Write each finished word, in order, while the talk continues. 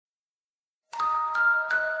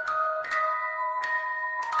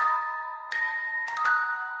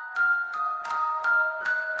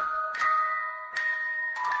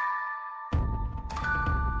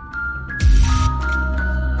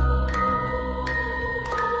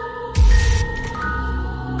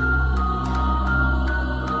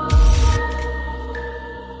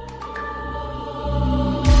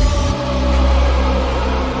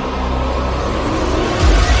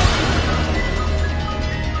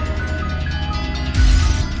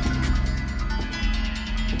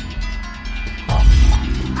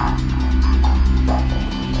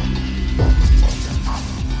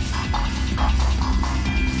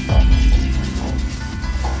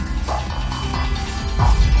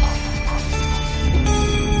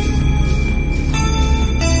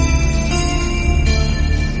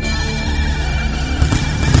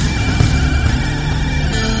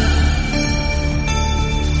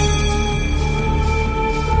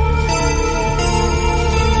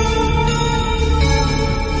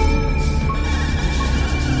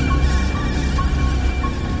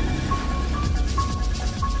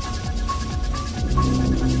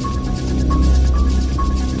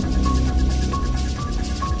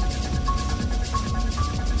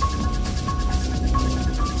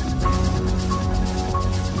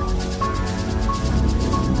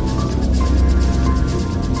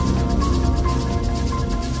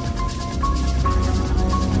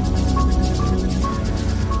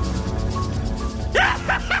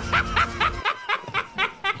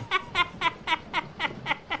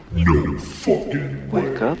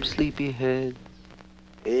sleepyhead.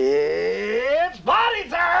 It's party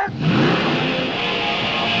time!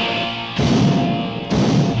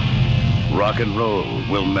 Rock and roll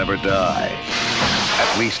will never die.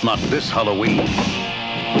 At least not this Halloween.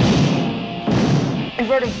 You've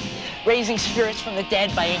heard of raising spirits from the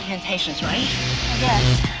dead by incantations, right?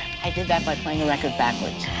 Yes. I did that by playing the record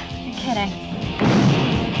backwards. You're kidding.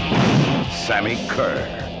 Sammy Kerr.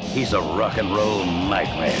 He's a rock and roll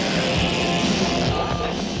nightmare.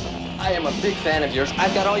 I am a big fan of yours.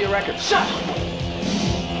 I've got all your records. Shut up!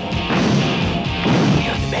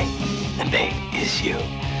 You're the bait. The bait is you.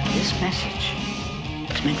 This message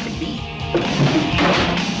is meant for me.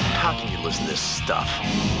 How can you listen to this stuff?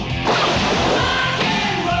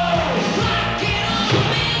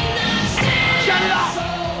 Shut it off!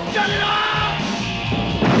 Shut it off!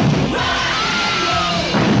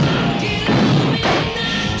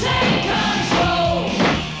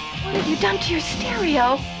 What have you done to your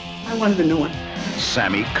stereo? I wanted a new one.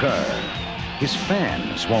 Sammy Kerr. His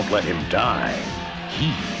fans won't let him die.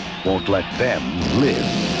 He won't let them live.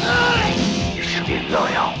 You should be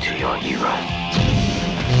loyal to your hero.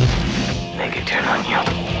 Make it turn on you.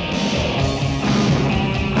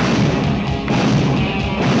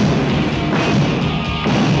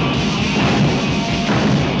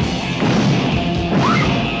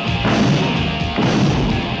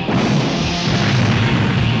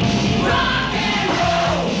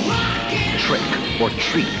 Trick or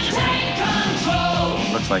treat.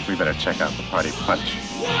 Looks like we better check out the party punch.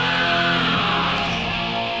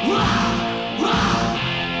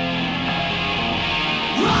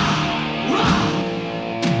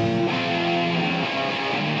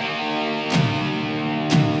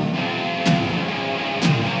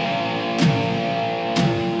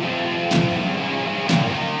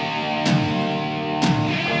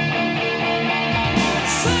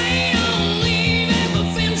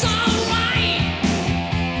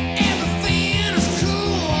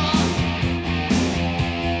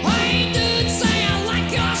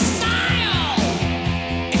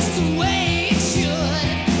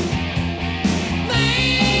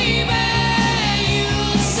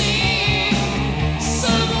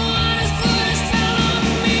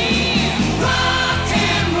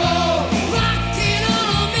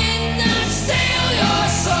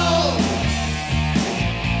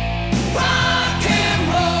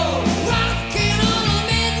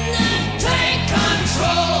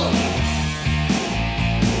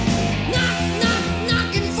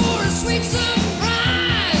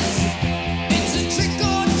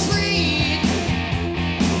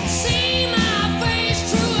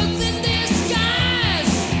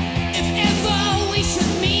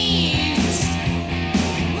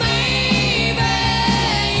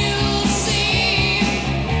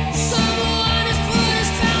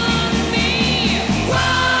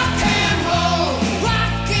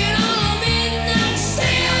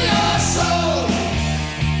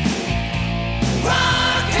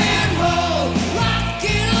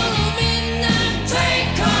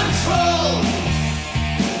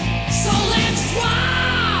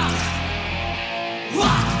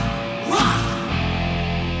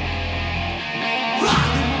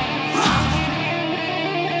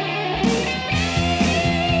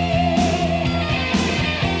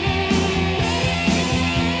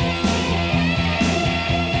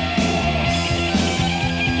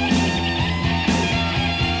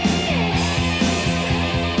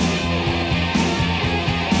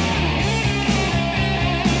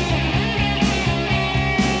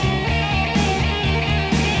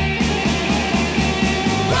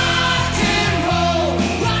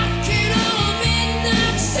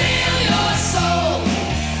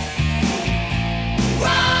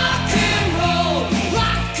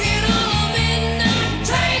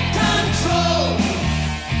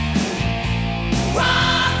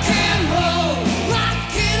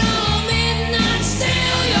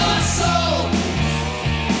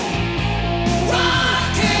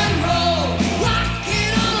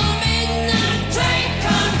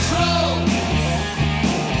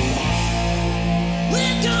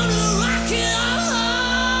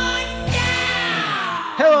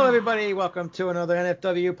 Everybody, welcome to another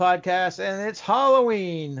NFW podcast, and it's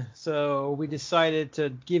Halloween, so we decided to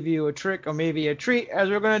give you a trick or maybe a treat, as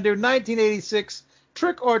we're going to do 1986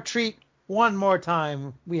 Trick or Treat one more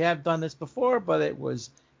time. We have done this before, but it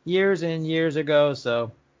was years and years ago,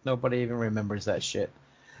 so nobody even remembers that shit.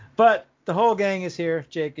 But the whole gang is here.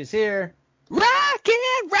 Jake is here. Rock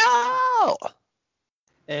and roll!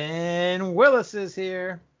 And Willis is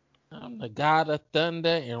here. I'm the god of thunder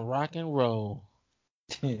and rock and roll.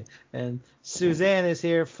 And Suzanne is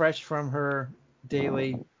here, fresh from her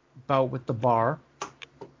daily bout with the bar.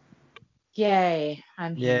 Yay.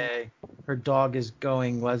 I'm here. Yay. Her dog is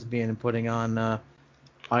going lesbian and putting on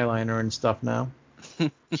eyeliner and stuff now.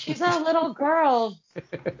 She's a little girl.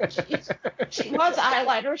 She wants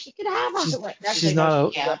eyeliner. She can have eyeliner. She's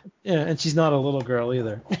not and she's not a little girl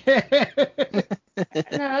either.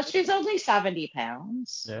 No, she's only 70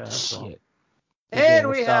 pounds. Yeah, that's all. Shit. And Yeah,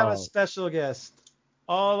 we it's have a all- special guest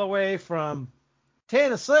all the way from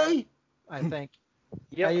Tennessee, I think.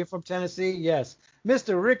 Are you from Tennessee? Yes.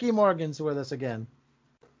 Mr. Ricky Morgan's with us again.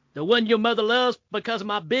 The one your mother loves because of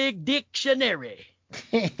my big dictionary.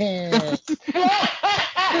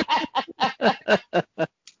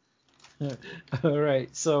 All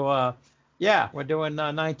right. So, yeah, we're doing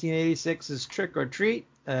 1986's Trick or Treat,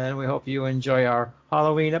 and we hope you enjoy our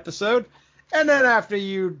Halloween episode. And then after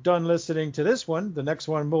you're done listening to this one, the next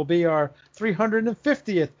one will be our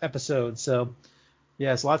 350th episode. So,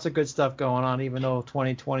 yes, lots of good stuff going on, even though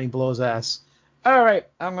 2020 blows ass. All right,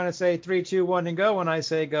 I'm going to say 3, 2, 1, and go. When I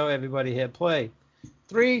say go, everybody hit play.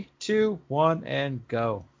 3, 2, 1, and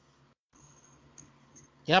go.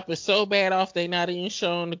 Yep, it's so bad off they not even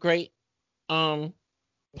showing the great Pumpkin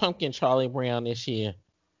Charlie Brown this year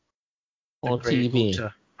on TV.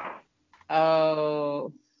 Buddha.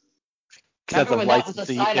 Oh. Because Remember of when that was a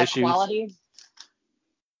licensing sign issues. of quality?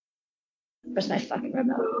 Where's my fucking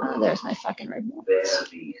remote? Oh, there's my fucking remote. Bear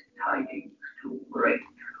these tidings to great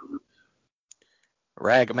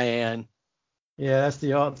Ragman. Yeah, that's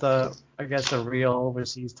the I guess the real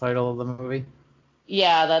overseas title of the movie.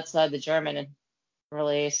 Yeah, that's the German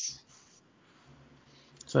release.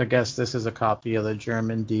 So I guess this is a copy of the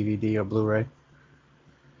German DVD or Blu-ray.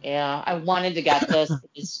 Yeah, I wanted to get this,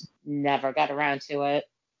 but just never got around to it.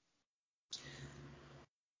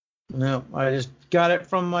 No, I just got it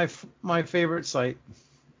from my favorite site,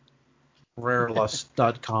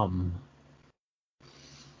 rarelust.com.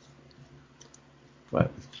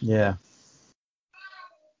 But yeah.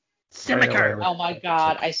 Simicar. Oh my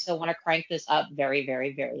god, I still want to crank this up very,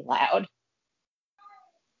 very, very loud.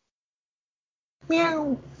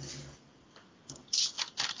 Meow.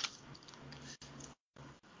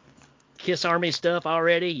 Kiss Army stuff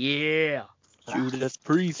already? Yeah. Judas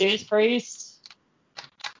Priest. Judas Priest.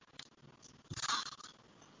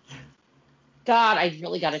 God, I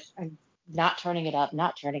really got to. I'm not turning it up.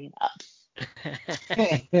 Not turning it up.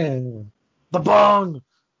 The bong.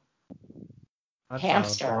 That's not a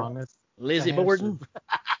Hamster. bong, that's Lizzie a hamster. Borden.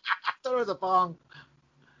 There was a bong.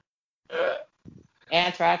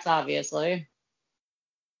 Anthrax, obviously.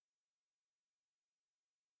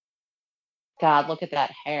 God, look at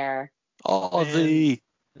that hair. Ozzy.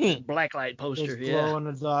 Blacklight Those poster, glow yeah. in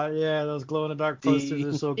the dark, yeah, those glow in the dark posters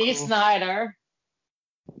are so Dee cool. Snyder.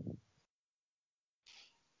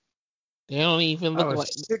 They don't even I look like.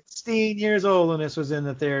 was 16 years old when this was in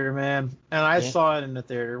the theater, man, and I Yeah. saw it in the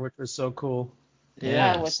theater, which was so cool.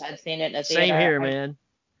 Yeah, I wish I'd seen it in a theater. Same here, man.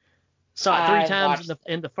 Saw it I 3 times watched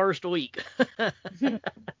in the first week.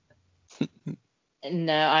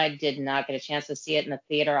 No, I did not get a chance to see it in the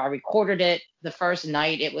theater. I recorded it the first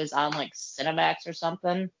night. It was on like Cinemax or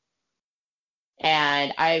something.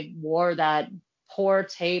 And I wore that poor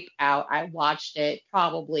tape out. I watched it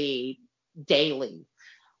probably daily.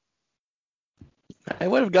 I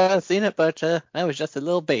would have gone and seen it, but I was just a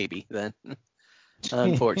little baby then.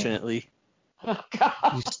 Unfortunately. Oh,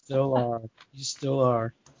 God. You still are. You still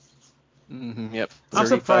are. Yep. I'm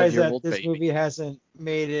surprised that 35-year-old this baby. movie hasn't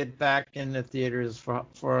made it back in the theaters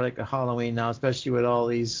for like a Halloween now, especially with all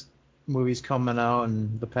these movies coming out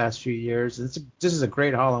in the past few years. This is a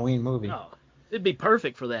great Halloween movie. Oh, it'd be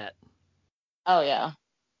perfect for that. Oh, yeah.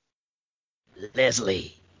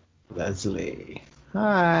 Leslie.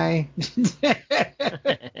 Hi.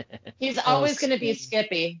 He's always going to be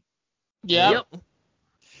Skippy. Yep.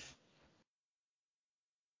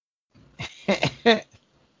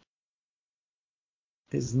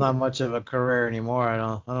 He's not much of a career anymore. I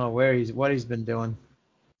don't know what he's been doing.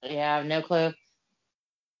 Yeah, I have no clue.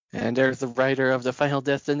 And there's the writer of the Final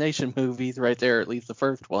Destination movies right there, at least the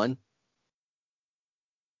first one.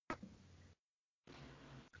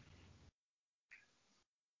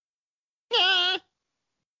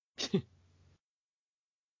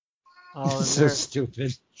 Oh, So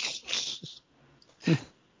stupid.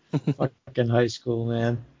 Fucking high school,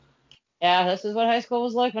 man. Yeah, this is what high school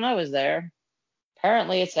was like when I was there.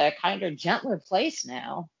 Apparently, it's a kinder, gentler place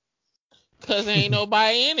now. because there ain't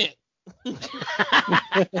nobody in it.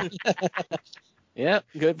 Yep,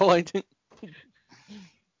 good point.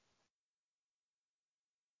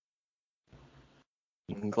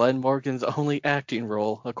 Glenn Morgan's only acting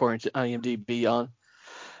role, according to IMDb,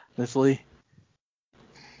 honestly.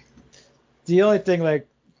 The only thing, like,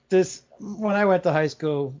 this, when I went to high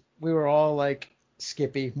school, we were all like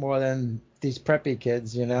Skippy more than these preppy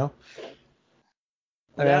kids, you know.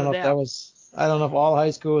 I don't know if I don't know if all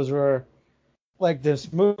high schools were like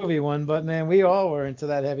this movie one, but man, we all were into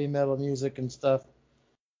that heavy metal music and stuff.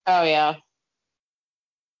 Oh yeah.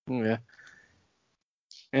 Yeah.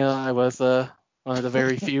 Yeah, I was one of the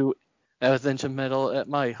very few that was into metal at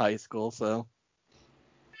my high school, so.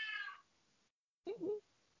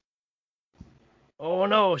 Oh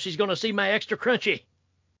no, she's gonna see my extra crunchy.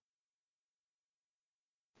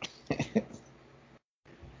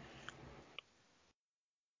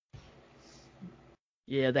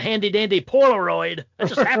 Yeah, the handy dandy Polaroid. I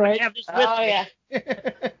just happen Right. to have this with Oh me.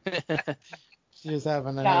 yeah. She's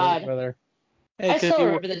having a God. headache with her. Hey, I still you-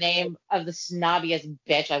 remember the name of the snobbiest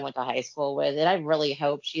bitch I went to high school with, and I really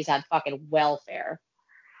hope she's had fucking welfare.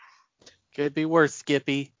 Could be worse,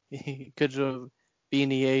 Skippy. Could be in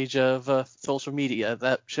the age of social media.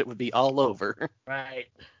 That shit would be all over. Right.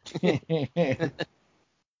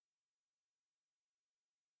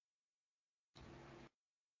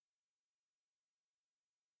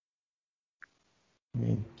 I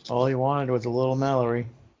mean, all he wanted was a little Mallory.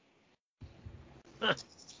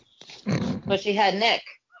 But she had Nick,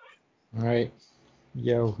 All right.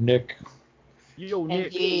 Yo, Nick. Yo,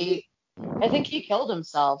 and Nick. I think he killed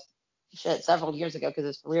himself several years ago because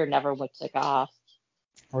his career never would take off.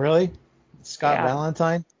 Really? Scott Yeah.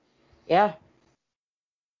 Valentine? Yeah.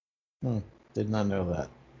 Did not know that.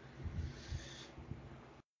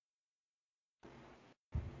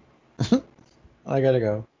 I gotta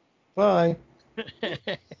go. Bye.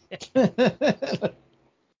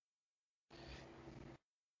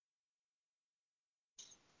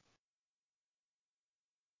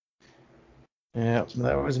 Yeah,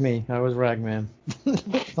 that was me. I was Ragman.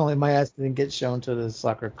 Only my ass didn't get shown to the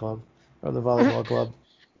soccer club or the volleyball club.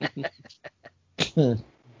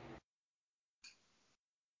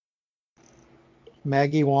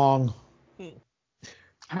 Maggie Wong.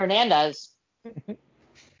 Hernandez.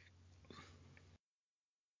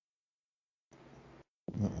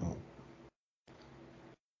 Uh-oh.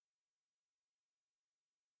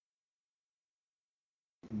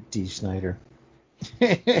 D. Snyder.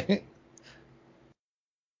 I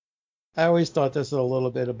always thought this was a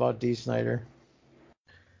little bit about D. Snyder.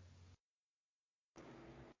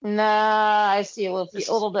 Nah, I see a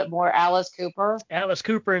little bit more Alice Cooper. Alice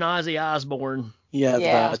Cooper and Ozzy Osbourne. Yeah,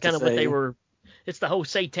 Yeah. That's kind of what they were. It's the whole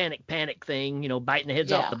satanic panic thing, biting the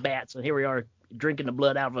heads off the bats. And here we are drinking the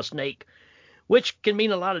blood out of a snake, which can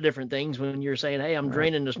mean a lot of different things when you're saying, hey, I'm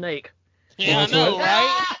draining the snake. Yeah, I That's know, what-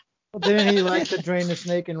 right? Well, didn't he like to drain the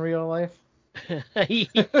snake in real life? He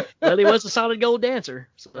was a solid gold dancer.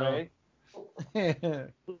 So.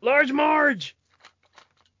 Large Marge.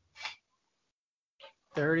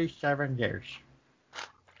 37 years.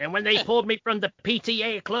 And when they pulled me from the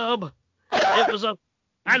PTA club,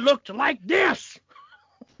 I looked like this.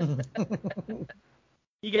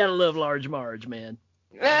 You gotta love Large Marge, man.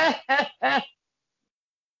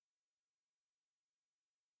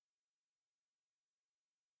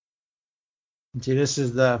 See, this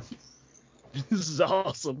is the This is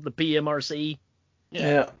awesome. The PMRC.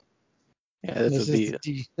 yeah. This This would is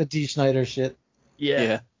be the D. Snyder shit.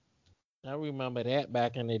 Yeah. I remember that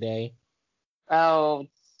back in the day. Oh,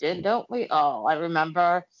 don't we? Oh, I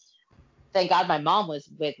remember. Thank God my mom was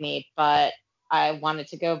with me, but I wanted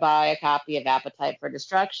to go buy a copy of Appetite for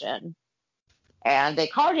Destruction. And they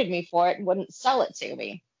carded me for it and wouldn't sell it to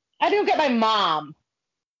me. I had to go get my mom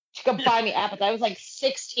to go buy me Appetite. I was like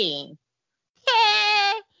 16.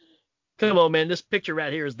 Come on, man. This picture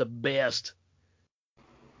right here is the best.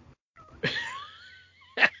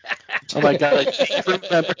 Oh my god,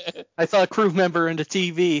 I saw a crew member in the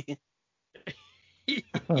TV.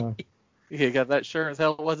 Huh. You got that sure as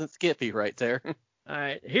hell wasn't Skippy right there. All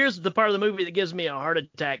right. Here's the part of the movie that gives me a heart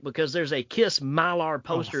attack because there's a Kiss Mylar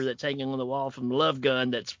poster that's hanging on the wall from Love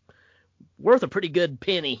Gun that's worth a pretty good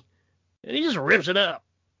penny. And he just rips it up.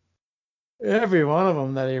 Every one of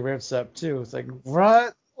them that he rips up too. It's like,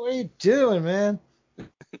 what? What are you doing, man?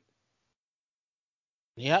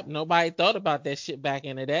 Yep, nobody thought about that shit back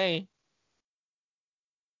in the day.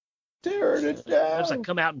 Tearing it There's a down.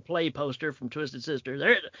 come out and play poster from Twisted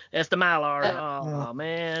Sister. That's the Mylar. Oh,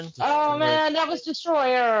 man. Oh, man, that was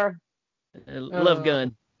Destroyer. Love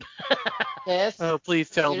Gun. This. Oh, please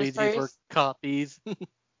tell me Judas these were Priest? copies.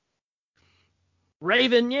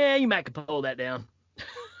 Raven, yeah, you might could pull that down.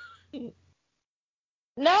 No,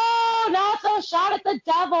 not the shot at the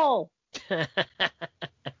devil.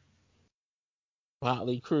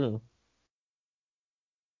 Motley Crue.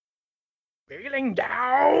 Feeling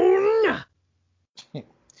down.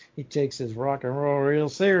 He takes his rock and roll real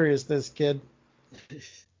serious, this kid.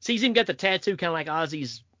 See, he's even got the tattoo kind of like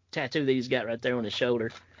Ozzy's tattoo that he's got right there on his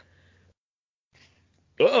shoulder.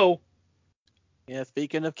 Uh-oh. Yeah,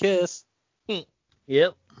 speaking of Kiss.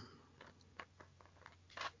 Yep.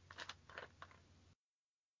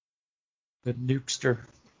 The nukester.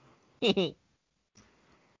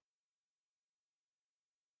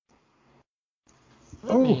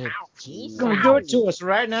 Oh, Jesus. gonna do it to us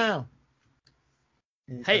right now.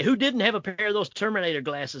 Hey, who didn't have a pair of those Terminator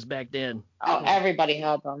glasses back then? Oh, everybody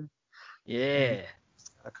had them. Yeah.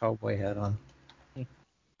 A cowboy hat on.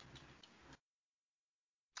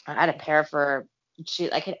 I had a pair for,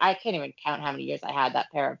 I can't even count how many years I had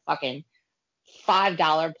that pair of fucking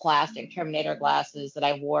 $5 plastic Terminator glasses that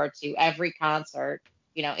I wore to every concert,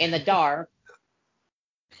 in the dark.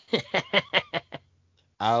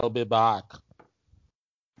 I'll be back.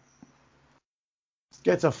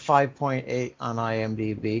 Gets a 5.8 on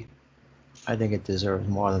IMDb. I think it deserves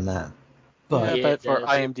more than that. But Yeah, Yeah, but for it does.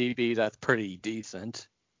 IMDb, that's pretty decent.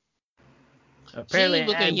 Apparently, She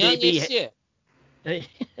looking young as shit.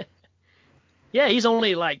 Yeah, he's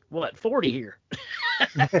only like, 40 here.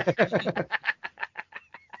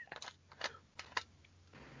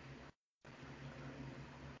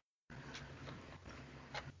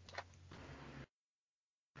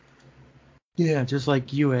 yeah, just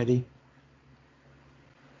like you, Eddie.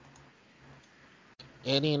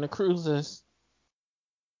 Eddie and the Cruisers.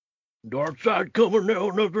 Dark side coming now,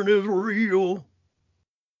 nothing is real.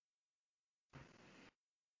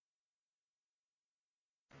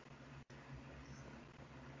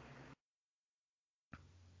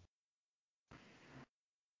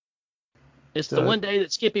 It's the one day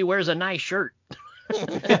that Skippy wears a nice shirt.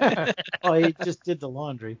 Oh, he just did the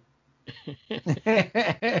laundry.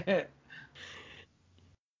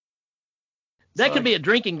 That could be a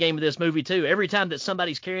drinking game of this movie, too. Every time that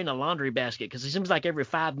somebody's carrying a laundry basket, because it seems like every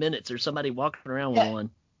 5 minutes there's somebody walking around with one.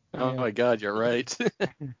 Oh my God, you're right.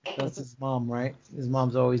 That's his mom, right? His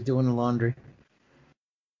mom's always doing the laundry.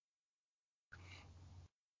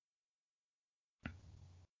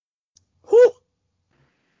 Whew!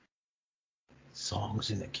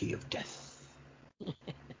 Songs in the Key of Death.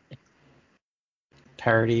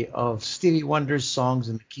 Parody of Stevie Wonder's Songs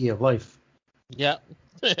in the Key of Life. Yep.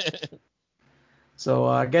 So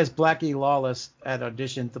I guess Blackie Lawless had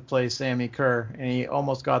auditioned to play Sammy Kerr, and he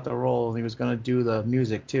almost got the role. He was going to do the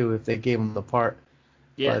music too if they gave him the part.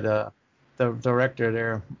 Yeah. But the director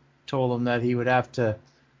there told him that he would have to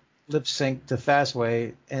lip sync to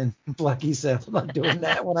Fastway, and Blackie said, "I'm not doing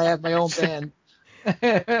that when I have my own band."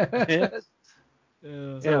 Yeah.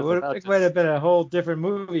 It might have been a whole different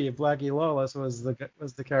movie if Blackie Lawless was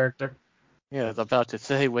the character. Yeah, I was about to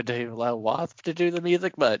say, would they allow Wasp to do the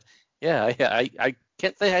music? But yeah, I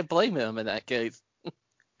can't say I blame him in that case.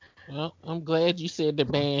 Well, I'm glad you said the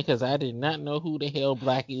band because I did not know who the hell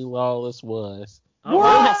Blackie Lawless was.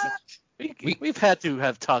 What? We've had to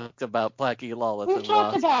have talked about Blackie Lawless. We've and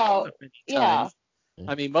talked Wasp about, many yeah. times.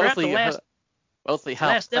 I mean, Perhaps the mostly how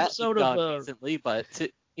last fat episode he's of, gone recently, but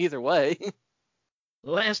either way. The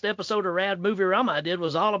last episode of Rad Movie Rama I did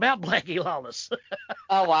was all about Blackie Lawless.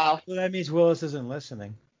 Oh, wow. So that means Willis isn't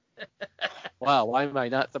listening. Wow, why am I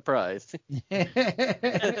not surprised? I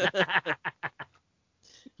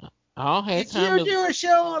don't have time Did you do a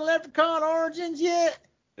show on Leprechaun Origins yet?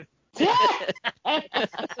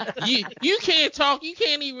 you can't talk. You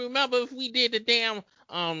can't even remember if we did the damn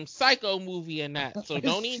Psycho movie or not. So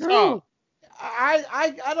don't even talk.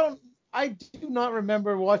 I do not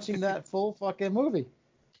remember watching that full fucking movie.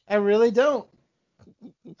 I really don't.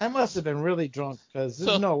 I must have been really drunk because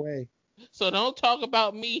there's no way. So don't talk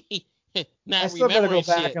about me not I still gotta go remembering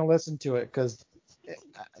back shit. and listen to it because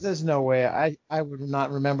there's no way I would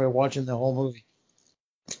not remember watching the whole movie.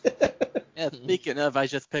 Yeah, speaking of, I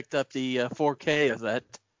just picked up the 4K of that,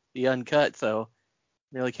 the uncut, so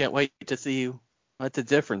really can't wait to see what the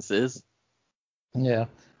difference is. Yeah,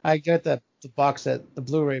 I got the box set, the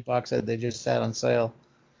Blu-ray box set. They just had on sale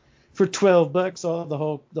for $12, all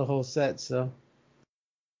the whole set. So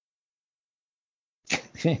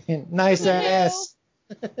nice ass.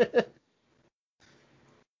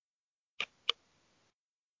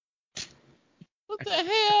 What the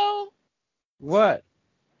hell? What?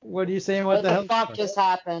 What are you saying? What What the the hell? fuck just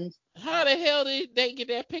happened? How the hell did they get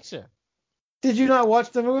that picture? Did you not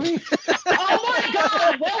watch the movie? Oh my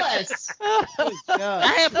God, Willis! Oh, God.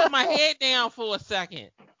 I had put my head down for a second.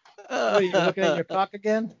 What, are you looking at your cock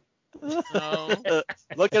again? No.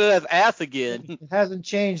 Look at it as ass again. It hasn't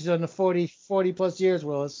changed in the 40 plus years,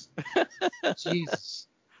 Willis. Jesus.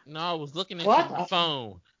 No, I was looking at What? my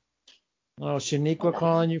phone. Oh, Shaniqua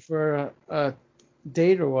calling you for a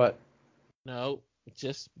date or what? No,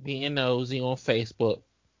 just being nosy on Facebook.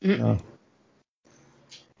 No.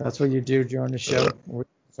 That's what you do during the show. We're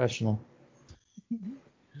professional. You're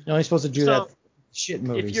only supposed to do that for shit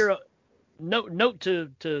movies. If you're note to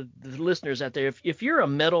the listeners out there, if you're a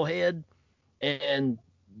metalhead and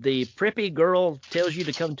the preppy girl tells you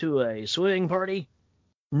to come to a swing party,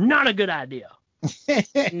 not a good idea.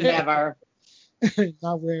 Never.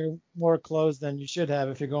 Not wear more clothes than you should have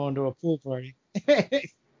if you're going to a pool party.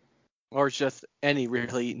 Or just any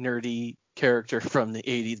really nerdy character from the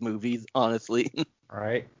 80s movies, honestly.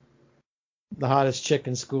 Right. The hottest chick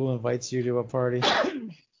in school invites you to a party.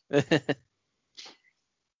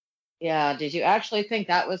 Yeah, did you actually think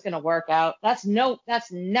that was going to work out? That's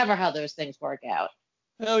never how those things work out.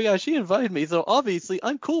 Oh yeah, she invited me, so obviously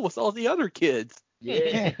I'm cool with all the other kids.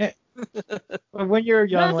 Yeah. But when you're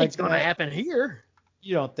young, Nothing's like going to happen here.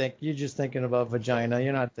 you're just thinking about vagina.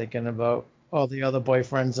 You're not thinking about all the other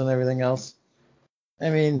boyfriends and everything else. I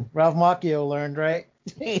mean, Ralph Macchio learned, right?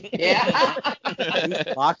 Yeah.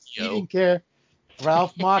 He didn't care.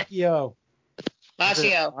 Ralph Macchio.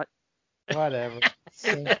 Macchio. Whatever.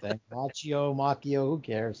 Same thing. Macchio, who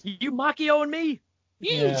cares? You Macchio and me?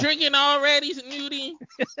 You drinking already, Snooty?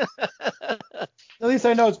 At least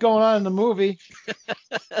I know what's going on in the movie.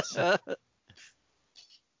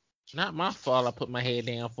 Not my fault. I put my head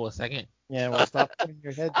down for a second. Yeah, well, stop putting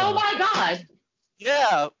your head down. Oh my God.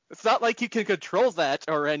 Yeah, it's not like you can control that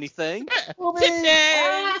or anything.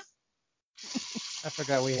 I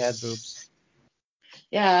forgot we had boobs.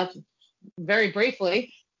 Yeah, very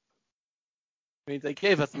briefly. I mean, they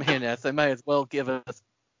gave us man-ass, they might as well give us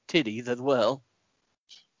titties as well.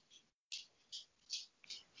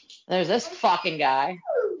 There's this fucking guy.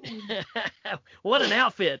 What an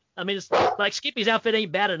outfit. I mean, it's like Skippy's outfit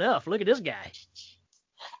ain't bad enough. Look at this guy.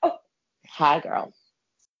 Oh, hi, girl.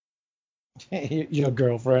 Your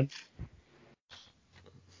girlfriend.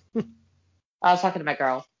 I was talking to my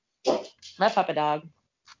girl. My puppy dog.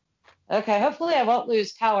 Okay, hopefully I won't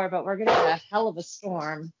lose power, but we're going to get a hell of a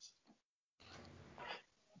storm.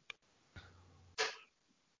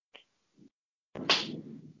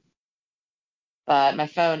 But my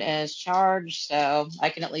phone is charged, so I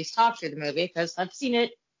can at least talk through the movie because I've seen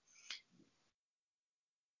it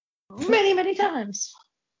many, many times.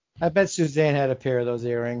 I bet Suzanne had a pair of those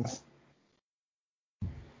earrings.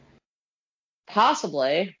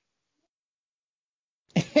 Possibly.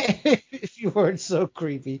 If you weren't so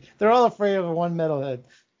creepy. They're all afraid of one metalhead.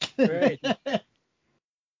 Right.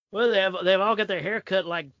 Well, they've all got their hair cut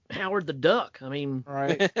like Howard the Duck. I mean,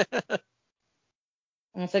 Right.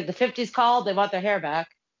 It's like the 50s called. They want their hair back.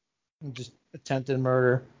 Just attempted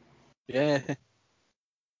murder. Yeah.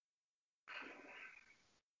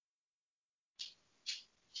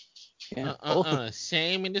 Yeah,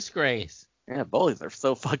 Shame and disgrace. Yeah, bullies are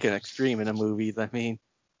so fucking extreme in the movies. I mean,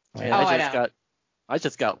 man, Oh, I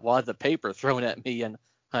just got wads of paper thrown at me in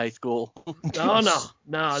high school.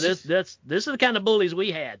 no. This is the kind of bullies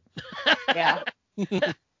we had. Yeah.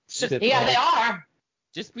 Spitball. Yeah, they are.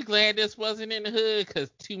 Just be glad this wasn't in the hood,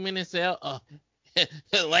 because 2 minutes out,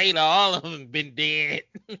 later, all of them been dead.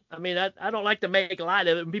 I mean, I don't like to make light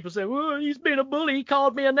of it when people say, well, he's been a bully. He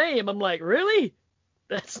called me a name. I'm like, really?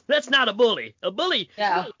 That's not a bully. A bully,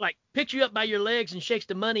 like, picks you up by your legs and shakes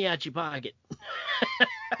the money out your pocket.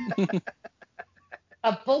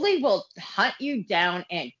 A bully will hunt you down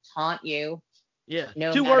and taunt you. Yeah.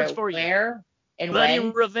 No Two matter words for where you. and Bloody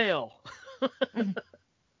when. Reveal.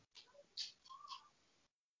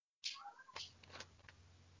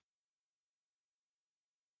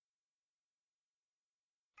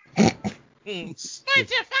 Bunch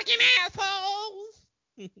of fucking assholes.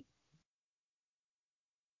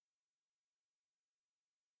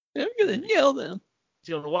 I'm gonna yell them.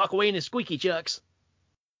 He's gonna walk away in his squeaky chucks.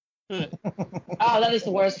 Oh, that is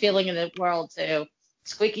the worst feeling in the world, too.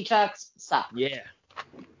 Squeaky chucks, stop. Yeah.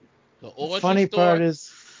 The funny part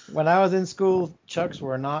is, when I was in school, chucks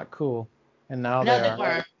were not cool, and now No, they they are.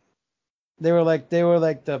 weren't. They were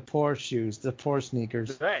like the poor shoes, the poor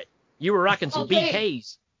sneakers. Right. You were rocking some Okay.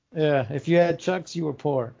 BKs. Yeah, if you had chucks, you were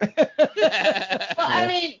poor. Well, I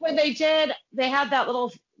mean, when they had that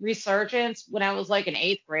little resurgence when I was like in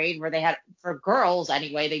 8th grade where they had, for girls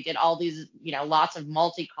anyway, they did all these, lots of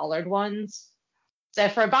multicolored ones. So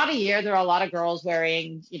for about a year, there were a lot of girls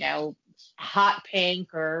wearing, hot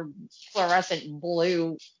pink or fluorescent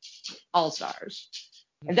blue All-Stars.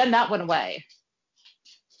 And then that went away.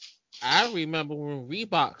 I remember when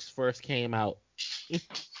Reeboks first came out.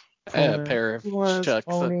 I had a pair of chucks.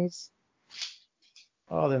 Ponies.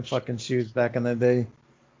 All them fucking shoes back in the day.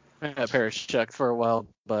 I had a pair of chucks for a while,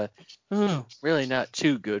 but really not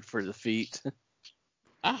too good for the feet.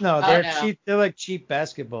 No, they're cheap. They're like cheap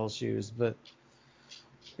basketball shoes, but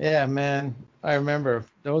Yeah, man. I remember.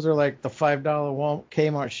 Those are like the $5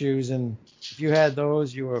 Kmart shoes, and if you had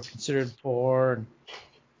those, you were considered poor. And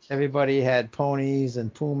everybody had ponies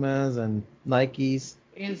and Pumas and Nikes.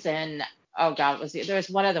 And oh god, there's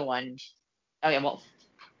one other one. Oh yeah, well.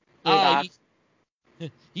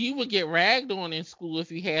 You would get ragged on in school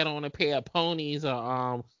if you had on a pair of ponies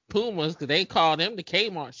or Pumas, because they call them the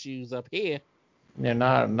Kmart shoes up here. Yeah,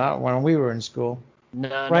 not when we were in school.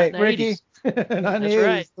 No, right, not in the Ricky? 80s. Not in the That's 80s.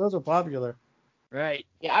 right. Those were popular. Right.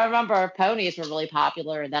 Yeah, I remember ponies were really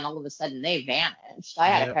popular, and then all of a sudden they vanished. I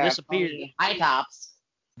had a pair of pony high tops.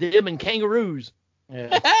 Them and kangaroos.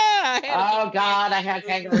 Yeah. Oh god, I had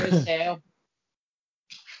kangaroos too.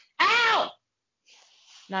 Ow!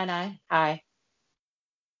 Nine. Hi.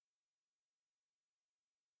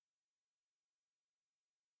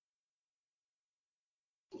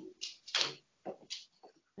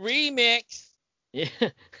 Remix. Yeah.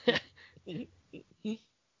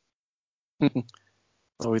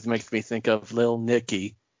 Always makes me think of Lil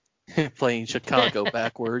Nicky playing Chicago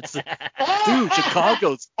backwards. Dude,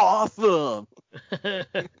 Chicago's awesome.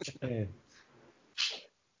 Yeah.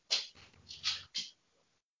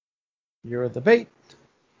 You're the bait.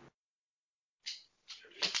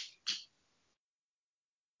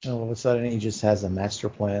 And all of a sudden, he just has a master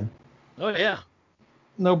plan. Oh yeah.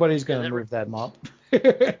 Nobody's gonna move that mop.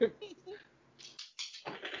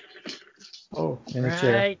 Oh, in a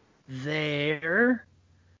chair. Right there.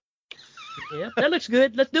 Yeah, that looks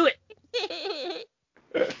good. Let's do it.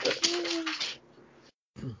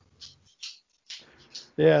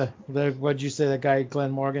 Yeah, what'd you say? That guy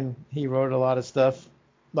Glenn Morgan, he wrote a lot of stuff,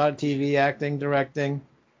 a lot of TV, acting, directing.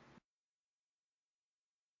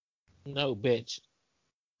 No, bitch.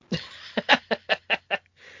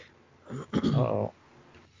 Uh-oh.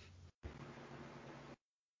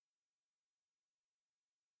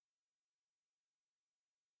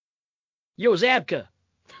 Yo, Zabka.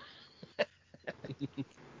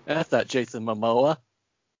 That's not Jason Momoa.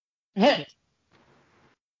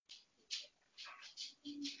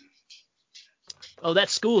 Oh,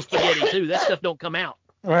 that's school spaghetti too. That stuff don't come out.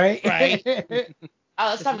 Right? Right. Oh,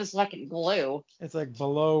 that stuff is fucking glue. It's like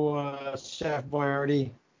below Chef Boyardee.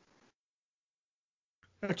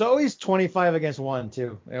 It's always 25 against 1,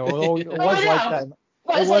 too. It was like that.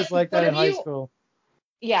 It was like that in high school.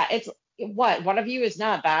 Yeah, it's what? One of you is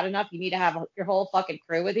not bad enough. You need to have your whole fucking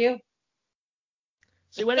crew with you.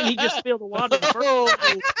 See, why didn't he just spill the water the first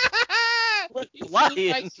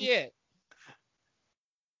Lying. Like shit.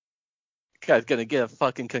 Guy's gonna get a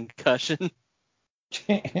fucking concussion.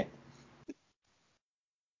 Good,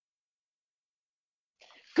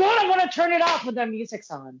 I want to turn it off when the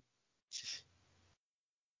music's on.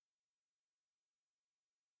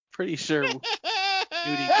 Pretty sure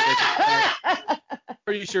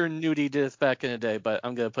Nudie did this back in the day, but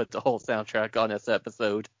I'm gonna put the whole soundtrack on this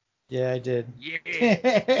episode. Yeah, I did.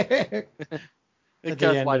 Yeah.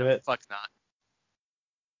 Because why the fuck not?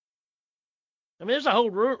 I mean, there's a whole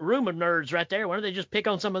room of nerds right there. Why don't they just pick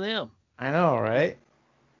on some of them? I know, right?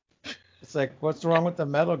 It's like, what's wrong with the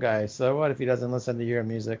metal guy? So what if he doesn't listen to your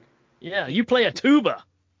music? Yeah, you play a tuba.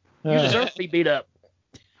 You deserve to be beat up.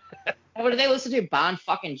 What do they listen to? Bon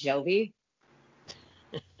fucking Jovi?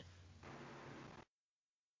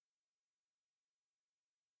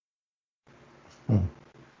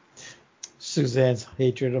 Suzanne's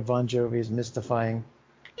hatred of Bon Jovi is mystifying.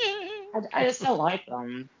 I just don't like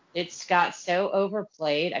them. It's got so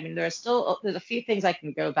overplayed. I mean, there's a few things I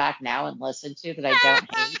can go back now and listen to that I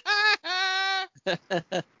don't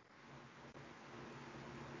hate.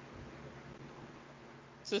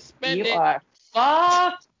 Suspended. You are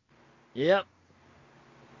fucked. Yep.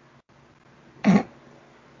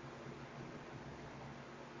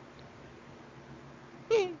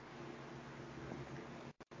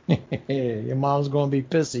 Your mom's going to be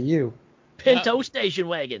pissed at you. Pinto station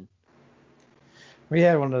wagon. We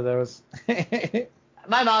had one of those.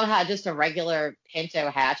 My mom had just a regular Pinto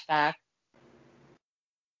hatchback.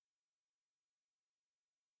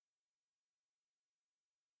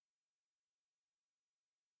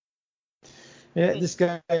 Yeah, this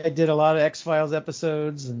guy did a lot of X-Files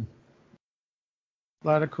episodes and a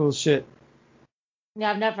lot of cool shit.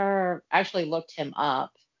 Yeah, I've never actually looked him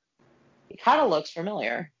up. He kind of looks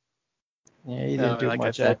familiar. Yeah, he didn't do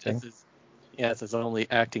much acting. It's his only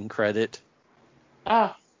acting credit.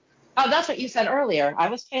 Oh, that's what you said earlier. I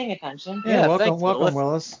was paying attention. Yeah, thanks, welcome,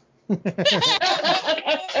 Willis.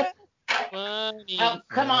 Oh,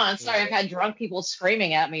 come on. Sorry, I've had drunk people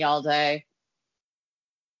screaming at me all day.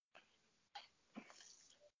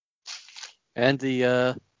 And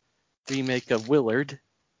the remake of Willard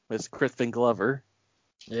with Crispin Glover.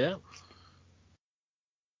 Yeah.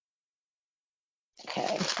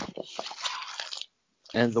 Okay.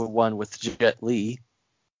 And the one with Jet Li.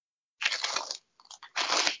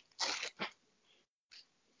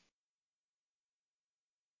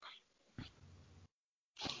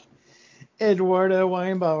 Eduardo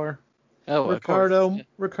Weinbauer. Oh, Ricardo of course.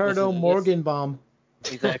 Ricardo Morgenbaum.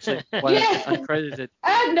 He's actually one of the uncredited.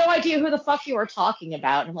 I had no idea who the fuck you were talking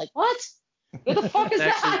about. I'm like, what? Who the fuck is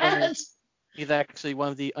that? He's actually one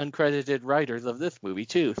of the uncredited writers of this movie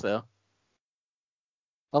too. So,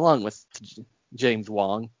 along with James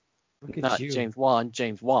Wong, not you. James Wan,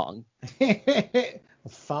 James Wong.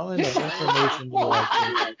 Following of information you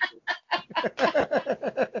like.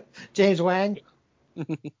 James Wang.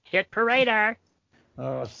 Hit parader.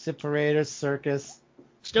 Oh, separator circus.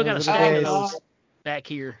 Still got a Those stack are the of days. those back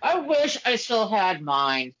here. I wish I still had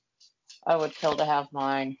mine. I would kill to have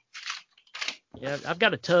mine. Yeah, I've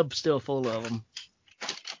got a tub still full of them.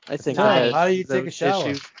 I think. Nice. How do you take a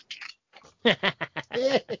shower?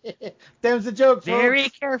 Them's the joke, folks. Very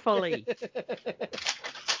carefully.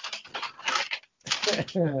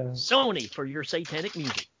 Sony for your satanic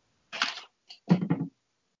music.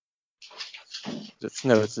 Just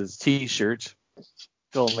notices T-shirt,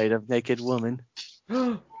 still made of naked woman.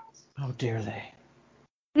 How dare they?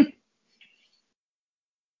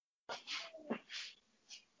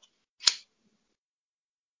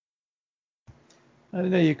 I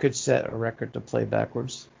didn't know you could set a record to play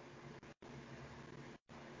backwards.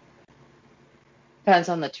 Depends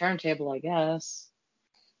on the turntable, I guess.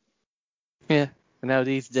 Yeah. And now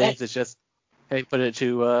these days it's just, hey, put it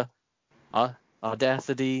to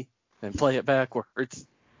Audacity and play it backwards.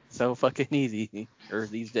 So fucking easy. Or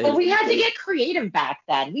these days. But we had to get creative back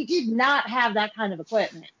then. We did not have that kind of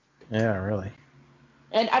equipment. Yeah, really.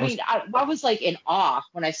 And I mean, I was like in awe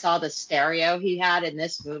when I saw the stereo he had in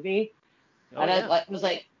this movie. Oh, and yeah. I was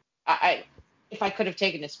like, if I could have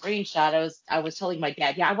taken a screenshot, I was telling my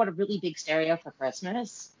dad, yeah, I want a really big stereo for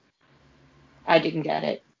Christmas. I didn't get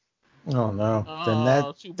it. Oh no.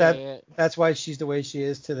 Oh, too bad. That's why she's the way she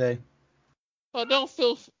is today. Well, don't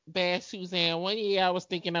feel bad, Suzanne. One year I was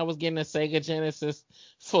thinking I was getting a Sega Genesis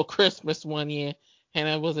for Christmas one year, and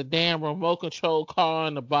it was a damn remote control car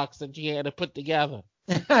in the box that you had to put together.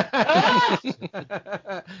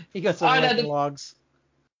 He got some Lincoln logs.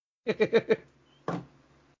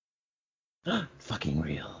 Fucking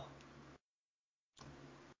real.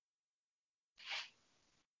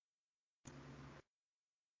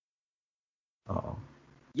 Uh-oh.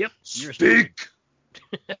 Yep. Speak!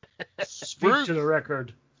 Speak to the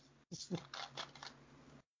record.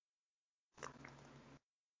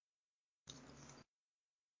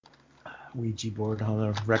 Ouija board on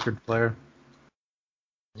a record player.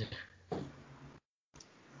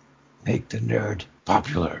 Make the nerd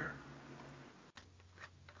popular.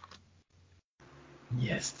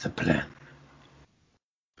 Yes, the plan.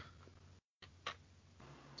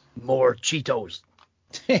 More Cheetos.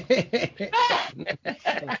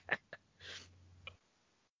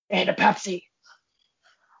 And a Pepsi.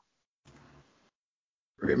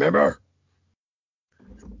 Remember?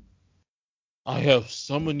 I have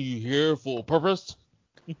summoned you here for a purpose.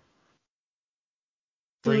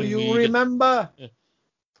 Do you remember?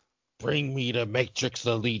 Bring me the Matrix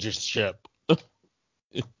of leadership.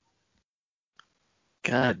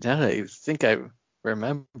 God, now that I think I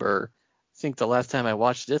remember, I think the last time I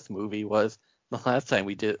watched this movie was the last time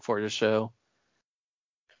we did it for the show.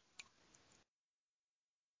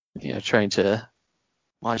 Yeah, trying to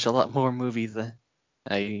watch a lot more movies that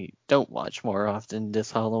I don't watch more often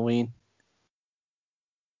this Halloween.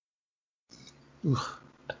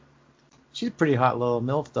 She's a pretty hot little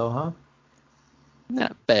MILF, though, huh?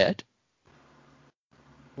 Not bad.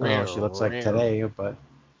 Well, she looks like today, but...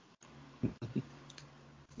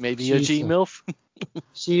 Maybe a G-MILF?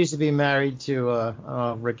 She used to be married to, I don't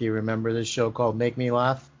know if Ricky remember this show called Make Me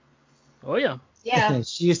Laugh. Oh, yeah. Yeah.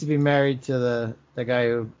 She used to be married to the guy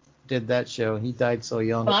who did that show. He died so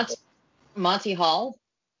young. Monty Hall?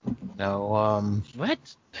 No, What?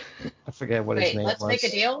 I forget what his name Let's was. Make a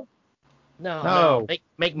Deal? No.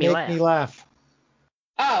 Make me laugh. Make me laugh.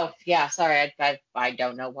 Oh, yeah, sorry. I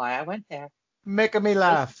don't know why I went there. Make me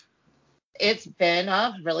laugh. It's been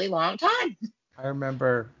a really long time. I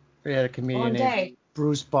remember we had a comedian Long named day.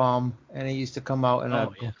 Bruce Baum, and he used to come out in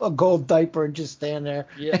a gold diaper and just stand there.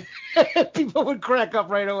 Yeah. People would crack up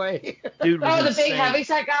right away. Dude was Oh, the insane. big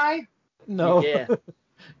heavyset guy? No. Yeah.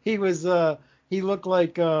 He was he looked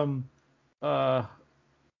like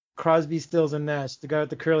Crosby, Stills and Nash, the guy with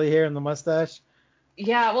the curly hair and the mustache.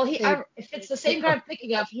 Yeah, well, if it's the same guy I'm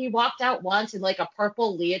thinking of, he walked out once in like a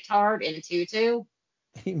purple leotard and a tutu,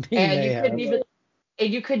 He and may you couldn't have. even,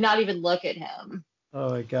 and you could not even look at him.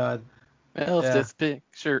 Oh my God. Well, if this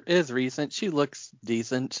picture is recent, she looks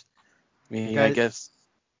decent. I mean, I guess.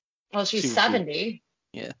 Well, she's 70.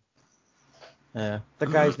 Yeah. Yeah. The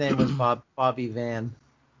guy's name was Bobby Van,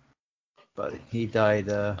 but he died.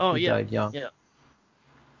 Died young. Yeah.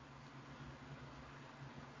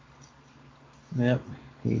 Yep.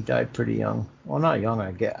 He died pretty young. Well, not young,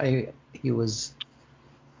 I guess. He was.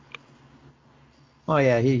 Oh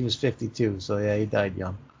yeah, he was 52. So yeah, he died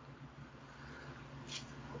young.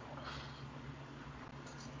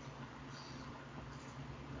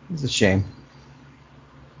 It's a shame.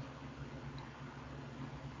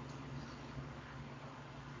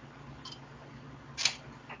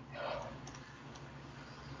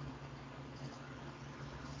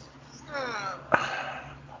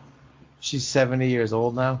 She's 70 years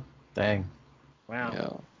old now? Dang. Wow.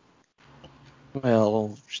 Yeah. Well,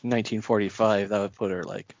 1945, that would put her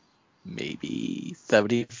like maybe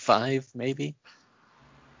 75, maybe.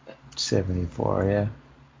 74,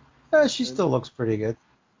 yeah. She still looks pretty good.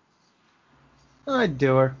 I'd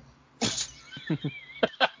do her.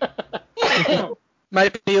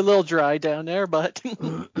 Might be a little dry down there, but. Hey,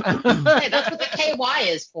 that's what the KY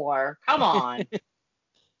is for. Come on.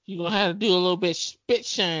 You're going to have to do a little bit spit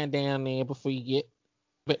shine down there before you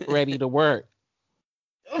get ready to work.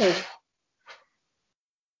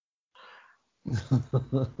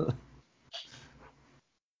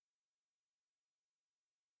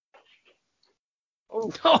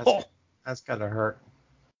 Oh, that's gotta hurt.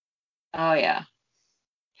 Oh, yeah.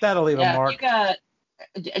 That'll leave a mark.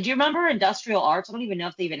 Do you remember Industrial Arts? I don't even know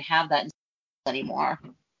if they even have that anymore.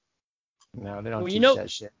 No, they don't teach that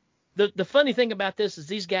shit. The funny thing about this is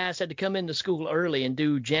these guys had to come into school early and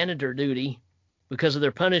do janitor duty because of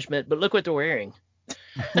their punishment, but look what they're wearing.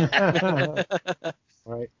 Right.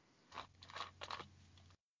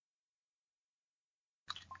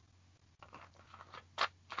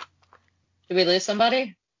 Did we lose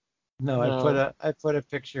somebody? No, I put a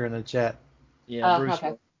picture in the chat. Yeah,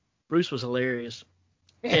 okay. Bruce was hilarious.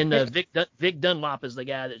 And Vic Dunlop is the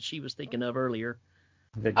guy that she was thinking of earlier.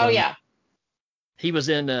 Yeah. He was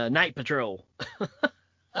in Night Patrol.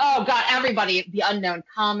 Oh, God, everybody. The Unknown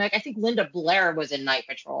Comic. I think Linda Blair was in Night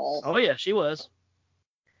Patrol. Oh, yeah, she was.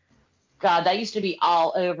 God, that used to be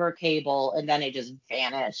all over cable, and then it just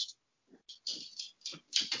vanished.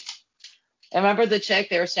 I remember the chick,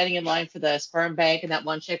 they were standing in line for the sperm bank, and that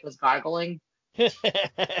one chick was gargling. I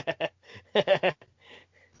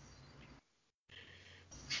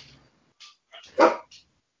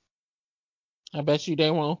bet you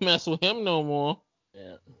they won't mess with him no more.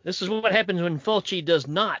 Yeah. This is what happens when Fulci does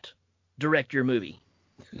not direct your movie.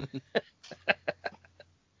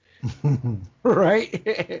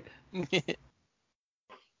 Right?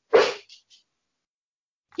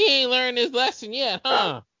 He ain't learned his lesson yet,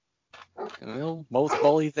 huh? Well, most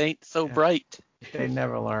bullies ain't so bright. They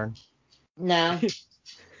never learn. No.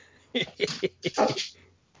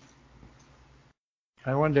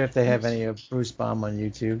 I wonder if they have any of Bruce Baum on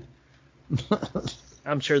YouTube.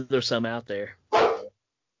 I'm sure there's some out there.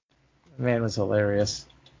 Man was hilarious.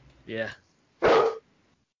 Yeah.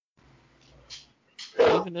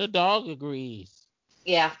 Even the dog agrees.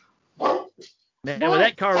 Yeah. Man, with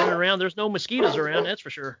that car running around, there's no mosquitoes around, that's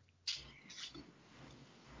for sure.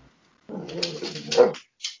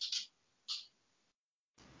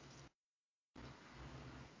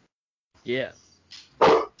 Yeah.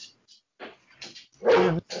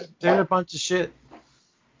 They're a bunch of shit.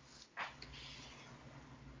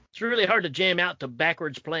 It's really hard to jam out to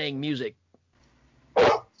backwards playing music.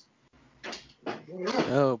 Oh,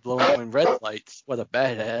 blowing red lights. What a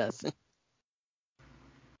badass.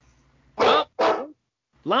 Oh,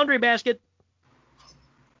 laundry basket.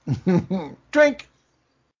 Drink.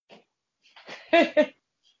 It's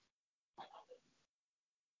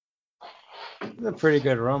a pretty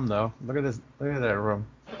good room, though. Look at this. Look at that room.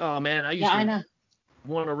 Oh man, I used to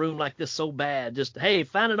want a room like this so bad. Just hey,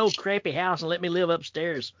 find an old crappy house and let me live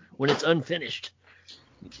upstairs when it's unfinished.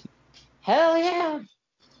 Hell yeah.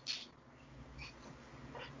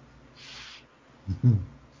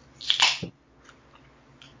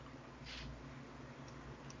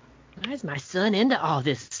 Why is my son into all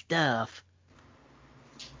this stuff?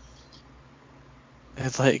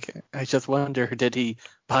 It's like, I just wonder, did he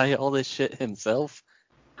buy all this shit himself?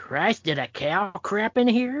 Christ, did a cow crap in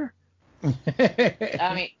here?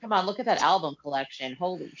 I mean, come on, look at that album collection.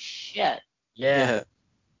 Holy shit. Yeah.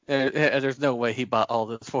 There's no way he bought all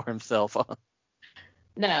this for himself.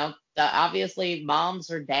 No, obviously mom's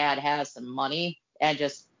or dad has some money and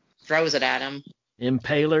just throws it at him.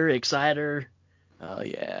 Impaler, Exciter. Oh,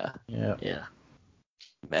 yeah. Yeah. Yeah.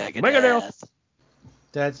 Megadeth.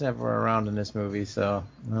 Dad's never around in this movie, so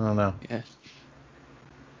I don't know. Yeah.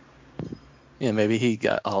 Yeah, maybe he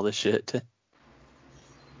got all the shit. Of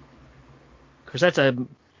course, that's a.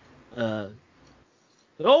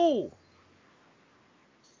 Oh!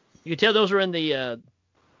 You can tell those are in the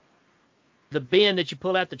bin that you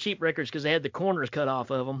pull out the cheap records because they had the corners cut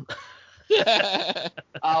off of them.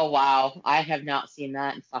 Oh, wow. I have not seen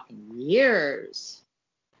that in fucking years.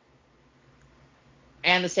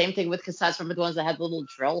 And the same thing with cassettes. Remember the ones that had the little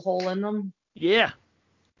drill hole in them? Yeah.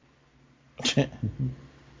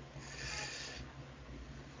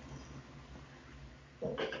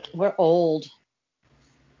 We're old.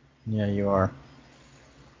 Yeah, you are.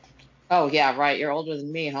 Oh, yeah, right. You're older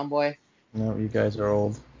than me, homeboy. No, you guys are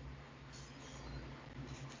old.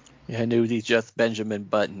 Yeah, I knew he's just Benjamin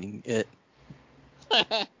Buttoning it.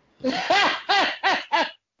 I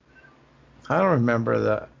don't remember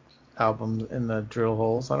the album in the drill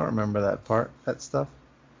holes. I don't remember that stuff.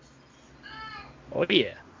 Oh,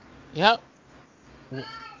 yeah. Yep.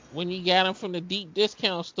 When you got them from the deep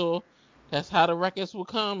discount store, that's how the records will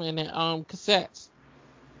come in the cassettes.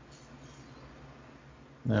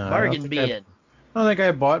 No, Bargain bin. I don't think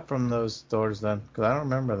I bought from those stores then, because I don't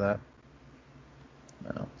remember that.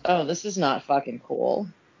 No. Oh, this is not fucking cool.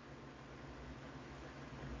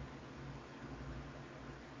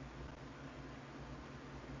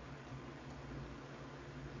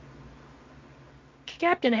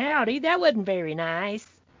 Captain Howdy, that wasn't very nice.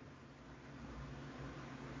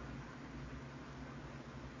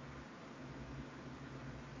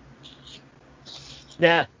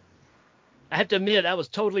 Now, I have to admit, I was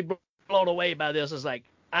totally blown away by this. It's like,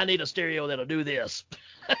 I need a stereo that'll do this.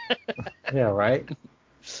 Yeah, right?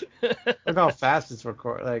 Look how fast it's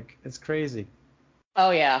recorded. Like, it's crazy. Oh,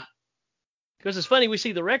 yeah. Because it's funny, we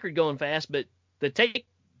see the record going fast, but the tape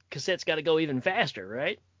cassette's got to go even faster,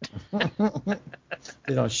 right?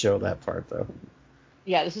 They don't show that part, though.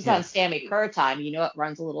 Yeah, this is on Sammy Kerr time. You know it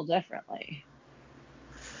runs a little differently.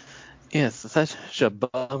 Yes, such a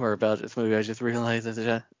bummer about this movie. I just realized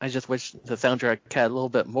that I just wish the soundtrack had a little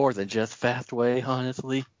bit more than just Fastway,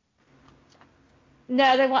 honestly. No,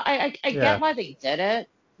 I get why they did it,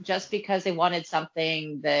 just because they wanted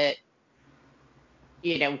something that,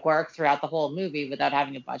 worked throughout the whole movie without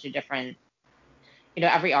having a bunch of different,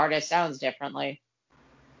 every artist sounds differently.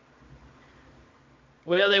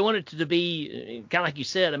 Well, they wanted it to be kind of like you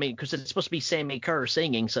said. I mean, because it's supposed to be Sammy Kerr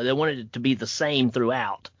singing, so they wanted it to be the same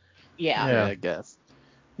throughout. Yeah, I guess.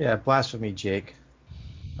 Yeah, blasphemy, Jake.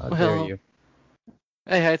 How dare you?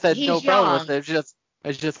 Hey, I said He's no problem young. with it.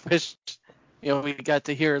 I just wish, we got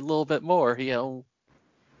to hear a little bit more,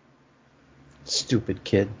 Stupid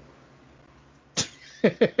kid.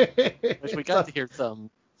 Wish we got to hear some.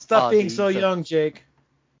 Stop being Ozzy, so young, Jake.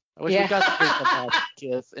 I wish we got to hear some Ozzy,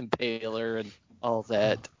 Kiss, Impaler, and all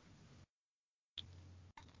that.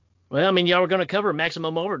 Well, I mean, y'all were going to cover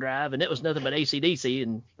Maximum Overdrive, and it was nothing but AC/DC,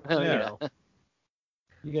 and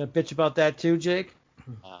You gonna bitch about that too, Jake?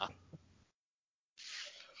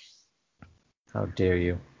 How dare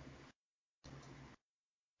you?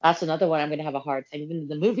 That's another one I'm going to have a hard time. Even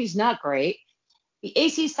though the movie's not great, the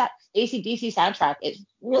AC/DC soundtrack is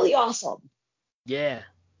really awesome. yeah.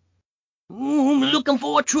 Ooh, I'm looking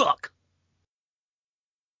for a truck.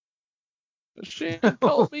 She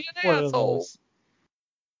called me an One of asshole. those.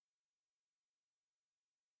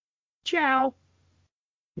 Ciao.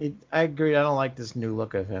 I agree. I don't like this new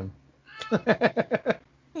look of him.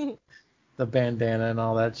 The bandana and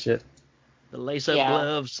all that shit. The lace-up Yeah.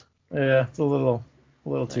 gloves. Yeah, it's a little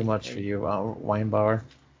too much for you, Weinbauer.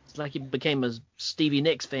 It's like he became a Stevie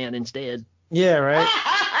Nicks fan instead. Yeah, right.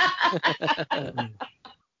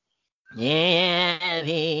 Yeah.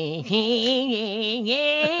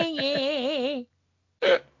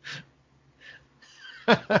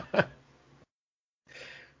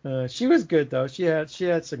 She was good though. She had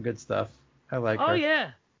some good stuff. I like her. Oh,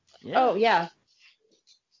 yeah. Oh, yeah.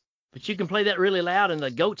 But you can play that really loud, and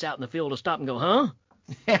the goats out in the field will stop and go, huh?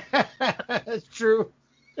 That's true.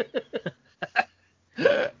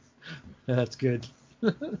 That's good.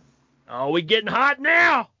 Oh, we getting hot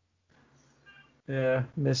now. Yeah,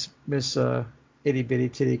 Miss Itty Bitty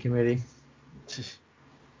Titty Committee.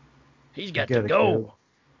 He's got Gotta to go.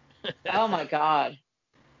 Oh, my God.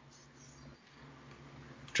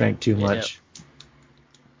 Drank too much.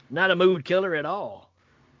 Not a mood killer at all.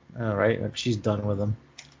 All right, she's done with him.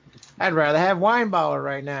 I'd rather have Weinbauer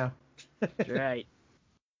right now. That's right.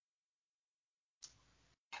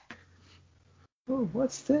 Oh,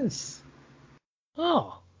 what's this?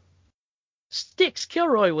 Oh. Styx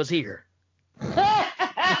Kilroy was here.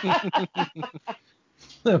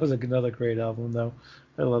 That was another great album, though.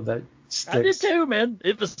 I love that. Styx. I did too, man.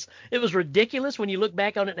 It was ridiculous when you look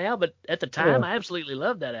back on it now, but at the time, Yeah. I absolutely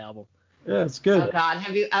loved that album. Yeah, it's good. Oh God,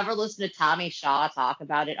 have you ever listened to Tommy Shaw talk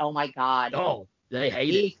about it? Oh my God. Oh, they hate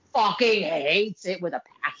it. He fucking hates it with a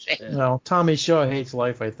passion. No, Tommy Shaw hates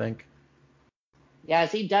life, I think. Yeah,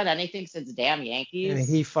 has he done anything since Damn Yankees? And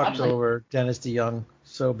he fucked Probably. over Dennis DeYoung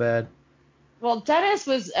so bad. Well, Dennis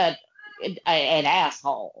was an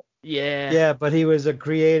asshole. Yeah. Yeah, but he was a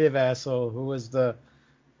creative asshole who was the.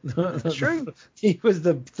 That's true. He was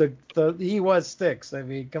he was Styx. I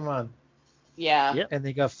mean, come on. Yeah. Yep. And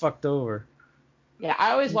they got fucked over. Yeah,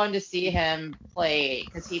 I always wanted to see him play,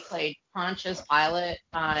 because he played Pontius Pilate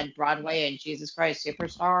on Broadway in Jesus Christ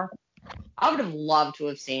Superstar. I would have loved to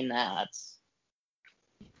have seen that.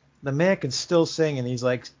 The man can still sing, and he's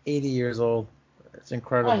like 80 years old. It's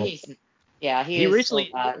incredible. Well, he He is recently-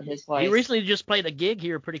 so bad in his voice. He recently just played a gig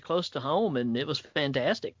here pretty close to home, and it was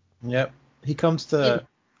fantastic. Yep. He comes to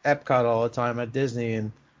Epcot all the time at Disney,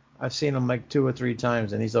 and I've seen him like 2 or 3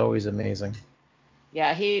 times, and he's always amazing. Yeah,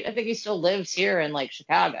 I think he still lives here in like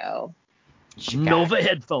Chicago. Nova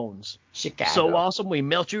headphones. Chicago. So awesome, we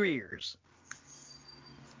melt your ears.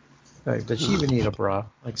 Like, does she even need a bra?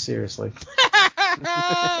 Like, seriously.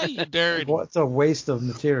 You dirty. What's a waste of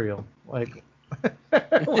material? Like,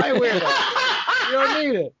 why wear that? You don't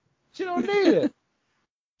need it. She don't need it.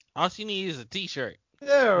 All she needs is a t-shirt.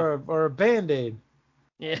 Yeah, or a Band-Aid.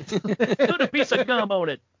 Yeah. Put a piece of gum on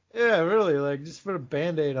it. Yeah, really. Like, just put a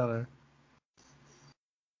Band-Aid on her.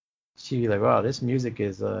 She'd be like, wow, this music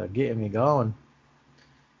is getting me going.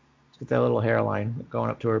 Let's get that little hairline going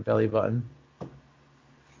up to her belly button.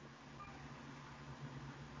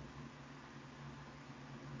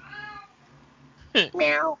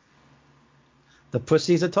 Meow. The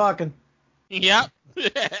pussies are talking. Yep.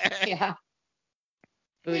 Yeah.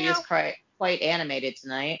 Booty is quite animated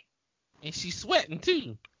tonight. And she's sweating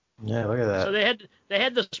too. Yeah, look at that. So they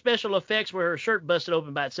had the special effects where her shirt busted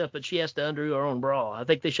open by itself, but she has to undo her own bra. I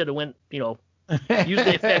think they should have went, use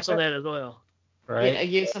the effects on that as well. Right?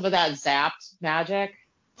 Use some of that zapped magic.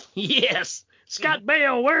 Yes. Scott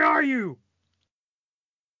Bale, where are you?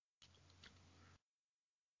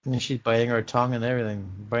 And she's biting her tongue and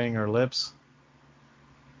everything, biting her lips.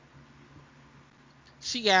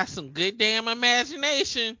 She got some good damn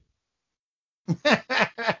imagination.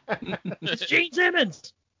 It's Gene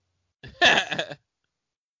Simmons.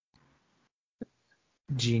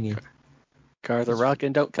 Genie. Cars are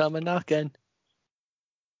rocking, don't come a knocking.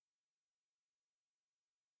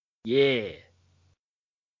 Yeah.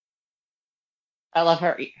 I love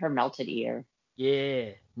her melted ear.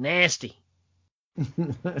 Yeah. Nasty.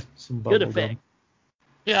 Some Good bubble effect. gum.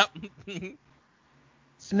 Yep. And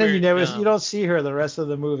then you Spirit don't see her the rest of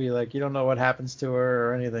the movie. Like, you don't know what happens to her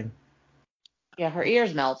or anything. Yeah, her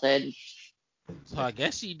ear's melted. So I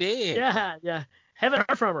guess she did. Yeah, yeah. Haven't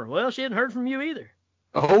heard from her. Well, she hadn't heard from you either.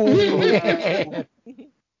 Oh.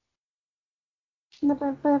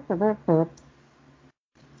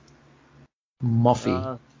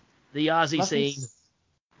 Muffy. The Ozzy scene.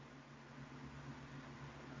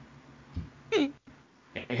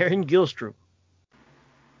 Aaron Gilstrom.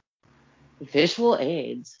 Visual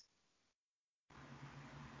aids.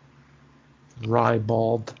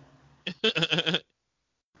 Rybald.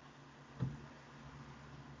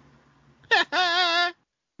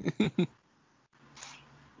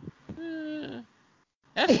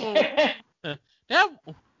 That's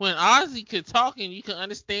when Ozzy could talk and you could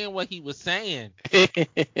understand what he was saying.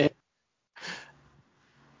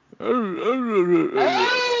 Oh,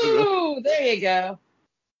 there you go.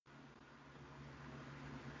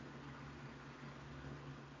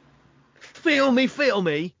 Feel me, feel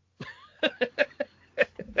me.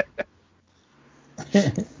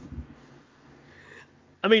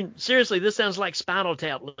 I mean, seriously, this sounds like Spinal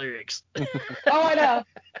Tap lyrics. Oh, I know.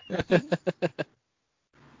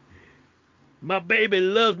 My baby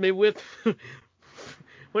loves me with.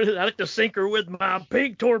 What is it? I like to sink her with my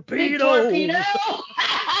pink torpedo. Big torpedo.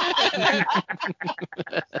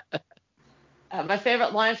 My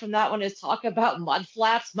favorite line from that one is talk about mud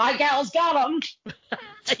flaps. My gal's got them.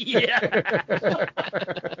 Yeah.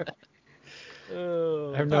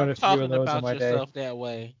 Oh. I've known a few Talking of those in about my day. yourself that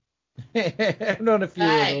way. I've known a few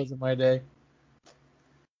of those in my day.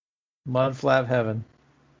 Mud flap heaven.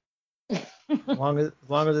 As long as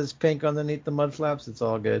it's pink underneath the mud flaps, it's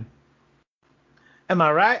all good. Am I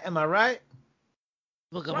right? Am I right?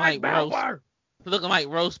 Looking Right, like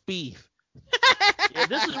roast beef. Yeah,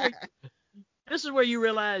 this is where you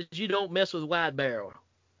realize you don't mess with wide barrel.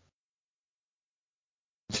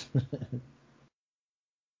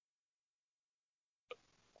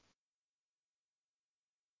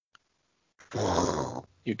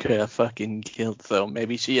 You could have fucking killed, so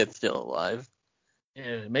maybe she is still alive.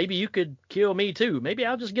 Yeah, maybe you could kill me too. Maybe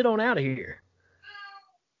I'll just get on out of here.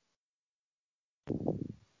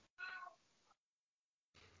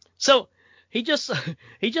 So he just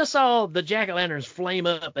saw the jack-o'-lanterns flame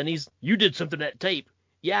up, and you did something to that tape.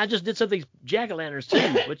 Yeah, I just did something to jack-o'-lanterns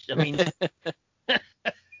too. Which, I mean,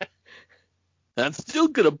 I'm still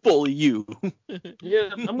gonna bully you. Yeah,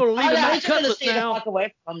 I'm gonna leave him I my should have cutlass stayed the now. fuck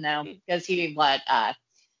away from him now because he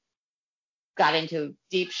got into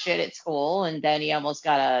deep shit at school, and then he almost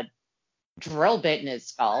got a drill bit in his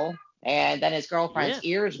skull, and then his girlfriend's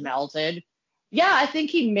ears melted. Yeah, I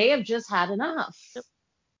think he may have just had enough.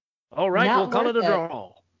 All right, Not we'll call it a worth it.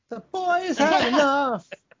 draw. The boys had enough.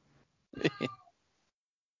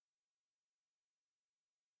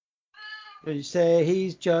 You say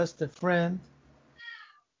he's just a friend.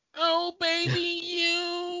 Oh, baby,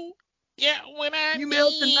 you get what I You mean.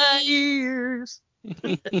 melted my ears.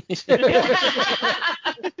 And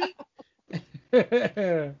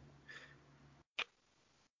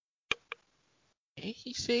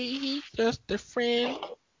he say he's just a friend.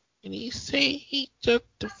 And he say he's just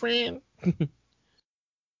a friend.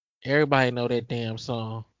 Everybody know that damn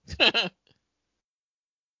song.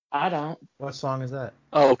 I don't. What song is that?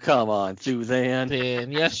 Oh, come on, Suzanne.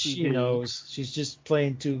 Then yes, She she do. knows. She's just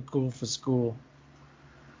playing too cool for school.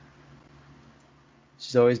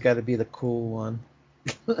 She's always got to be the cool one.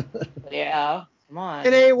 Yeah, come on.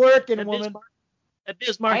 It ain't working, That woman.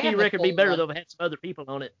 Bismarcky I am the record would be cool better one. though if it had some other people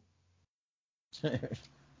on it.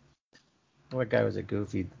 That guy was a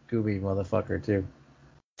gooby motherfucker too.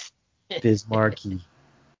 Bismarcky.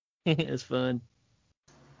 It's fun.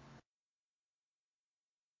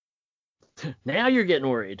 Now you're getting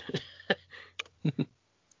worried.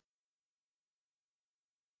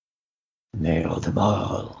 Nailed them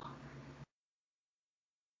all.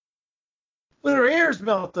 With her ears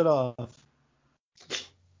melted off.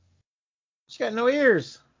 She got no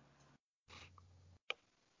ears.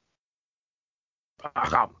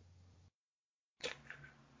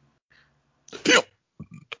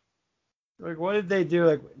 Like, what did they do?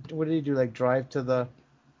 Like, what did he do? Like, drive to the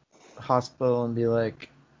hospital and be like,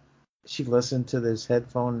 she listened to this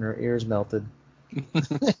headphone and her ears melted.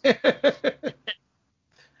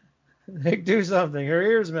 Like, do something. Her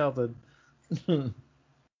ears melted.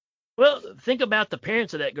 Well, think about the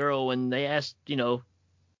parents of that girl when they asked, Zabka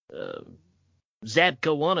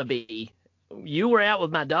wannabe, you were out with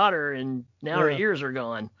my daughter and now her ears are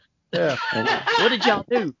gone. Yeah. What did y'all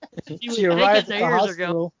do? She arrived at the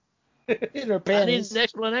hospital in her I need panties. an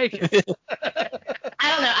explanation. I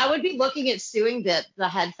don't know. I would be looking at suing the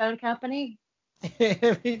headphone company.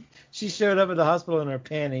 I mean, she showed up at the hospital in her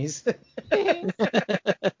panties.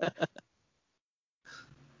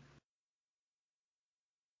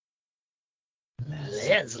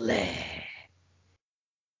 Leslie.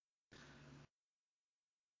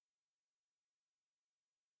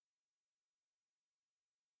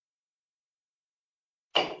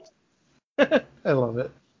 I love it.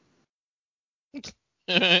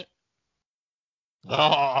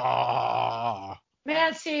 Oh.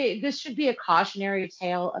 Man, see, this should be a cautionary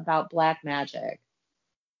tale about black magic.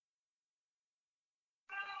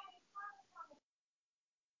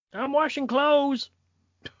 I'm washing clothes.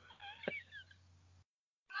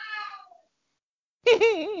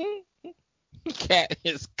 Cat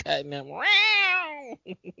is cutting him.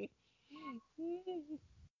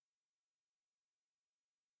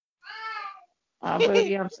 Oh,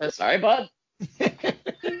 Boogie, I'm so sorry, bud.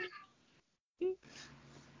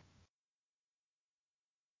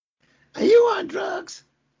 Are you on drugs?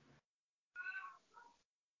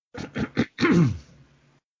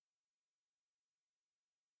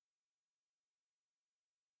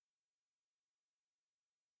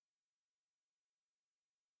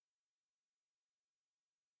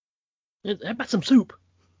 How about some soup?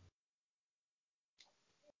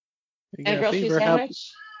 You And a got grilled cheese fever,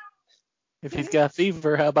 sandwich? if he's got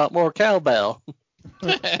fever, how about more cowbell? I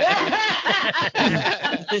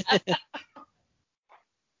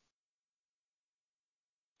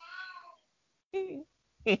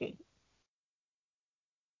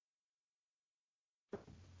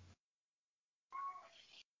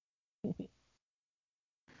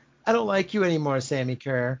don't like you anymore, Sammy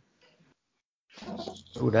Kerr.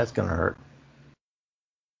 Ooh, that's gonna hurt.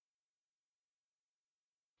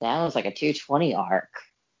 That was like a 220 arc.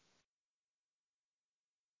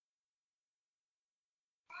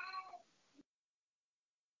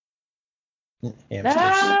 Hamsters.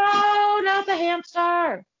 No, not the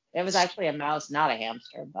hamster. It was actually a mouse, not a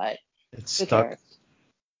hamster, but It's who stuck. cares?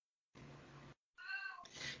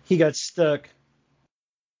 He got stuck.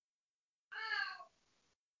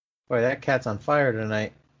 Boy, that cat's on fire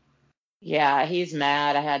tonight. Yeah, he's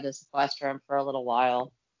mad. I had to sequester him for a little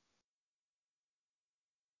while.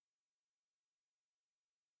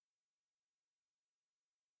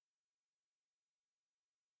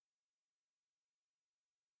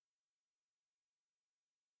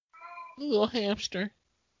 Little hamster.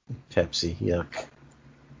 Pepsi, yuck.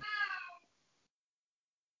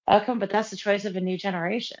 Okay, but that's the choice of a new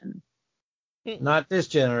generation. Not this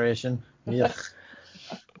generation. Yuck.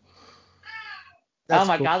 Oh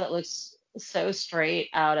my God, that looks so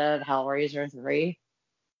straight out of Hellraiser 3.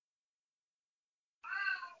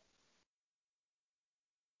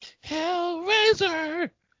 Hellraiser!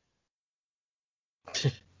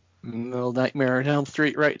 Little Nightmare on Elm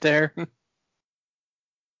Street right there.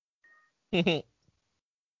 Yeah,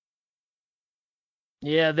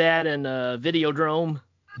 that and Videodrome.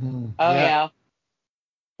 Oh yeah.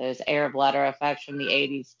 Those air bladder effects from the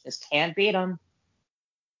 80s just can't beat them.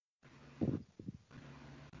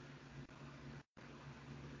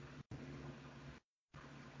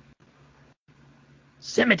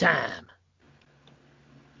 Semi-time.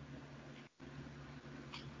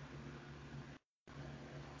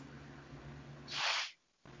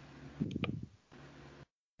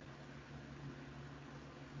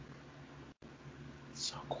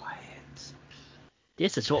 So quiet.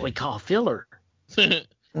 This is what we call filler.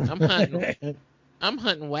 I'm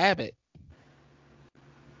hunting Wabbit.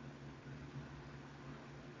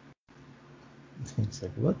 It's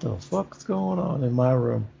like, what the fuck's going on in my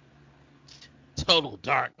room? Total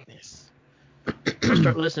darkness.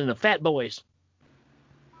 Start listening to Fat Boys.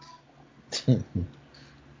 The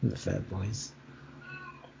Fat Boys.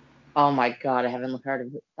 Oh my God, I haven't thought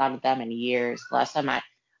of them in years. Last time I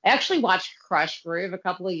actually watched Crush Groove a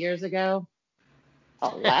couple of years ago.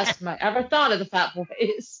 Oh, last time I ever thought of the Fat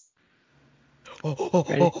Boys.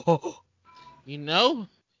 You know,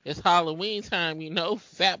 it's Halloween time. You know,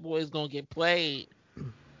 Fat Boy's gonna get played.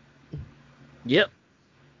 Yep.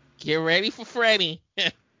 Get ready for Freddy.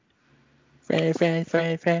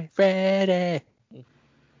 Freddy.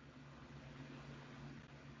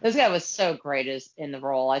 This guy was so great in the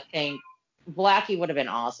role. I think Blackie would have been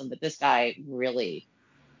awesome, but this guy really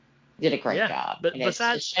did a great job. But and it's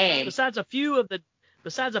a shame. Besides a few of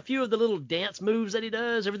the little dance moves that he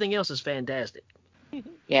does, everything else is fantastic.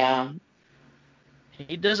 Yeah.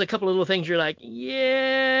 He does a couple of little things you're like,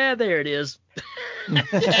 yeah, there it is.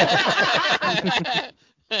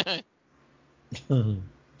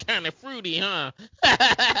 Kind of fruity, huh?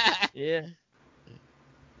 Yeah.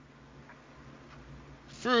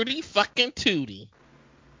 Fruity fucking tooty.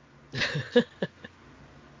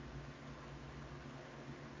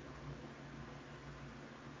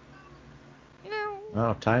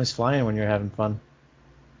 Oh, time's flying when you're having fun.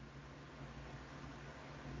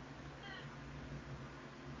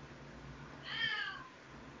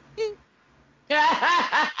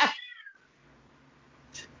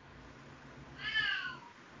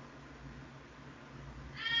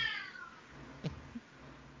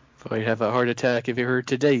 Boy, you'd have a heart attack if you heard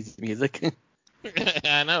today's music.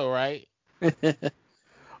 I know, right?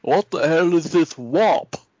 What the hell is this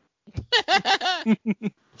WAP?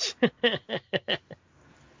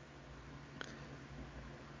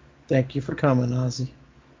 Thank you for coming, Ozzy.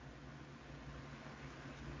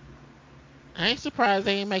 I ain't surprised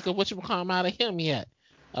they ain't make a whatchamacallit out of him yet.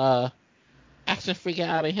 Action figure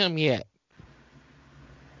out of him yet.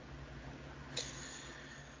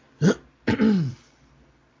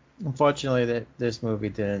 Unfortunately, this movie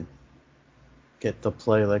didn't get the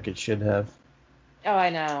play like it should have. Oh,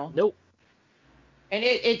 I know. Nope. And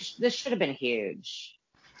this should have been huge.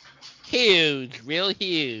 Huge, real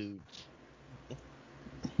huge.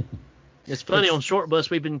 It's funny, on Short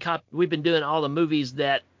Bus we've been doing all the movies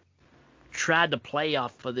that tried to play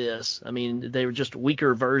off of this. I mean, they were just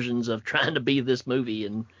weaker versions of trying to be this movie,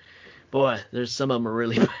 and boy, there's some of them are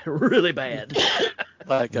really really bad.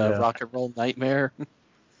 Like Rock and Roll Nightmare.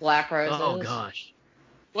 Black Roses. Oh gosh.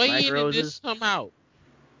 What Black year Roses. did this come out?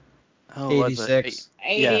 Oh, 86.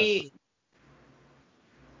 80.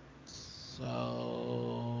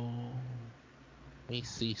 So let me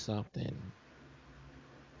see something.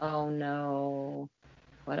 Oh no.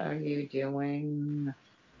 What are you doing?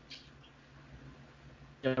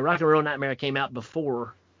 Yeah, Rock and Roll Nightmare came out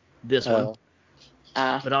before this one,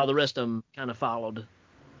 Uh, but all the rest of them kind of followed.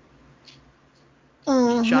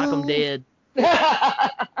 Shock 'em Dead.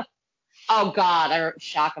 oh God, I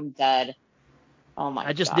Shock 'em Dead. Oh my God.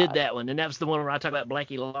 I just did that one, and that was the one where I talk about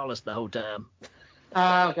Blackie Lawless the whole time.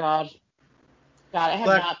 Oh God. God, I have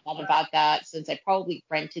not thought about that since I probably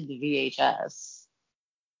rented the VHS.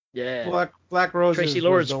 Yeah. Black Roses. Tracy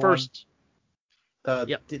Lord's was the first.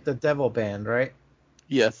 the Devil Band, right?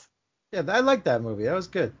 Yes. Yeah, I like that movie. That was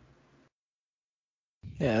good.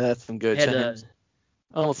 Yeah, that's some good times.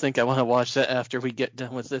 I don't think I want to watch that after we get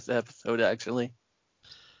done with this episode, actually.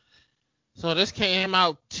 So this came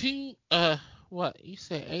out what you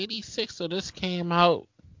said 86? So this came out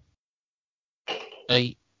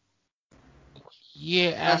a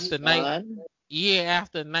year after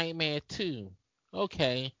Nightmare 2.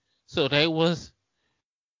 Okay, so they was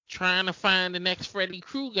trying to find the next Freddy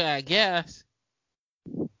Krueger, I guess.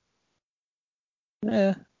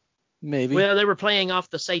 Yeah, maybe. Well, they were playing off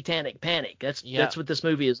the Satanic Panic. That's what this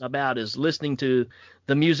movie is about, is listening to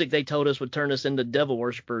the music they told us would turn us into devil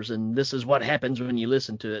worshippers, and this is what happens when you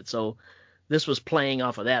listen to it. So this was playing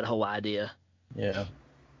off of that whole idea. Yeah.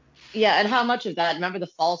 Yeah, and how much of that? Remember the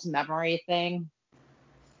false memory thing?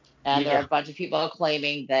 And there are a bunch of people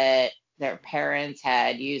claiming that their parents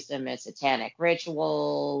had used them as satanic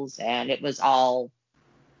rituals, and it was all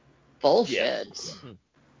bullshit. Yeah.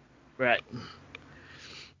 Right.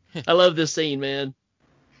 I love this scene, man.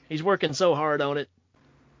 He's working so hard on it.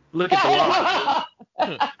 Look at the lock.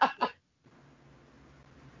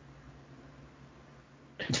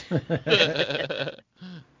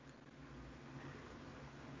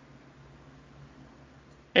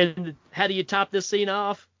 And how do you top this scene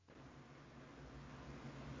off?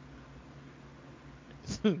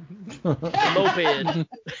 Moped.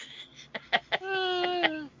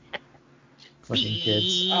 Fucking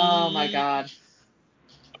kids. Oh my god.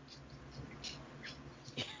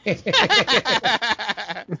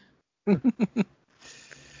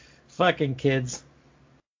 Fucking kids.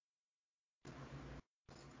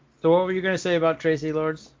 So what were you gonna say about Tracy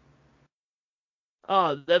Lords?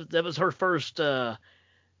 Oh, that was her first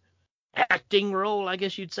acting role, I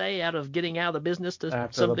guess you'd say, out of getting out of the business to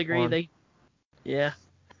After some the degree. porn. Yeah.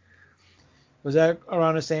 Was that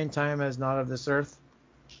around the same time as Not of This Earth?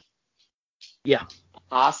 Yeah.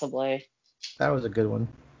 Possibly. That was a good one.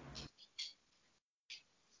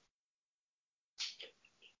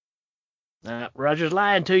 Roger's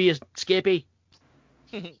lying to you, Skippy.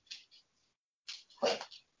 Heck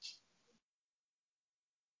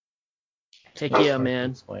yeah,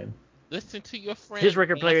 man. Listen to your friend. His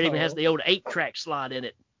record player even has the old 8-track slot in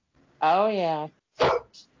it. Oh, yeah.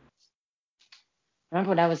 Remember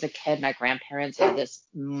when I was a kid, my grandparents had this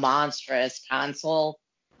monstrous console.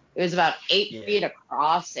 It was about 8 feet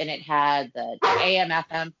across, and it had the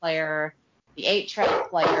AM/FM player, the 8-track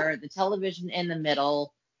player, the television in the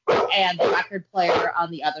middle, and the record player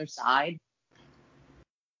on the other side.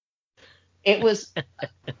 It was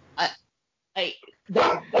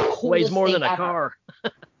the weighs more than a ever. car.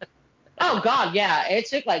 Oh, God, yeah. It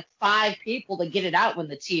took like 5 people to get it out when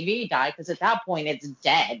the TV died, because at that point it's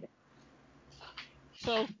dead.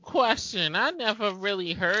 So, question. I never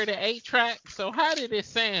really heard an 8-track, so how did it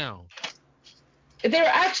sound?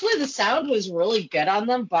 The sound was really good on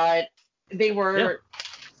them, but they were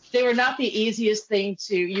not the easiest thing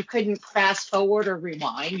to, you couldn't fast forward or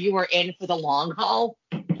rewind. You were in for the long haul.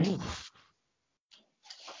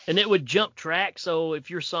 And it would jump track, so if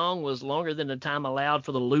your song was longer than the time allowed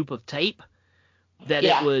for the loop of tape, that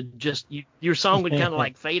it would just, your song would kind of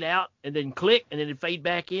like fade out and then click and then it'd fade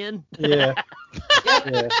back in. Yeah.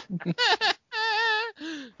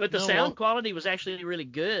 But the sound quality was actually really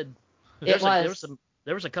good. There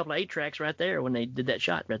was a couple of 8-tracks right there when they did that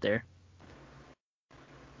shot right there.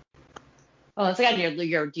 Well, it's like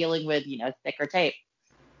you're dealing with, thicker tape.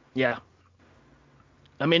 Yeah.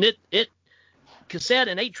 I mean, it cassette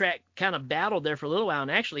and 8-track kind of battled there for a little while,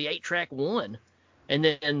 and actually 8-track won. And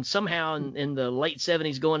then somehow in the late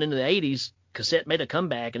 70s going into the 80s, cassette made a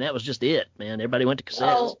comeback, and that was just it, man. Everybody went to cassettes.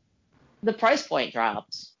 Well, the price point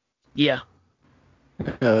dropped. Yeah.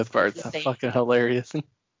 That part's fucking hilarious.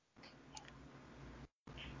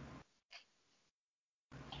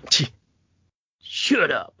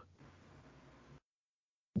 Shut up.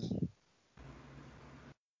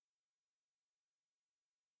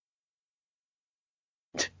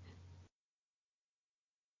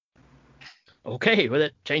 Okay, well,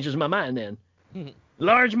 that changes my mind then.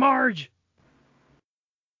 Large Marge.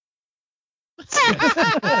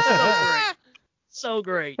 So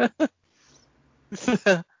great.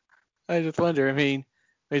 I just wonder, I mean,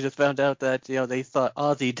 we just found out that, they thought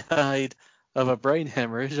Ozzy died of a brain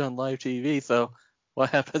hemorrhage on live TV, so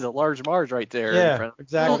what happened to Large Marge right there? Yeah,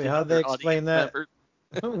 exactly. How'd they explain that?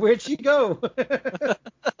 Where'd she go?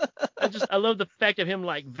 I love the fact of him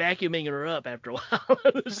like vacuuming her up after a while.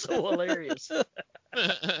 It was so hilarious.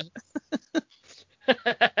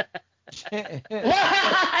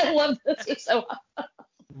 I love this so much.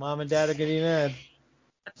 Mom and Dad are getting mad.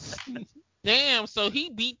 Damn, so he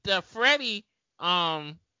beat the Freddy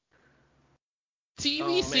TV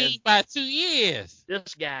scene by 2 years.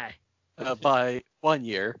 This guy. By 1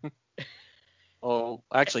 year. Oh,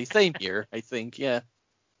 actually, same year, I think. Yeah.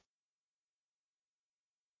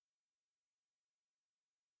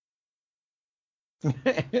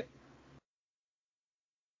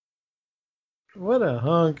 What a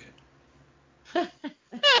hunk.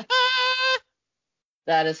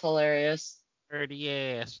 That is hilarious. Dirty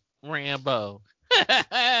ass Rambo.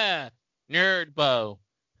 Nerdbo.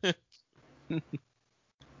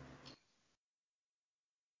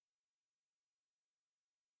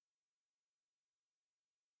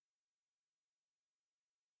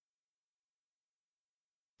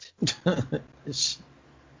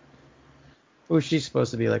 Was she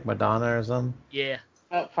supposed to be like Madonna or something? Yeah.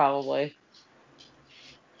 Oh, probably.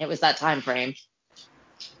 It was that time frame.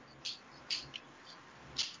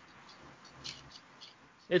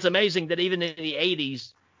 It's amazing that even in the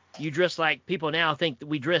 80s, you dress like people now think that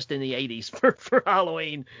we dressed in the 80s for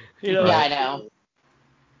Halloween. You know? Yeah, I know.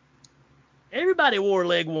 Everybody wore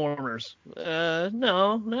leg warmers.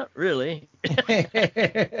 No, not really.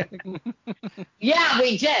 Yeah,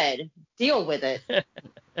 we did. Deal with it.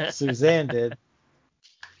 Suzanne did.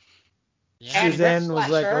 Yeah. Suzanne was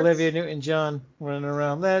like sweatshirts. Olivia Newton-John running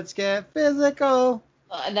around. Let's get physical.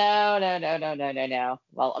 No.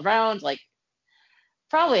 Well, around like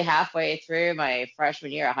probably halfway through my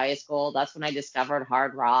freshman year of high school, that's when I discovered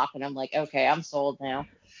hard rock, and I'm like, okay, I'm sold now.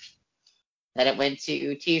 Then it went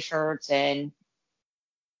to t-shirts and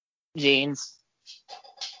jeans.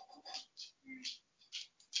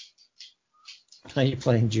 Are you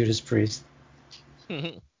playing Judas Priest?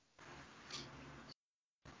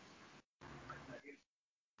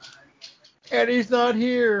 Eddie's not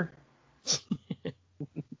here.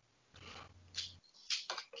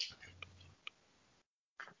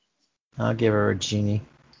 I'll give her a genie.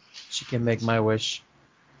 She can make my wish.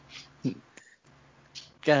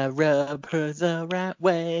 Gotta rub her the right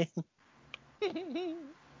way.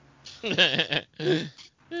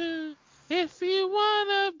 If you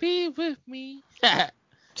wanna be with me,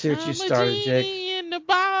 See what you I'm started, a Jake. genie in the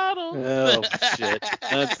bottle. Oh, shit.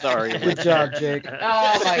 I'm sorry. Good job, Jake.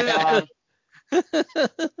 Oh my god.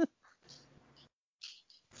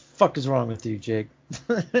 Fuck is wrong with you, Jake?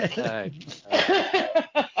 I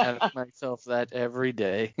have myself that every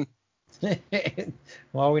day.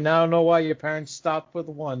 Well, we now know why your parents stopped with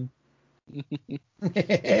one.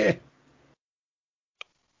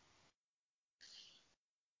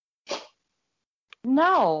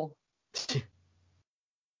 No.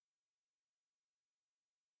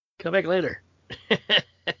 Come back later.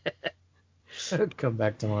 Come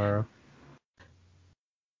back tomorrow.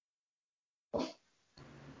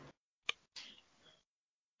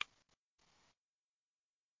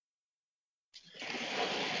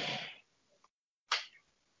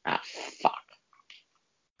 Ah, fuck.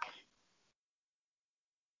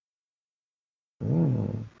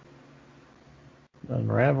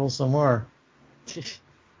 Unravel some more.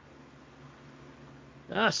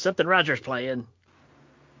 Something Roger's playing.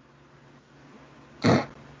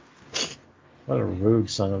 What a rude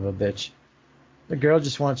son of a bitch. The girl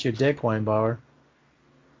just wants your dick, Weinbauer.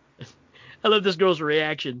 I love this girl's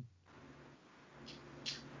reaction.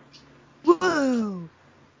 Whoa!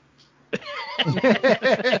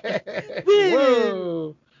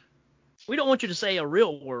 Whoa! We don't want you to say a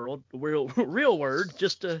real word,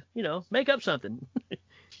 just to, make up something.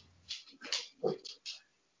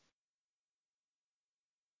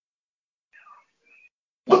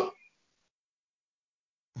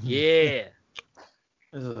 Yeah.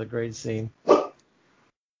 This is a great scene.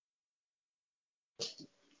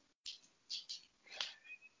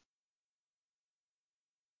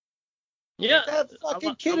 Yeah. That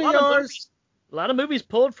fucking kid of lot of yours. A lot of movies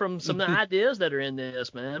pulled from some of the ideas that are in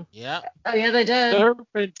this, man. Yeah. Oh yeah, they did.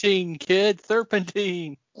 Serpentine, kid.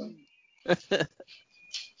 Serpentine.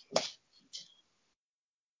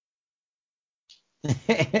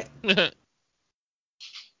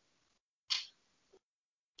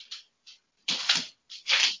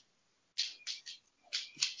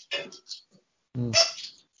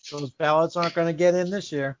 Those ballots aren't going to get in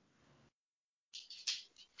this year.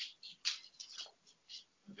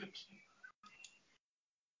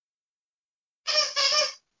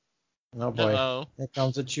 Oh boy. Uh-oh. Here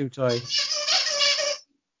comes a chew toy.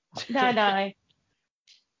 Die.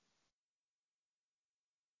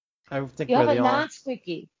 I think You we're have a the only,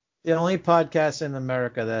 non-squeaky. the only podcast in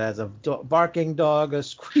America that has a barking dog, a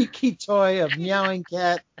squeaky toy, a meowing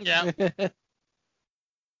cat. Yeah.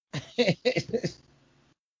 It's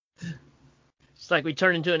like we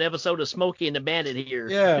turned into an episode of Smokey and the Bandit here.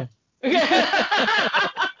 Yeah.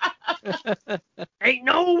 Ain't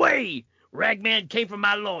no way. Ragman came from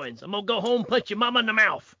my loins. I'm gonna go home and punch your mama in the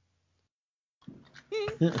mouth.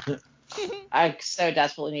 I so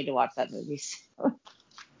desperately need to watch that movie.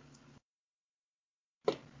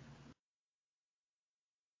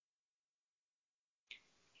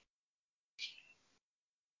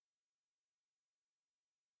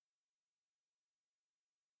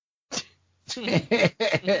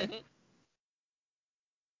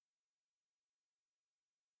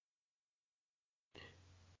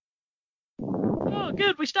 Oh,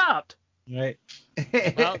 good. We stopped. Right.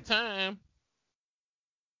 About time.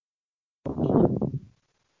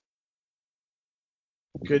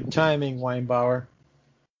 Good timing, Weinbauer.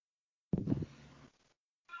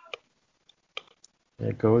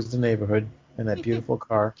 There goes the neighborhood in that beautiful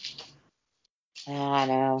car. I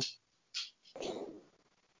know.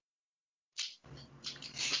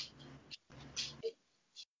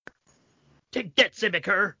 Take that,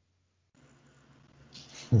 Civic-er.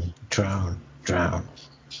 Drown.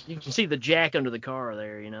 You can see the jack under the car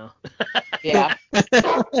there, you know. Yeah.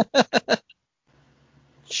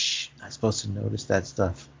 Shh, not supposed to notice that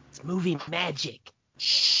stuff. It's movie magic.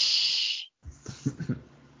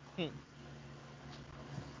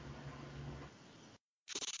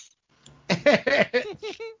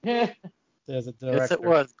 There's a director. Yes, it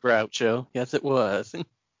was Groucho. Yes, it was.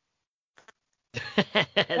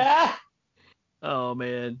 Oh,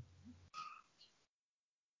 man.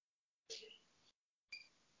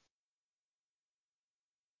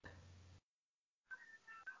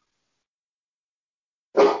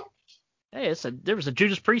 Hey, there was a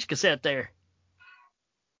Judas Priest cassette there.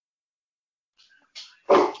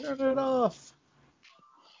 Turn it off.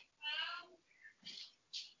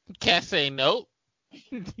 Can't say no.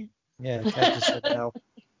 Yeah, Cat just said no.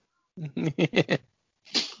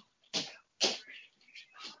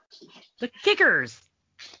 The Kickers.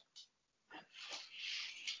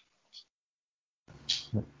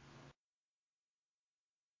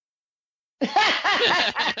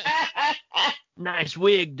 Nice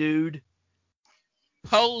wig, dude.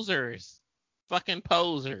 Posers. Fucking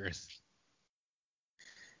posers.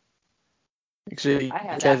 Actually, I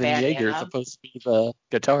had that Kevin bandana. Yeager is supposed to be the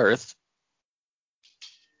guitarist.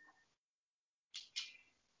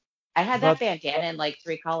 I had that bandana in like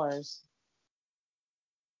 3 colors.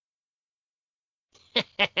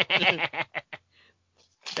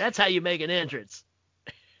 That's how you make an entrance.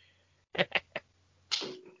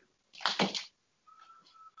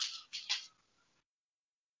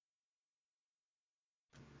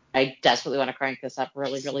 I desperately want to crank this up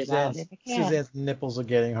really, really loud. Suzanne's nipples are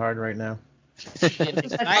getting hard right now.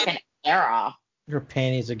 It's my fucking era. Her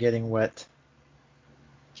panties are getting wet.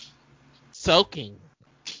 Soaking.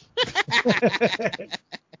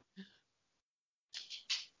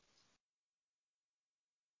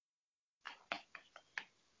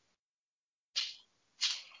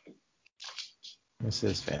 This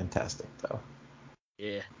is fantastic, though.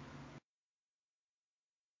 Yeah.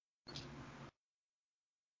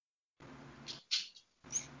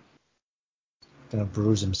 Gonna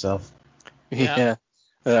bruise himself. Yeah.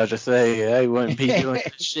 I'll just say, I wouldn't be doing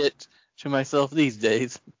this shit to myself these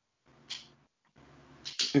days.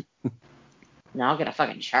 Now I'll get a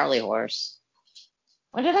fucking Charlie horse.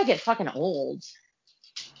 When did I get fucking old?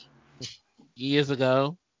 Years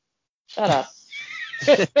ago. Shut up.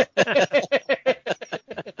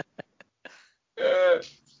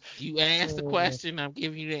 You asked the question, I'm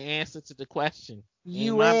giving you the answer to the question.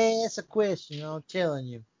 You asked a question, I'm telling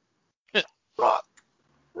you.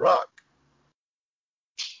 Rock.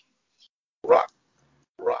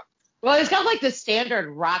 Well, he's got like the standard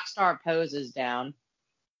rock star poses down.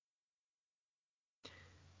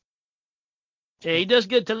 Yeah, he does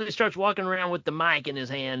good till he starts walking around with the mic in his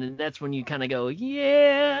hand, and that's when you kind of go,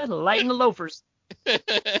 yeah, lighten the loafers.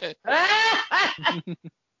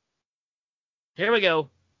 Here we go.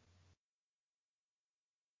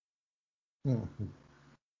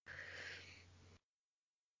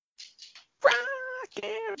 Rock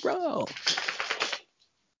and roll.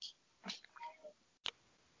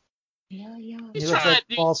 He's trying to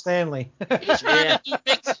do Paul Stanley. He's trying to do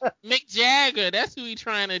Mick Jagger. That's who he's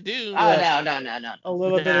trying to do. Oh, no. A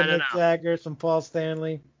little bit of Mick Jagger, some Paul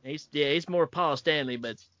Stanley. He's more Paul Stanley,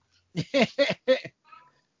 but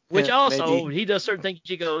which also maybe. He does certain things.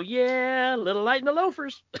 You go, yeah, a little light in the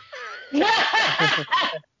loafers. Yeah,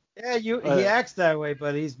 he acts that way,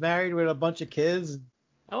 but he's married with a bunch of kids.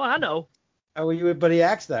 Oh, I know. But he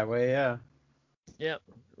acts that way, yeah. Yep.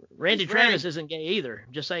 Randy Travis isn't gay either.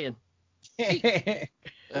 Just saying. When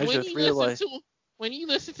you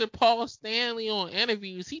listen to Paul Stanley on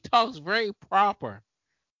interviews, he talks very proper.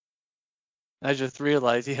 I just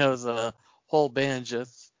realized, the whole band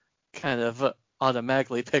just kind of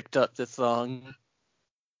automatically picked up this song.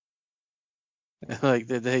 Like,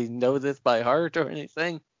 did they know this by heart or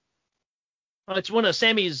anything? Well, it's one of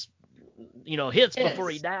Sammy's, hits before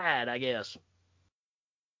he died, I guess.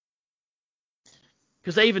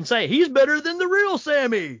 Because they even say, he's better than the real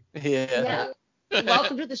Sammy. Yeah.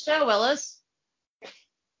 Welcome to the show, Willis.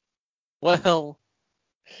 Well.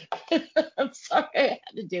 I'm sorry I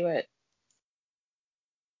had to do it.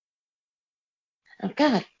 Oh,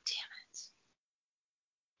 God damn it.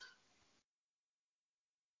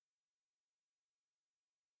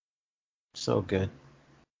 So good.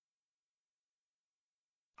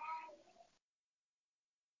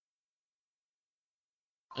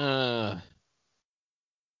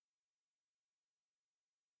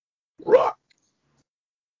 Rock.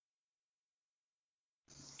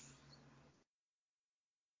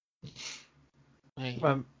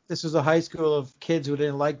 This was a high school of kids who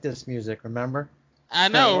didn't like this music, remember? I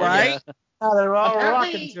know, right? Yeah. Oh, they're all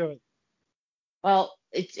rocking to it. Well,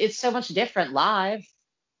 it's so much different live.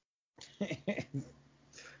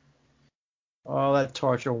 All that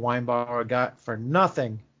torture Weinbauer got for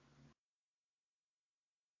nothing.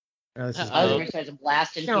 Other starts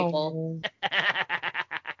blasting people.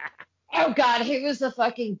 Oh God, who was the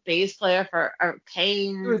fucking bass player for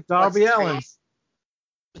Kane? It was Darby Allin.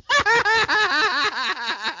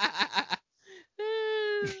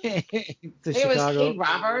 It was Kane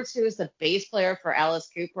Roberts, who was the bass player for Alice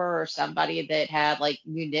Cooper, or somebody that had like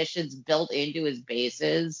munitions built into his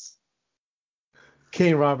basses.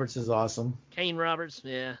 Kane Roberts is awesome. Kane Roberts,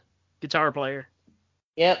 yeah, guitar player.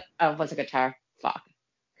 Yep, what's a guitar? Fuck,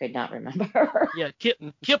 could not remember. Yeah,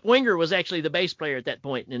 Kip Winger was actually the bass player at that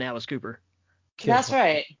point in Alice Cooper. That's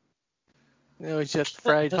right. It was just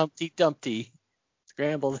fried Humpty Dumpty,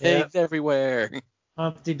 scrambled eggs everywhere.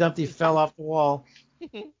 Humpty Dumpty fell off the wall.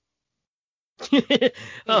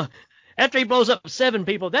 Oh, after he blows up 7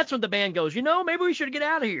 people, that's when the band goes, maybe we should get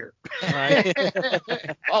out of here. Right.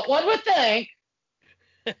 Well, one would think.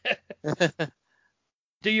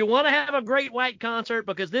 Do you want to have a Great White concert?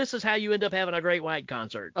 Because this is how you end up having a Great White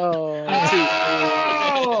concert. Oh.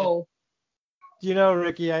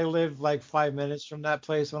 Ricky, I lived like 5 minutes from that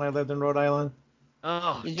place when I lived in Rhode Island.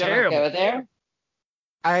 Oh, Did terrible. You ever go there?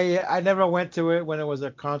 I never went to it when it was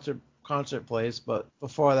a concert place, but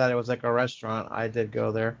before that it was like a restaurant. I did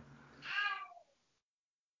go there.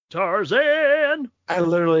 Tarzan! I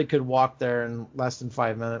literally could walk there in less than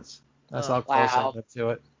 5 minutes. That's how close I lived to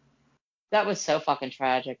it. That was so fucking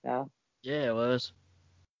tragic, though. Yeah, it was.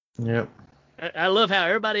 Yep. I love how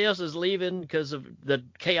everybody else is leaving because of the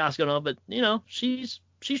chaos going on, but she's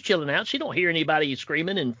chilling out. She don't hear anybody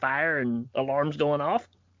screaming and fire and alarms going off.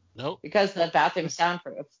 Nope. Because the bathroom's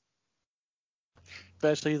soundproof.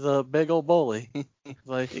 Especially the big old bully.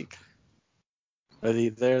 Like, was he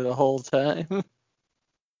there the whole time?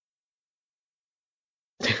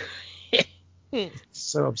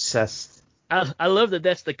 So obsessed. I love that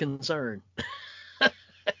that's the concern.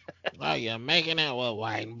 Oh, you're making out with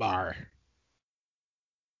wine bar.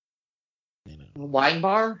 Wine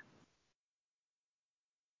bar?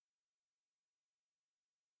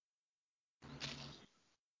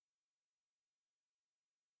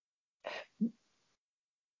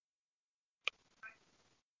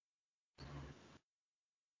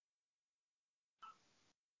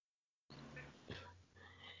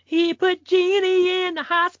 He put Jeannie in the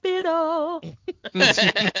hospital.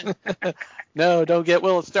 No, don't get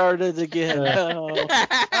Will started again. No.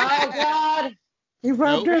 Oh, God. He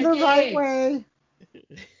rubbed her the right way.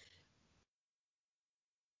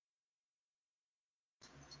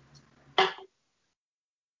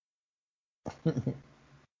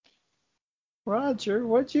 Roger,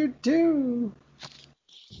 what'd you do?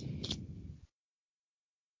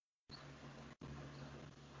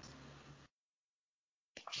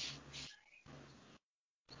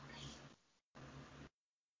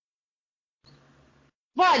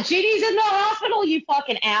 What? Jeannie's in the hospital, you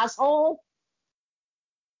fucking asshole.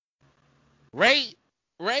 Right.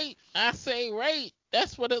 I say right.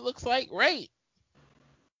 That's what it looks like. Right.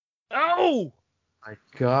 Oh! My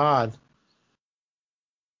God.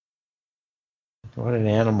 What an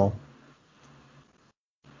animal.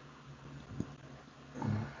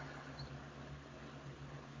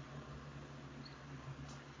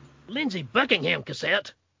 Lindsey Buckingham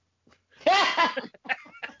cassette.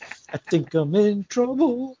 I think I'm in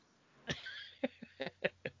trouble.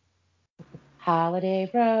 Holiday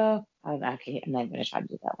Row. I'm not going to try to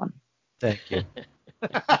do that one. Thank you.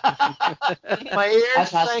 My ears,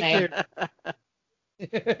 thank you.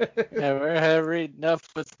 Never have enough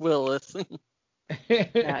with Willis.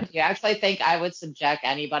 Do you actually think I would subject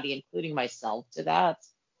anybody, including myself, to that?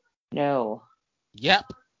 No. Yep.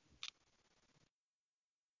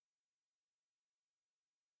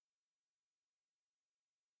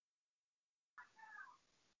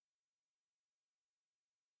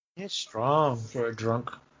 It's strong for a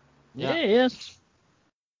drunk. Yeah, it is.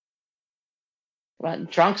 Well,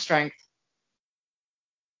 drunk strength.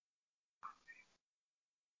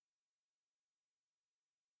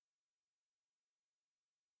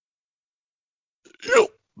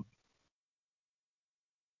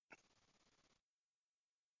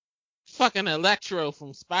 Fucking Electro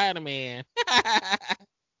from Spider-Man.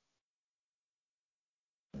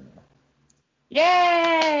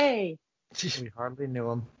 Yay! We hardly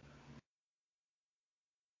knew him.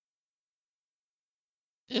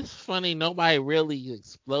 It's funny, nobody really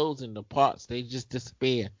explodes in the parts. They just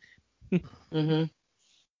disappear. Mm-hmm.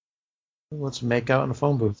 Let's make out in the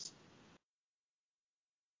phone booth.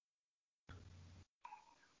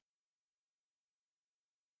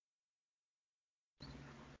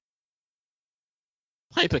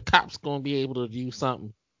 Like the cop's gonna be able to do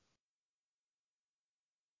something.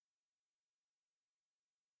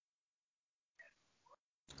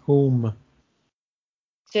 Whom?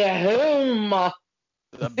 To whom?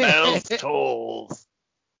 The bells tolls.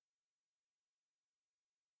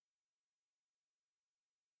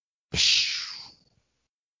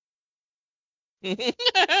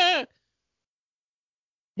 That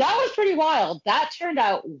was pretty wild. That turned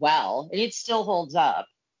out well, and it still holds up.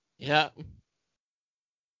 Yep.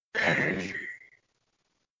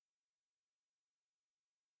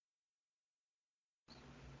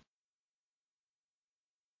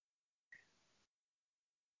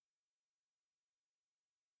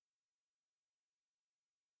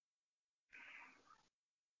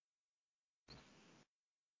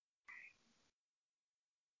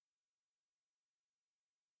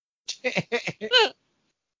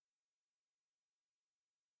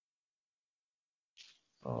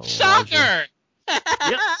 Oh, Shocker!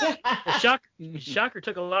 Yep. Shocker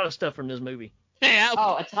took a lot of stuff from this movie. Yep.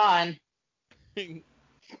 Oh, a ton.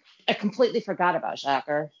 I completely forgot about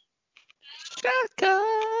Shocker.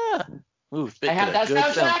 Shaka! Ooh, I have that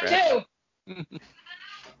soundtrack too.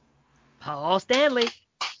 Paul Stanley.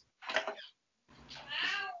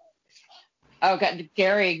 Oh, God,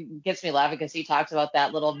 Gary gets me laughing because he talks about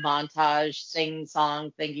that little montage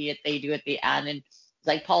sing-song thingy that they do at the end, and it's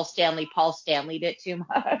like Paul Stanley'd it too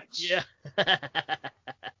much. Yeah.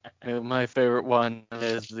 My favorite one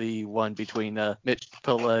is the one between Mitch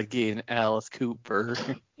Pileggi and Alice Cooper.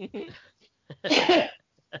 Hey,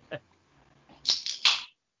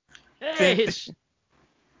 it's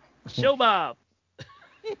Show Bob.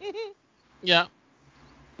 Yep.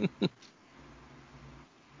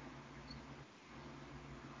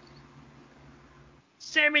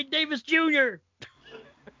 Sammy Davis Jr.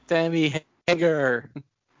 Sammy Hagar.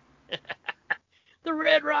 The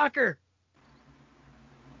Red Rocker.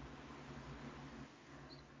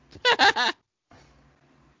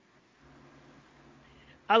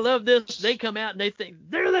 I love this. They come out and they think,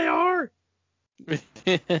 there they are.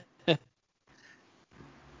 He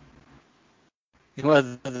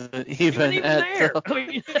wasn't even at there.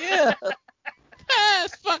 Yeah.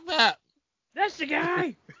 It's fucked up. That's the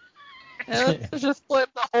guy. Let's just flip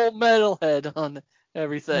the whole metal head on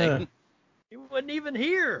everything. He wasn't even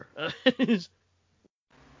here.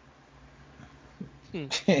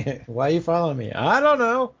 Why are you following me? I don't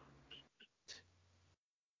know.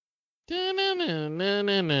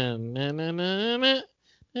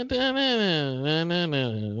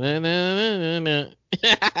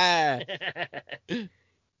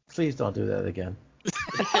 Please don't do that again.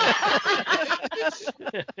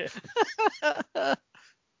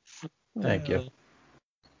 Thank you.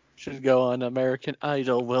 Should go on American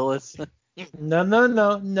Idol, Willis. No.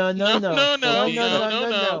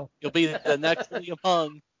 You'll be the next William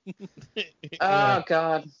Hung. Oh,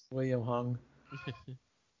 God. William Hung.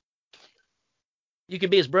 You could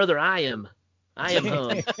be his brother. I am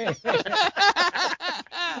Hung.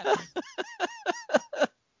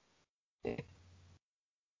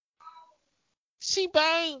 She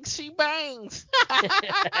bangs.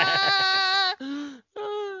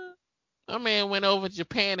 My man went over to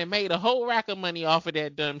Japan and made a whole rack of money off of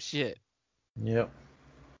that dumb shit. Yep.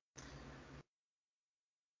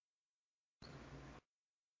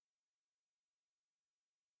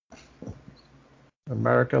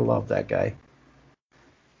 America loved that guy.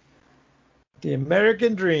 The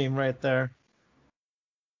American dream right there.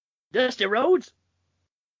 Dusty Rhodes.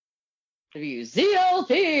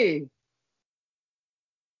 WZLT.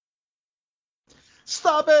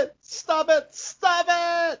 Stop it! Stop it! Stop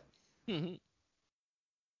it!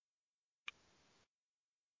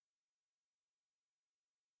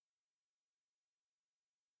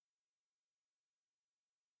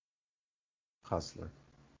 Hustler.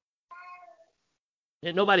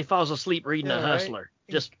 And nobody falls asleep reading Yeah, a right? Hustler.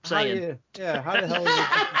 Just saying. How the hell are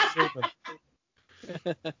you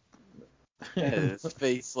sleeping? Yeah, his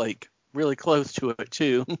face like really close to it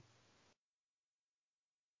too.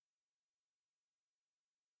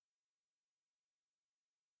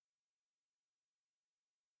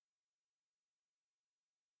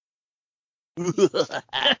 It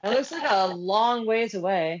looks like a long ways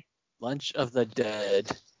away. Lunch of the Dead.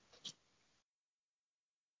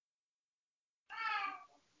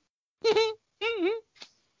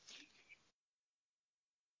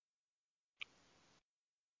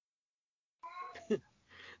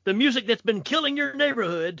 The music that's been killing your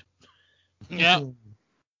neighborhood. Yeah.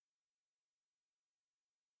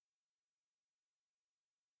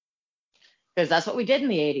 Because that's what we did in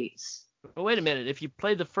the 80s. Well, wait a minute. If you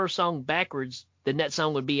play the first song backwards, then that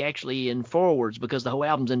song would be actually in forwards because the whole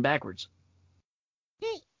album's in backwards.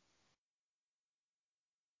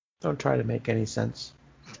 Don't try to make any sense.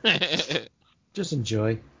 Just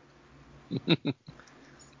enjoy.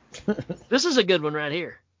 This is a good one right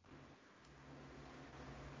here.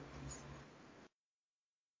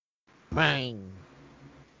 Bang.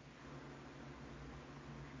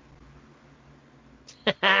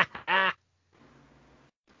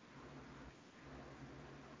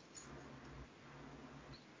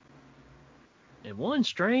 And one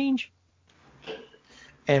strange.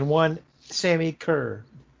 And one Sammy Kerr.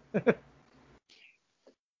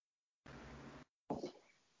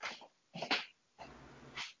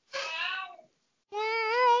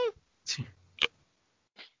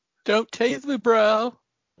 Don't tase me, bro.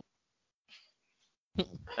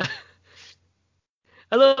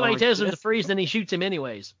 I love how he tells him to freeze, then he shoots him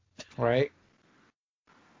anyways. Right?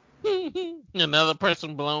 Another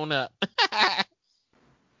person blown up.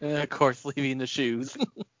 And of course, leaving the shoes.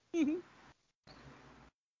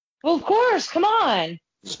 Well, of course. Come on.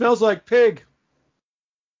 Smells like pig.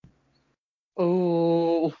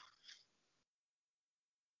 Ooh.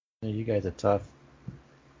 Yeah, you guys are tough.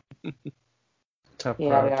 Tough Yeah,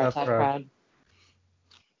 crowd. we are a tough crowd.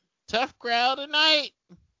 Tough crowd tonight.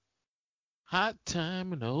 Hot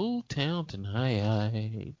time in Old Town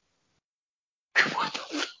tonight.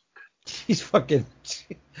 He's fucking.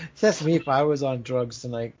 That's me if I was on drugs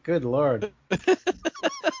tonight. Good lord.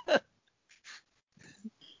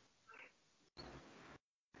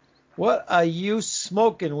 What are you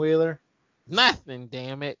smoking, Wheeler? Nothing,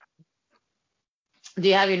 damn it. Do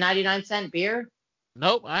you have your 99-cent beer?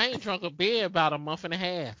 Nope, I ain't drunk a beer about a month and a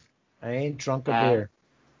half. I ain't drunk a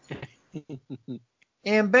beer.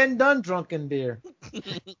 And been done drunken beer.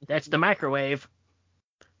 That's the microwave.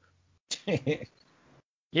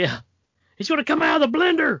 Yeah. He's going to come out of the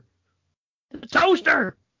blender. The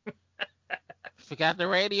toaster. Forgot the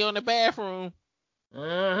radio in the bathroom.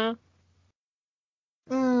 Uh-huh.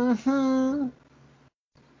 Mm-hmm.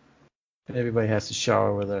 And everybody has to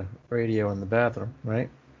shower with a radio in the bathroom, right?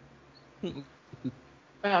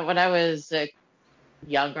 When I was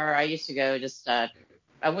younger, I used to go just, I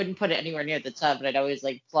wouldn't put it anywhere near the tub, but I'd always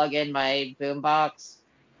like plug in my boombox.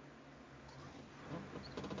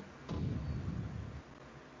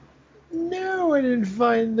 No, I didn't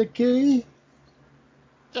find the key.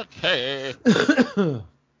 Okay.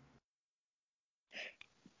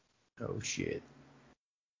 Oh, shit.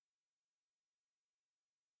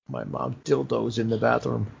 My mom dildos in the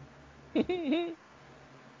bathroom.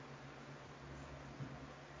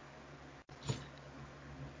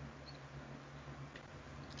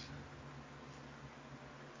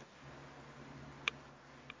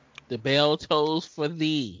 The bell tolls for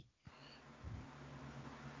thee.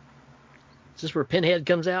 Is this where Pinhead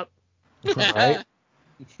comes out? Right?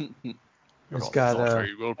 It's got a...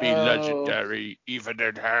 will be legendary even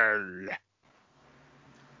in hell.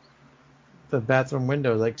 The bathroom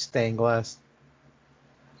window like stained glass.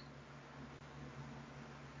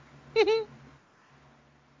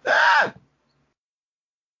 Ah!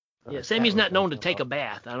 Yeah, Sammy's not known to take a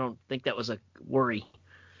bath. I don't think that was a worry.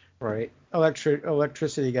 Right.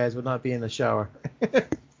 Electricity guys would not be in the shower.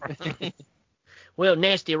 Well,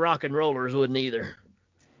 nasty rock and rollers wouldn't either.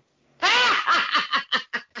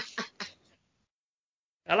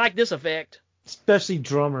 I like this effect. Especially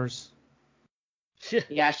drummers.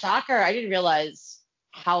 Yeah, Shocker. I didn't realize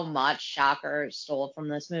how much Shocker stole from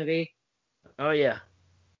this movie. Oh, yeah.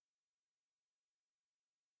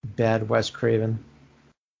 Bad Wes Craven.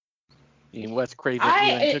 And Wes Craven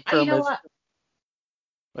even took from his...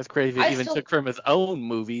 Wes Craven even took from his own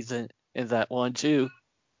movies in that one, too.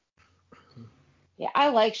 Yeah, I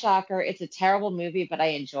like Shocker. It's a terrible movie, but I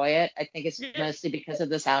enjoy it. I think it's mostly because of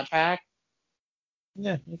the soundtrack.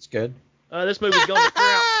 Yeah, it's good. This movie's going to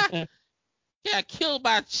crap. got killed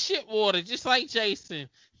by shit water, just like Jason.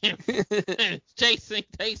 Jason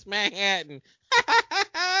takes Manhattan.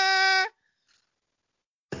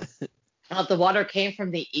 If the water came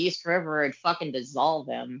from the East River, it'd fucking dissolve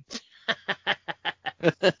him.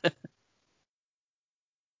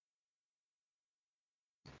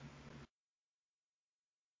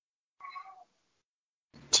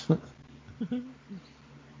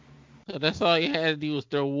 That's all you had to do was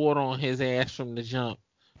throw water on his ass from the jump.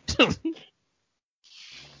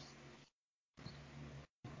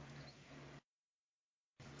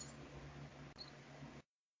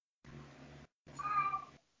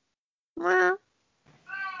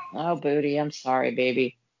 Oh, Booty, I'm sorry,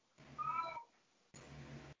 baby.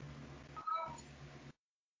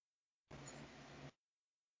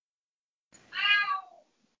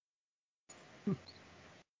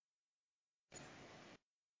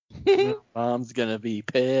 Mom's gonna be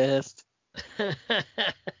pissed.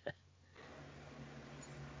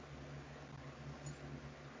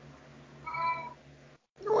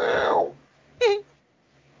 Wow.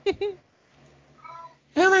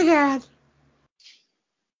 Oh my God.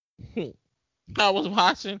 I was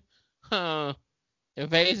watching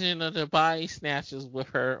Invasion of the Body Snatchers with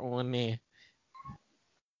her on there.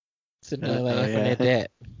 Sitting there laughing at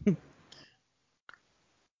that.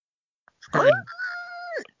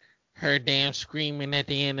 Her damn screaming at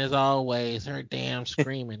the end as always. Her damn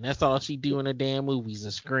screaming. That's all she do in the damn movies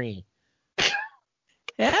is scream. Oh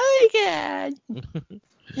my God.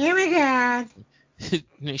 Oh my God.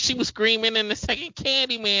 She was screaming in the second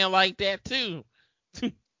Candyman like that too.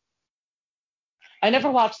 I never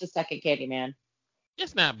watched the second Candyman.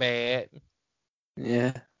 It's not bad.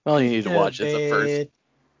 Yeah. Well, you need to watch it the first.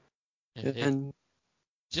 And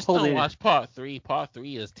just don't watch part 3. Part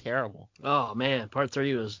 3 is terrible. Oh man, part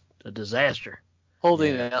 3 was a disaster.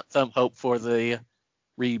 Holding out some hope for the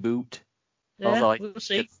reboot. Yeah, although we'll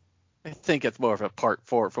see. I think it's more of a part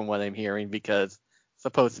 4 from what I'm hearing, because it's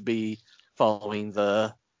supposed to be following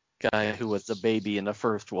the guy who was the baby in the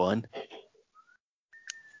first one.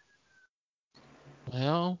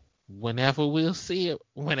 Well, whenever we'll see it,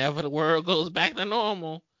 whenever the world goes back to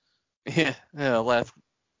normal. Yeah, last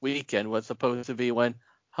weekend was supposed to be when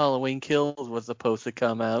Halloween Kills was supposed to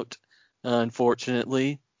come out,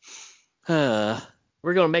 unfortunately. We're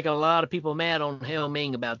going to make a lot of people mad on Hail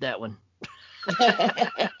Ming about that one.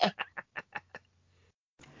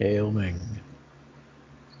 Hail Ming.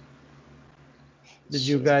 Did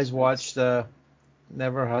you guys watch the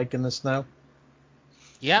Never Hike in the Snow?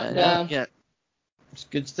 Yeah. Yeah. It's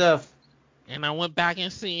good stuff. And I went back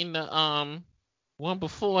and seen the one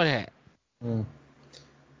before that.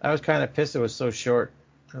 I was kind of pissed it was so short.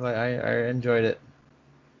 I enjoyed it.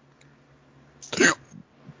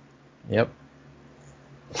 Yep.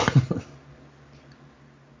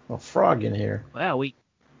 A frog in here. Wow, we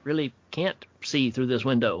really can't see through this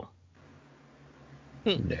window.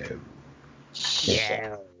 No.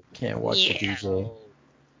 Can't watch the DJ.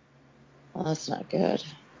 Well, that's not good.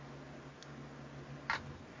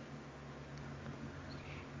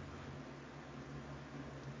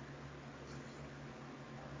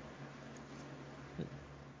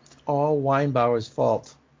 All Weinbauer's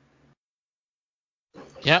fault.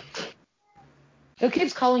 Yep. Who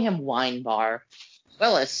keeps calling him Wine Bar?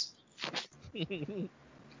 Willis. I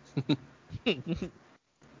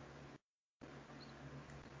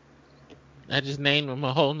just named him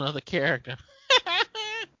a whole nother character.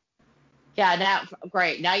 Yeah, now,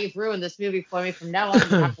 great. Now you've ruined this movie for me. From now on, you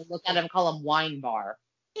have to look at him and call him Wine Bar.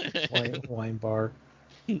 Wine Bar.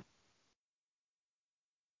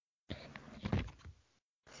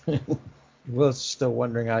 Will's still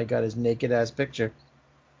wondering how he got his naked ass picture.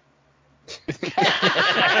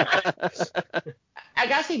 I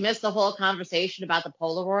guess he missed the whole conversation about the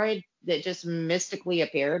Polaroid that just mystically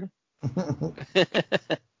appeared.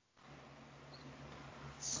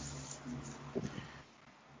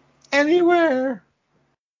 Anywhere.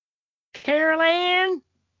 Carol Ann,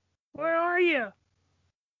 where are you?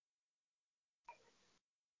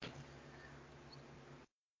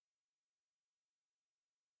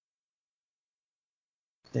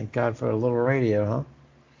 Thank God for a little radio, huh?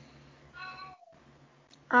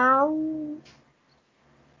 Ow.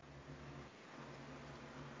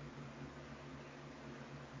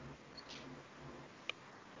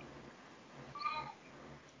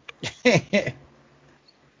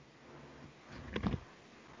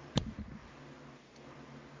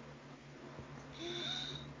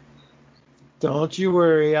 Don't you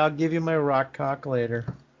worry, I'll give you my rock cock later.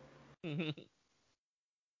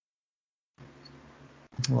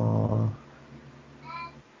 Aw.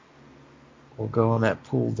 We'll go on that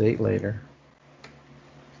pool date later.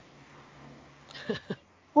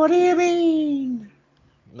 What do you mean?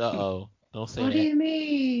 Uh-oh. Don't say What that. do you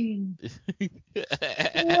mean?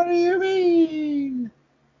 What do you mean?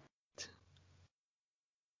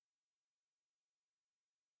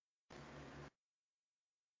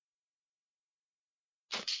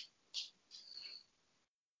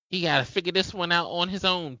 He gotta figure this one out on his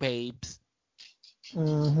own, babes.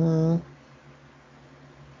 Mm-hmm.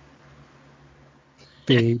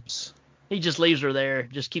 Babes. He just leaves her there,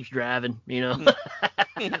 just keeps driving, you know.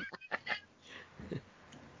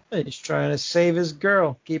 He's trying to save his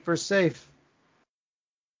girl, keep her safe.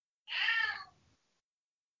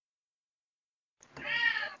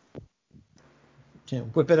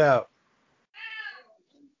 Whip it out.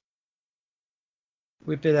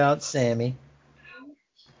 Whip it out, Sammy.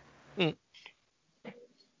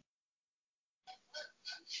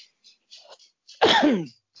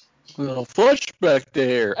 Little flashback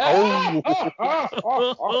there. Oh.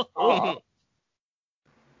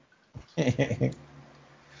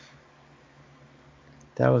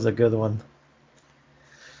 That was a good one.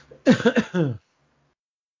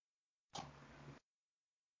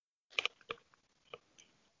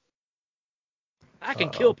 I can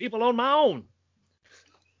kill people on my own.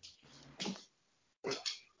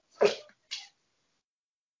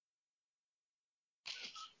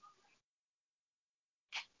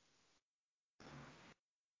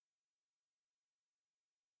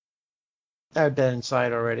 I've been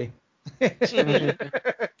inside already.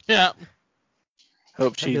 Yeah.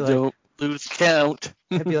 Hope she I'd be don't lose count.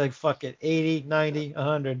 I'd be like, fuck it, 80, 90,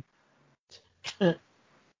 100.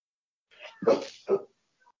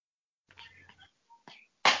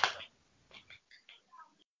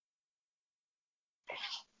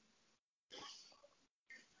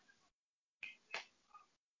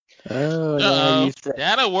 Oh, no, you said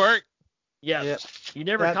That'll work. Yeah. Yep. You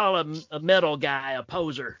never That- call a metal guy a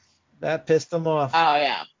poser. That pissed him off. Oh,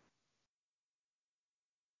 yeah.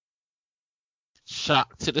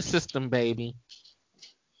 Shock to the system, baby.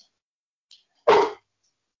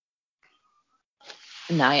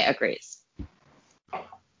 Naya agrees.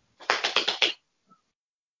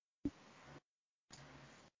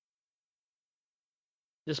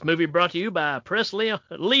 This movie brought to you by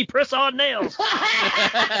Lee Press-On Nails.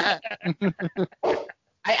 I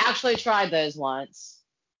actually tried those once.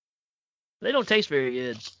 They don't taste very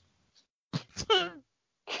good.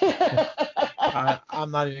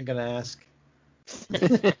 I'm not even gonna ask.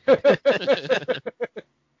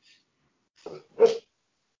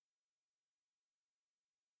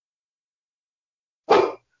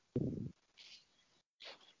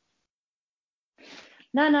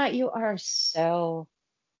 Nana, you are so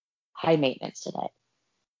high maintenance today.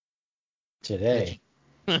 Today.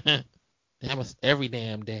 That was every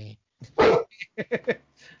damn day.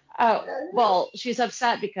 Oh, well, she's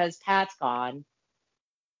upset because Pat's gone.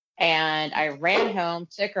 And I ran home,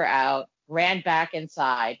 took her out, ran back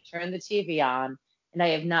inside, turned the TV on, and I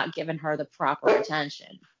have not given her the proper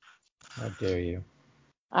attention. How dare you?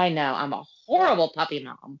 I know, I'm a horrible puppy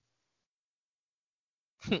mom.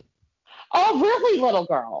 Oh, really, little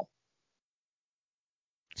girl?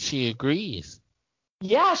 She agrees.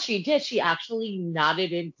 Yeah, she did. She actually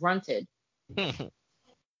nodded and grunted.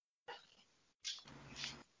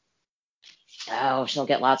 Oh, she'll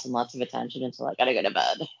get lots and lots of attention until I gotta go to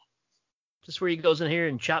bed. Is this where he goes in here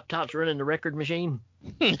and Chop Top's running the record machine?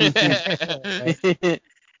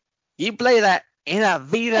 You play that in a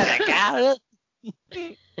Vida de Gala?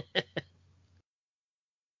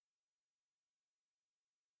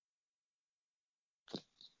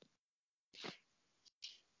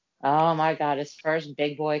 Oh my God, his first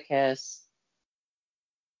big boy kiss.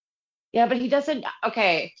 Yeah, but he doesn't.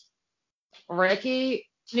 Okay, Ricky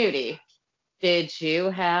Nudie, did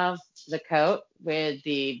you have the coat with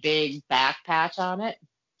the big back patch on it?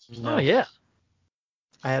 Oh, yeah.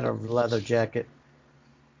 I had a leather jacket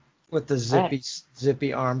with the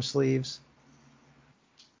zippy arm sleeves.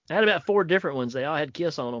 I had about 4 different ones. They all had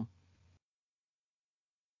Kiss on them.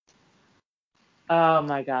 Oh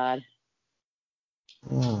my God.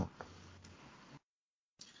 Mm.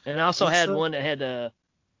 And I also had one that had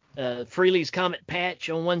a Freely's Comet patch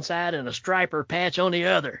on one side and a Striper patch on the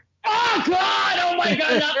other. Oh God! Oh my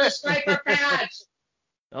God! Not the striper patch.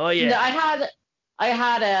 Oh yeah. No, I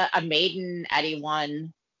had a Maiden Eddie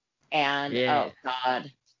one, and Yeah. oh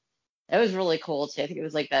God, it was really cool too. I think it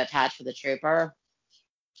was like the patch for the Trooper.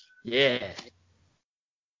 Yeah.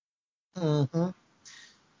 Mm-hmm.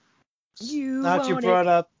 You Now that you brought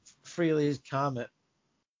up Freely's Comet.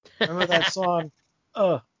 Remember that song?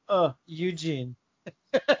 Eugene.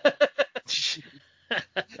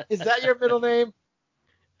 Is that your middle name?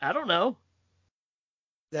 I don't know.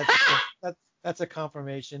 That's That's a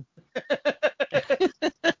confirmation.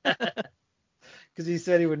 Because he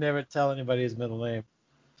said he would never tell anybody his middle name.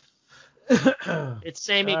 It's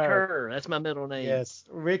Sammy Kerr. That's my middle name. Yes,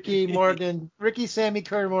 Ricky Sammy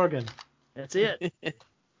Kerr Morgan. That's it.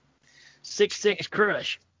 6'6"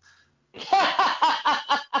 crush.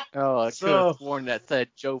 Oh, I could have sworn that said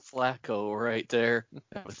Joe Flacco right there.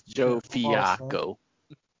 That was Joe Fiacco.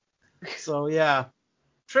 So, yeah.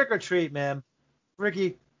 Trick or treat, man.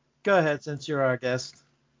 Ricky, go ahead since you're our guest.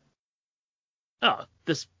 Oh,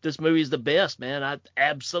 this movie's the best, man. I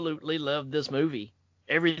absolutely love this movie.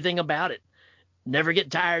 Everything about it. Never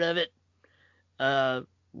get tired of it.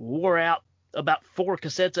 Wore out about 4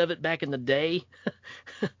 cassettes of it back in the day.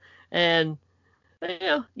 And,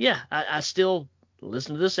 I still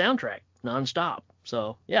listen to the soundtrack nonstop.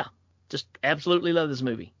 So, yeah, just absolutely love this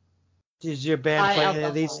movie. Did your band play any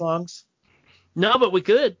of these songs? No, but we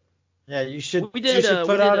could. Yeah, you should. We did.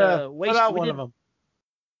 Put out one of them.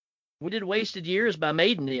 We did "Wasted Years" by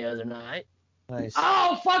Maiden the other night. Nice.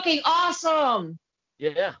 Oh, fucking awesome!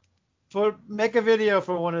 Yeah. Make a video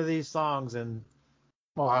for one of these songs, and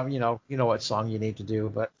well, you know what song you need to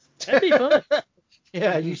do, but that'd be fun.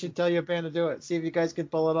 Yeah, you should tell your band to do it. See if you guys can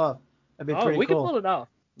pull it off. That'd be pretty cool. We can pull it off.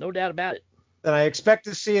 No doubt about it. Then I expect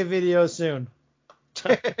to see a video soon.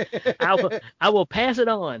 I will pass it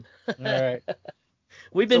on. All right.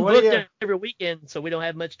 We've been booked every weekend, so we don't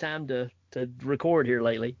have much time to record here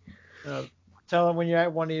lately. Tell them when you're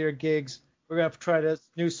at one of your gigs, we're going to try this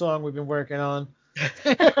new song we've been working on.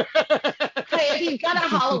 Hey, if you've got a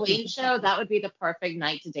Halloween show, that would be the perfect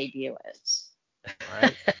night to debut it. All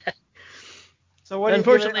right. So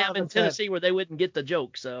unfortunately, I'm in Tennessee where they wouldn't get the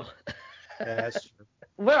joke, so. Yeah, that's true.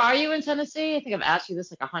 Where are you in Tennessee? I think I've asked you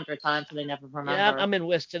this like 100 times, but I never remember. Yeah, I'm in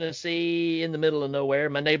West Tennessee, in the middle of nowhere.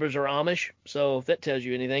 My neighbors are Amish, so if that tells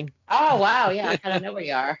you anything. Oh, wow. Yeah, I kind of know where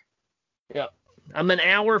you are. Yeah. I'm an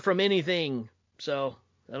hour from anything, so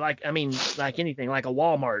like anything, like a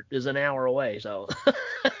Walmart is an hour away, so.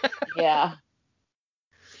 Yeah.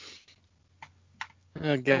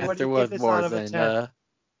 I guess there was more than.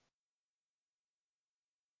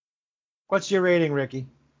 What's your rating, Ricky?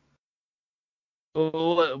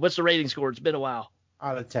 Oh, what's the rating score? It's been a while.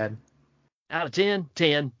 Out of 10. Out of 10?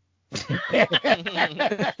 10.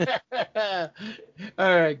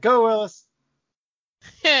 All right, go Willis.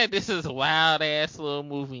 Yeah, this is a wild ass little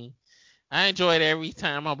movie. I enjoy it every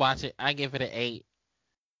time I watch it. I give it an 8.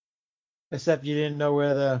 Except you didn't know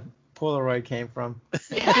where the Polaroid came from.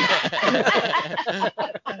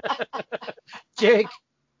 Jake.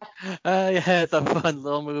 Yeah, it's a fun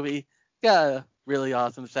little movie. Got a really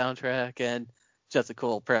awesome soundtrack and just a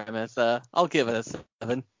cool premise. I'll give it a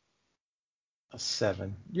 7. A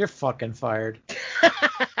 7. You're fucking fired.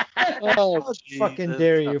 Oh, how fucking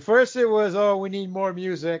dare you? First it was, we need more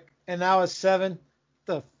music, and now it's 7.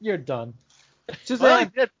 You're done. Just I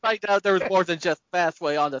did find out there was more than just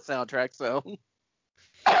Fastway on the soundtrack, so.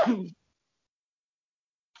 Oh,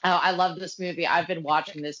 I love this movie. I've been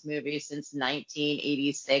watching this movie since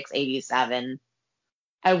 1986, 87.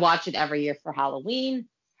 I watch it every year for Halloween.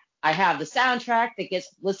 I have the soundtrack that gets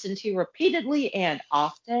listened to repeatedly and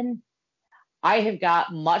often. I have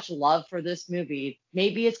got much love for this movie.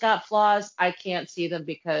 Maybe it's got flaws. I can't see them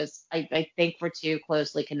because I think we're too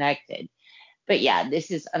closely connected. But yeah,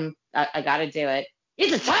 this is I got to do it.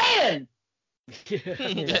 It's a tie-in.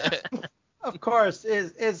 Yeah. Of course,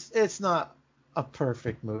 it's not a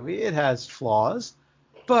perfect movie. It has flaws,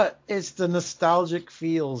 but it's the nostalgic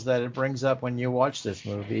feels that it brings up when you watch this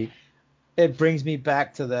movie. It brings me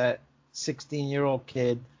back to that 16-year-old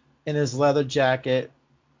kid in his leather jacket,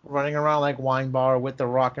 running around like Wine Bar with the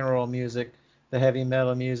rock and roll music, the heavy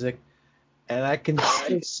metal music. And I can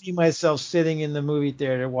still see myself sitting in the movie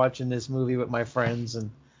theater watching this movie with my friends. And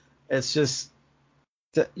it's just,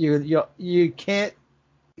 you can't,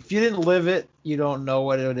 if you didn't live it, you don't know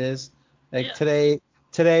what it is. Like today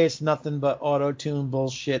it's nothing but auto-tune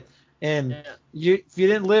bullshit. And if you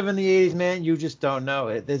didn't live in the 80s, man, you just don't know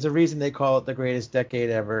it. There's a reason they call it the greatest decade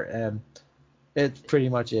ever, and it pretty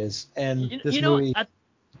much is. And this movie,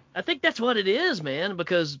 I think that's what it is, man,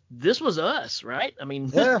 because this was us, right? I mean,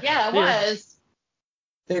 yeah, it was.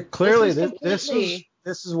 Clearly, this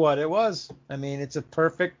is what it was. I mean, it's a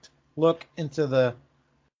perfect look into the.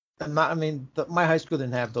 My high school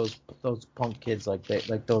didn't have those punk kids like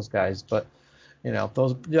those guys, but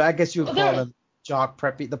those. I guess you would call them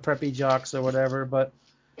the preppy jocks or whatever. But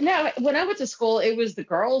no, when I went to school, it was the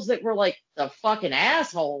girls that were like the fucking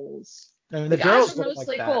assholes. I mean, the girls look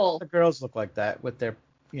like that. Cool. The girls look like that with their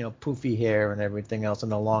poofy hair and everything else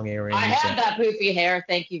and the long earrings. I had that poofy hair.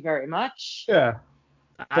 Thank you very much. Yeah.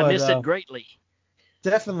 I miss it greatly.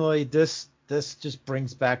 Definitely, this this just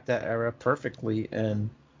brings back that era perfectly, and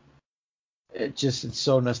it's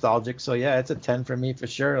so nostalgic. So yeah, it's a 10 for me for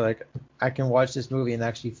sure. Like, I can watch this movie and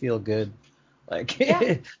actually feel good. Like,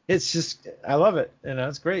 it's just, I love it.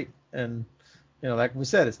 It's great. And like we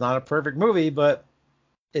said, it's not a perfect movie, but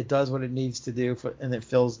it does what it needs to do and it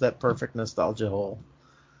fills that perfect nostalgia hole.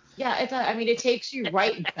 Yeah, it takes you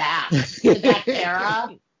right back to that era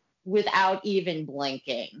without even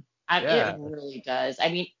blinking. It really does.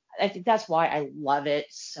 I think that's why I love it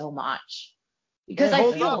so much. Because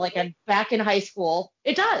I feel like I'm back in high school.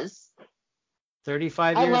 It does.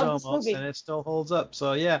 35 years almost, and it still holds up.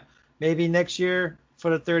 So yeah, maybe next year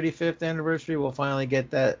for the 35th anniversary, we'll finally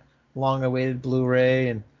get that long-awaited Blu-ray,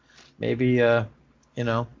 and maybe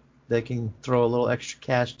they can throw a little extra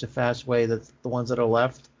cash to Fastway, that's the ones that are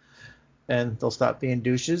left, and they'll stop being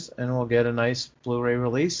douches, and we'll get a nice Blu-ray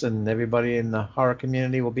release, and everybody in the horror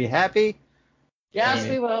community will be happy. Yes,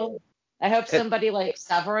 we will. I hope somebody like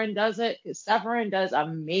Severin does it, because Severin does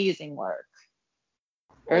amazing work.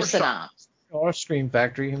 Or Synopsis. Or Scream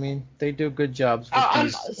Factory. They do good jobs.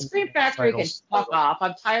 Scream Factory can fuck off.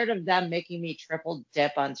 I'm tired of them making me triple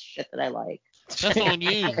dip on shit that I like. That's on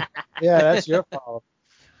you. Yeah, that's your fault.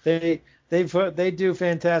 They do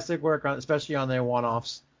fantastic work especially on their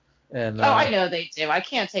one-offs. And I know they do. I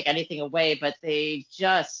can't take anything away, but they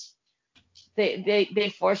just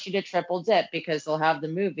they force you to triple dip, because they'll have the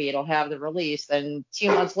movie, it'll have the release, then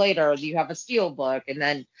 2 months later you have a steel book, and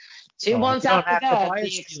then 2 months after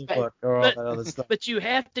that, but you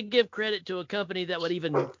have to give credit to a company that would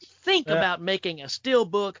even think about making a steel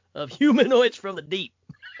book of Humanoids from the Deep.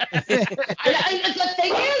 and the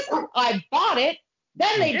thing is, I bought it,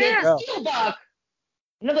 then they did the steel book.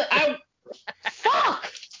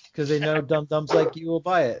 Fuck. Because they know dum-dums like you will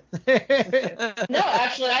buy it. No,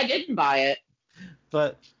 actually, I didn't buy it.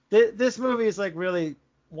 But this movie is like really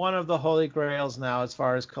one of the holy grails now as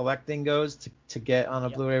far as collecting goes to get on a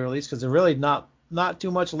Blu-ray release, because there's really not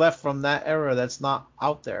too much left from that era that's not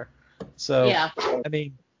out there. So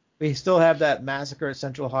we still have that Massacre at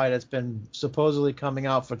Central High that's been supposedly coming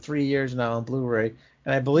out for 3 years now on Blu-ray,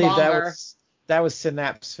 and I believe that was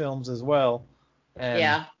Synapse Films as well.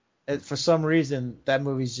 And for some reason that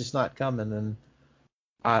movie's just not coming, and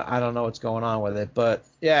I don't know what's going on with it. But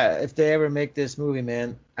yeah, if they ever make this movie,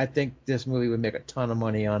 man, I think this movie would make a ton of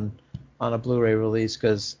money on a Blu-ray release,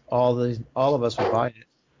 because all of us would buy it.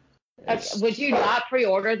 Would you not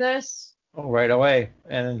pre-order this? Oh, right away.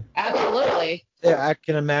 And absolutely. Yeah, I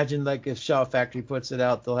can imagine, like, if Shaw Factory puts it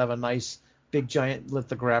out, they'll have a nice big giant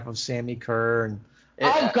lithograph of Sammy Kerr,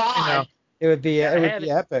 and God, it would be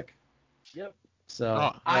epic. Yep. So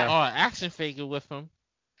an action figure with him.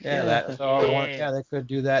 Yeah, they could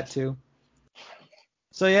do that too.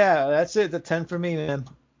 So yeah, that's it. The 10 for me, man.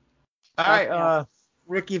 All right,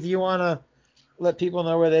 Ricky, if you wanna let people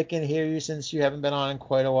know where they can hear you, since you haven't been on in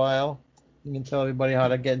quite a while, you can tell everybody how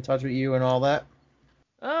to get in touch with you and all that.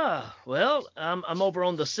 Well, I'm over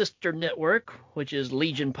on the sister network, which is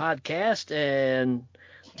Legion Podcast, and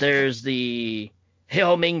there's the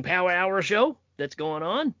Hell Ming Power Hour show that's going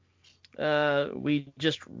on. We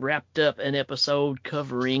just wrapped up an episode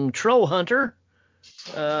covering Troll Hunter.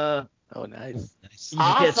 Oh, nice.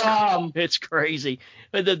 Awesome. It's crazy.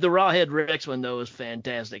 The Rawhead Rex one, though, is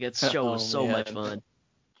fantastic. That show was so much fun.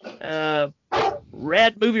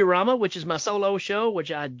 Rad Movie Rama, which is my solo show,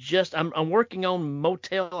 which I'm working on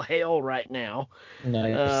Motel Hell right now.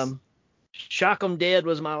 Nice. Shock 'em Dead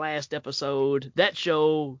was my last episode. That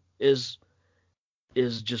show is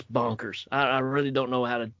just bonkers. I really don't know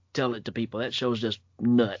how to tell it to people. That show's just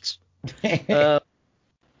nuts.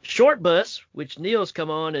 Short Bus, which Neil's come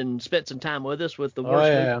on and spent some time with us with the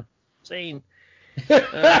worst scene.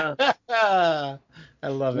 I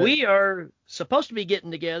love it. We are supposed to be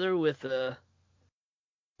getting together with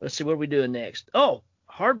let's see, what are we doing next? Oh,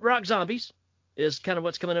 Hard Rock Zombies is kind of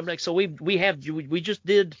what's coming up next. So we just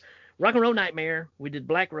did Rock and Roll Nightmare. We did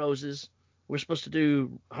Black Roses. We're supposed to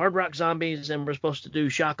do Hard Rock Zombies, and we're supposed to do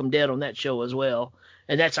Shock 'em Dead on that show as well.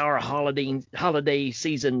 And that's our holiday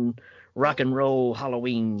season rock and roll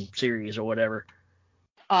Halloween series or whatever.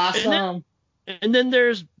 Awesome. And then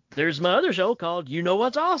there's my other show called You Know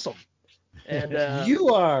What's Awesome. And you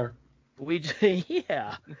are. We just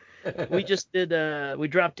did we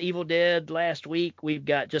dropped Evil Dead last week. We've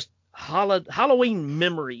got just Halloween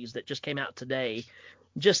memories that just came out today.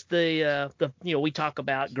 Just the we talk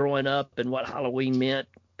about growing up and what Halloween meant,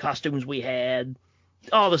 costumes we had,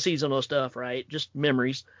 all the seasonal stuff, right? Just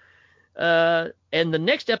memories. And the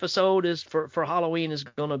next episode is for Halloween is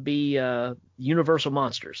going to be Universal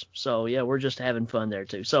Monsters. So, yeah, we're just having fun there,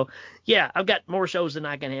 too. So, yeah, I've got more shows than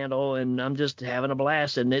I can handle, and I'm just having a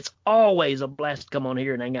blast. And it's always a blast to come on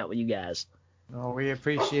here and hang out with you guys. Oh, we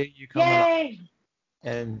appreciate you coming Yay! on.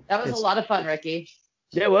 And that was a lot of fun, Ricky.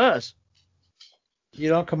 It was. You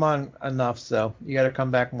don't come on enough, so you got to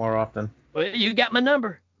come back more often. Well, you got my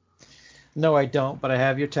number. No, I don't, but I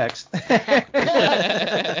have your text.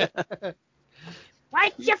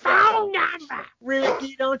 What's your phone number?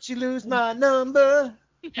 Ricky, don't you lose my number.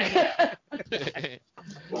 Yeah,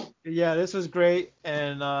 this was great,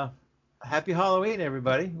 and happy Halloween,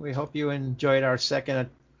 everybody. We hope you enjoyed our second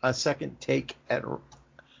take at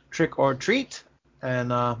Trick or Treat.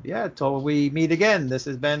 And yeah, till we meet again, this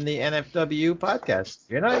has been the NFW podcast.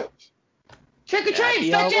 Good night. Trick or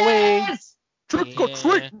treat, Halloween. bitches! Trick or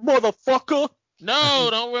treat, motherfucker. No,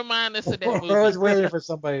 don't remind us of that movie. I was waiting for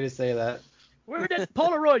somebody to say that. Where did that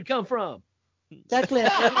Polaroid come from? Declan,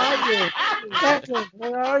 where are you? Declan,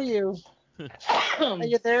 where are you? Are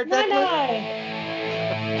you there, Declan?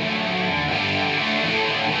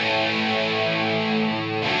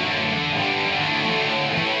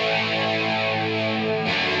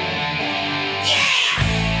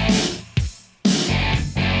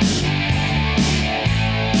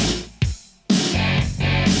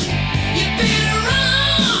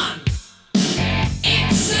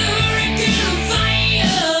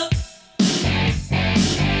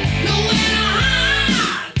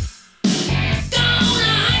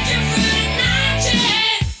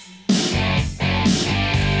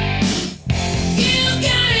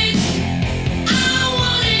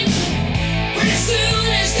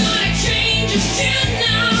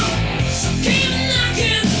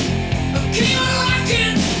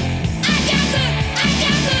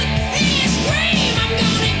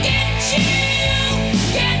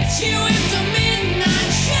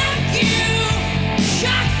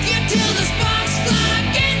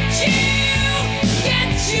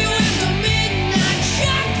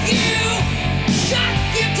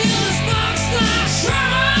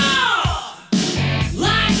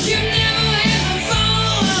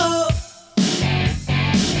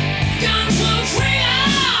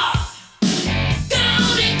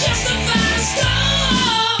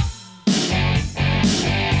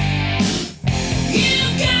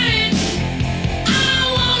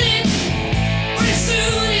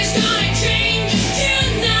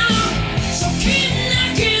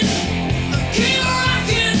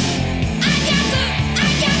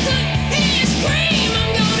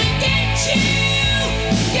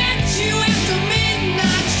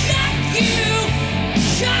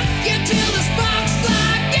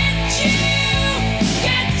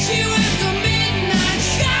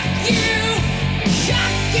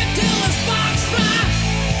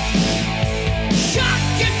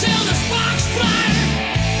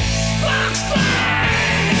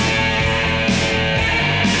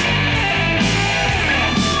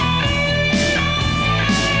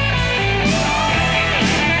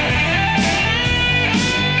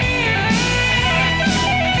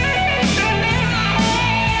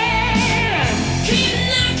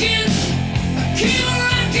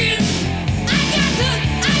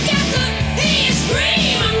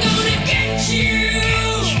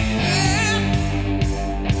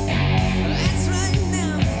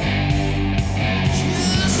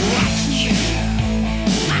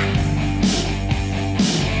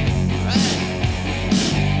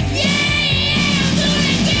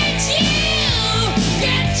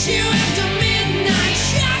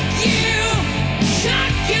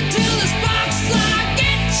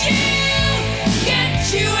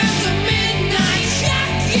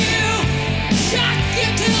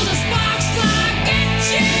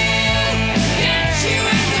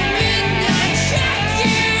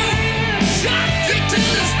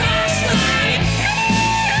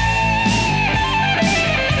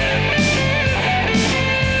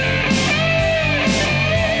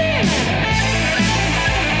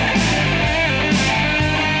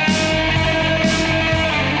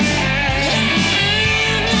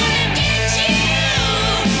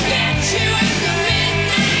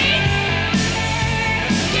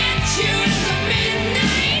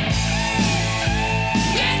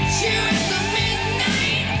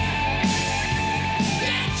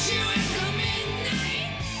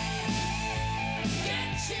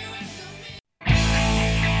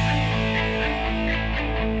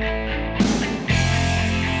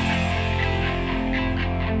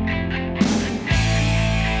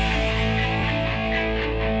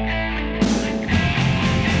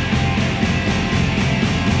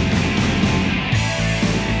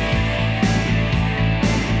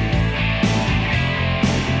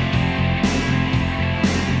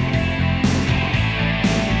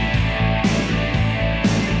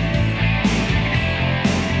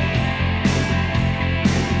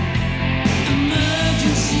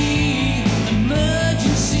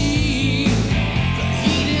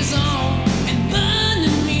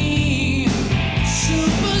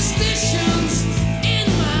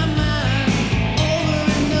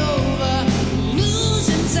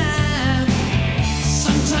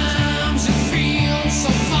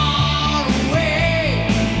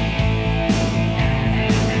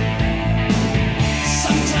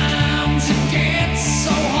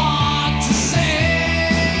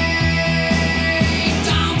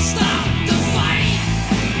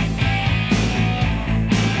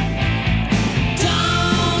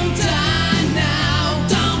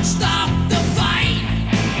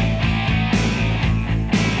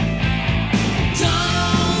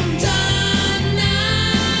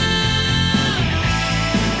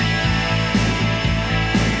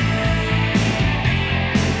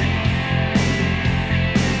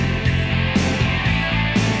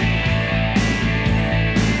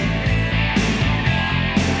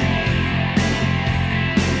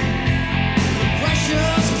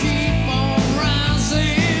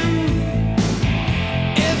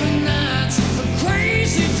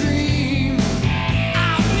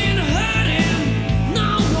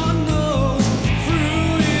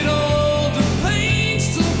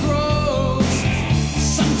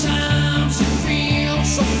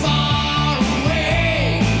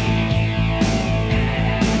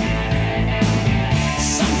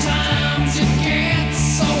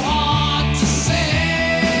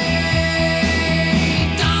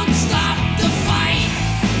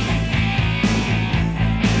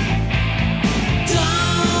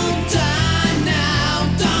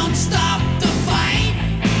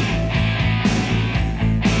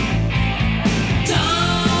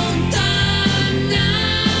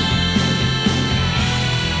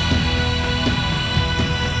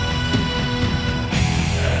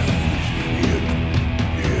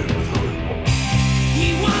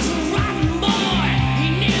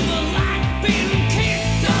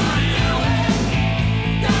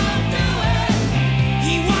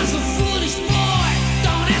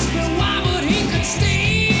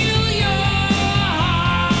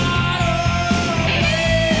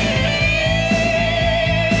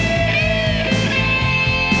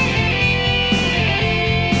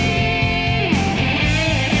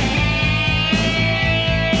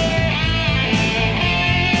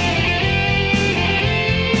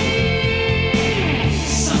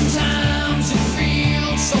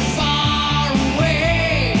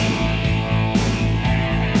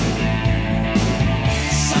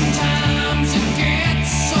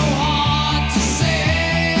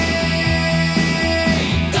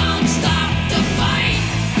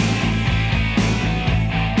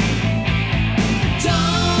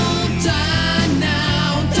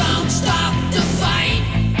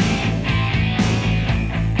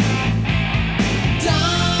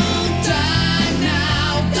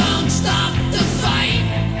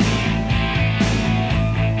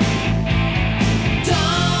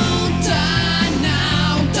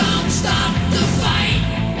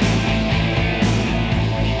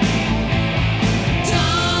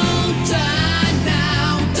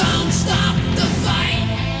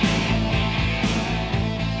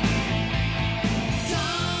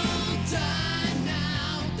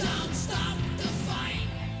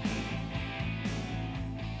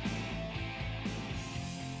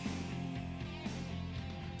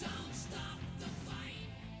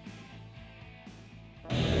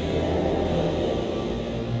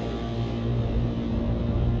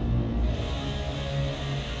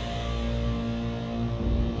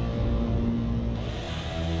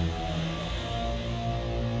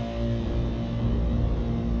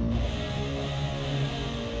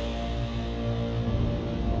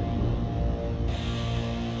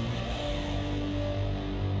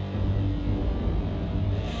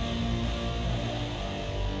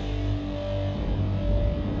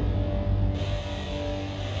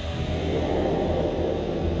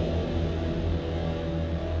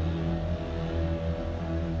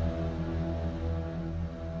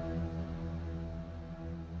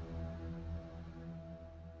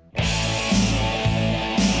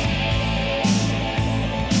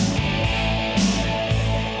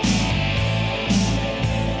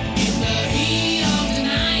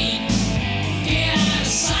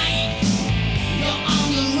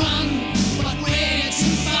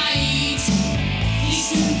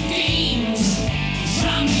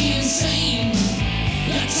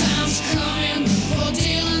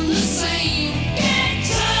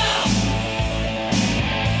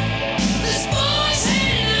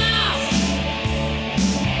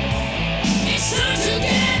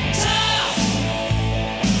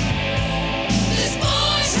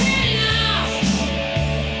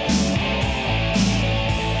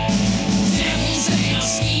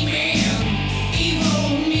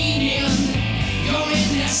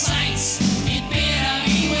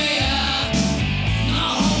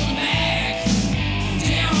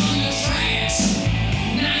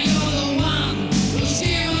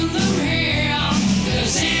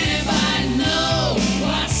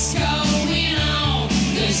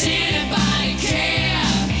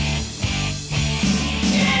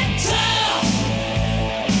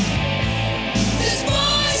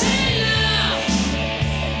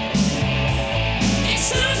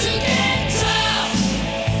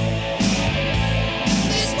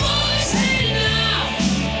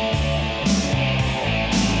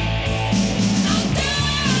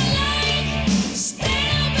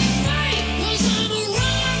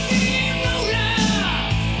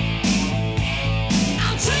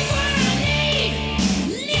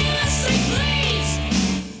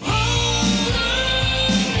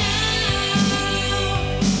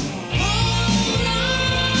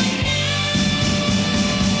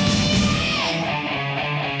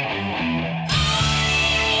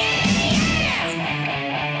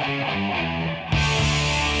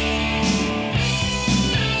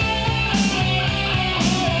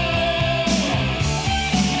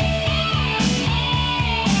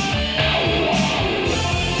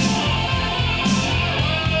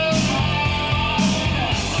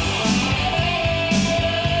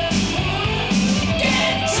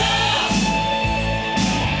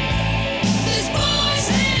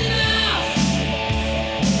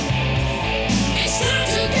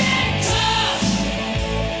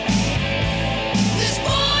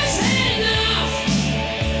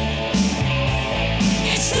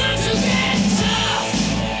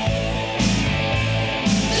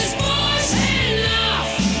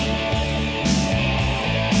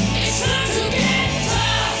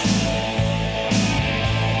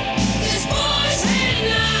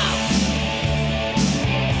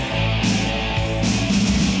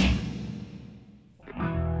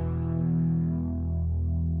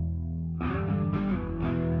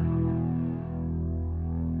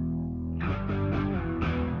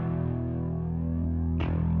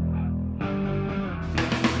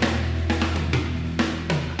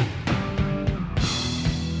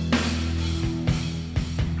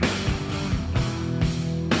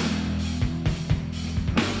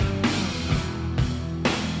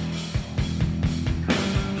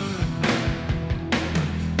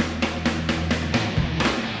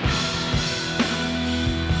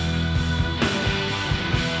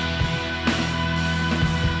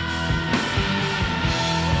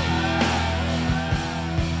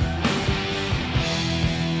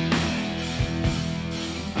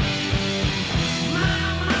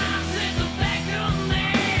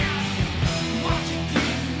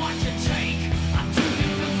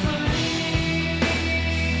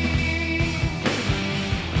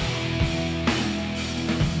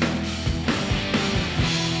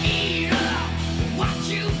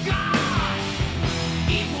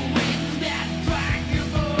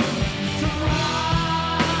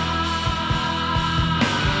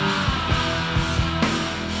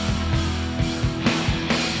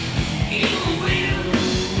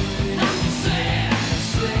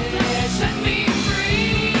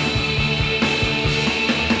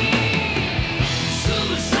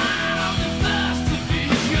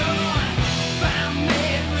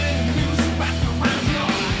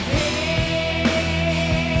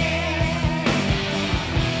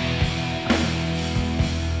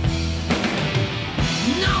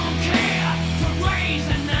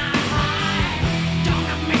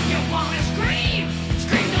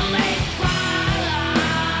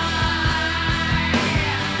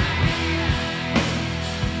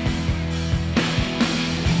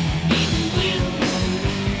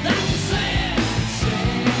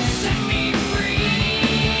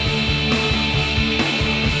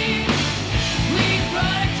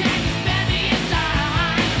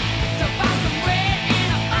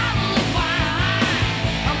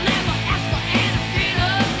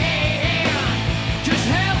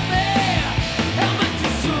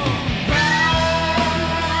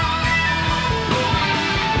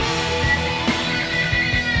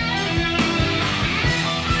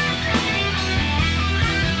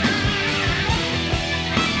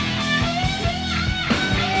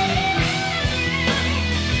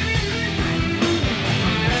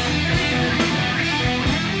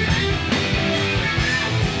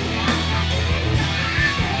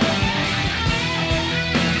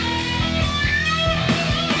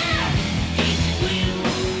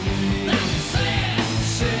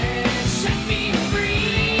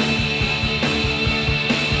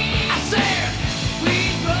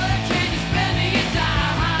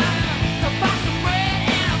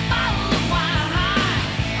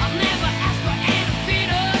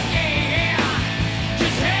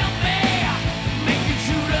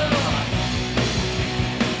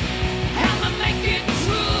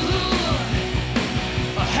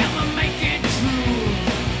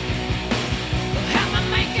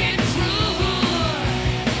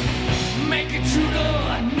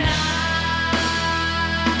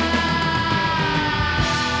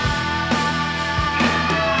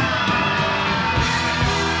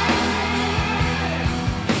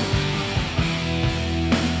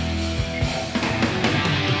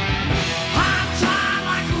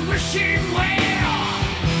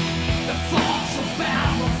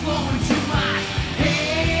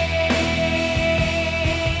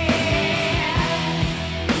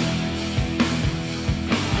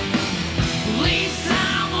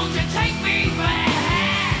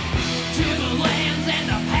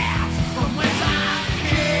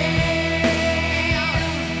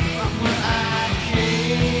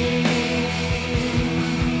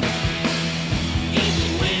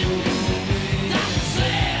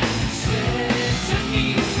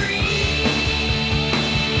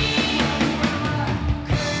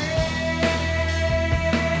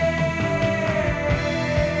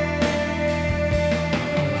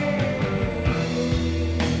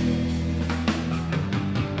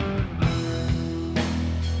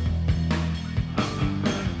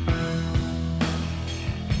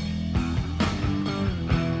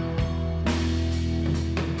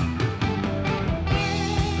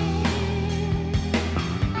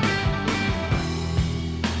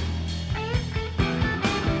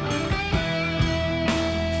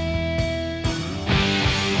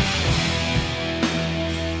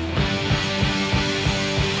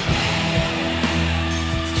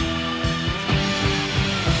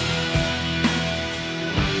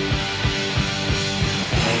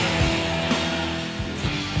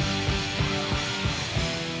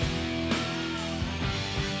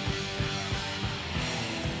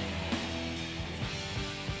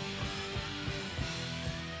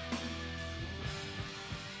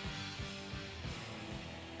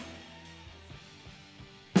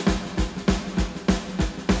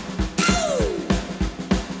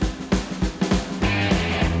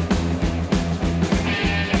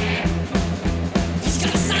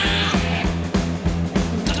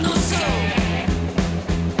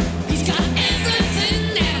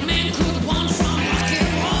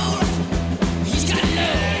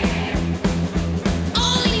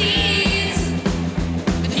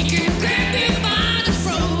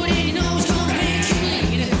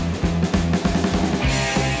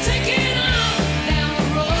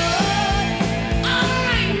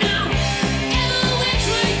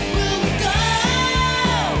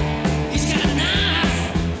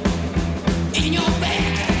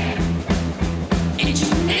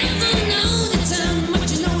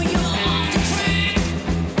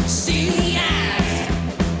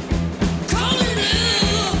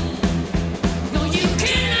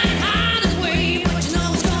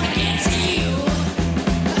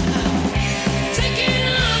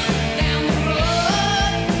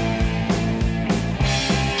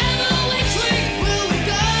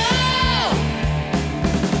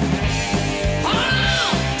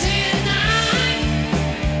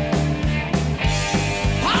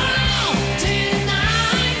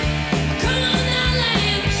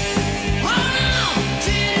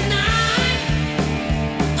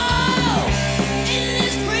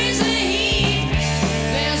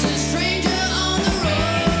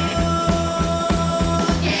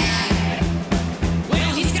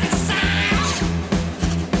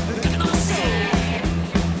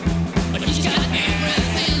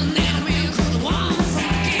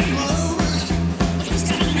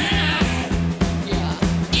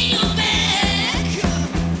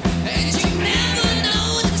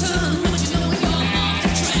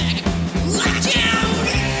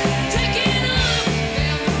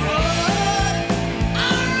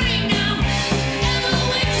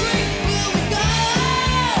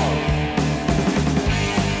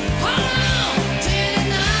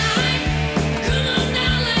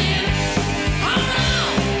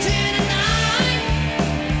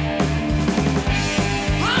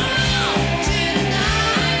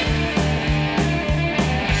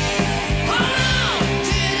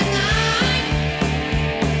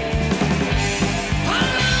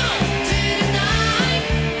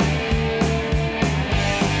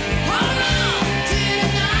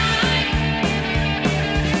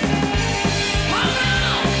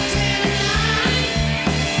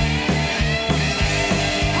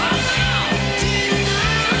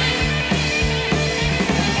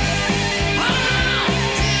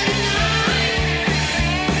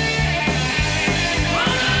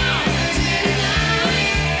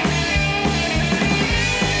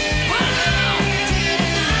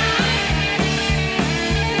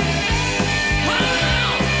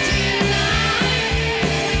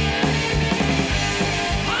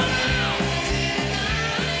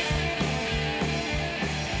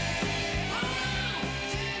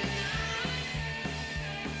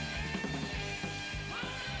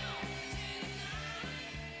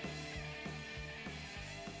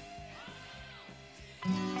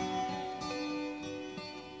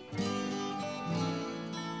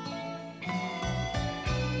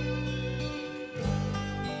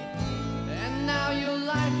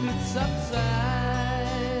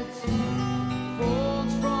 subsides,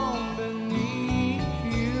 folds from beneath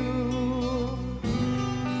you.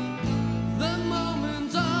 The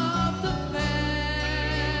moments of the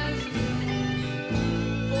past,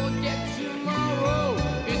 forget tomorrow,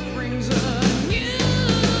 it brings a new.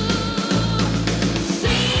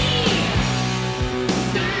 See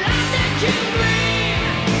the light that you bring,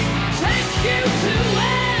 take you to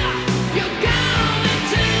where you're going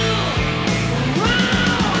to.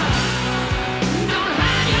 Wow, don't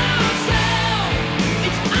hide yourself,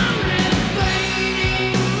 it's only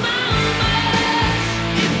fading moments.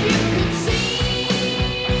 If you could see,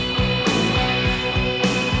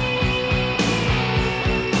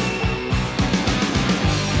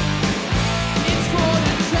 it's for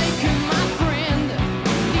the taking, my friend.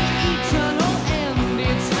 The eternal end,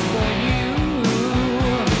 it's for you.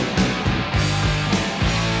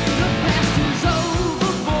 The past is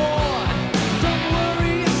overboard. Don't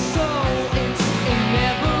worry your soul, it's in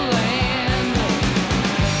Neverland.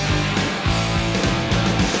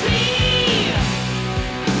 See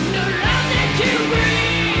the love that you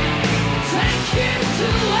bring, take you to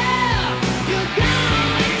where you're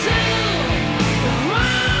going to.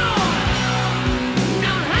 Wow,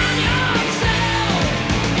 don't hide yourself,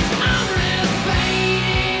 it's only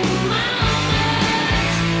fading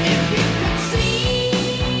moments. If you could see,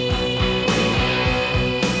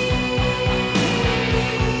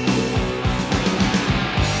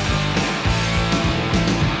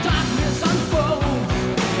 darkness unfolds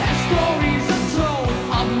as stories are told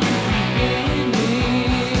of new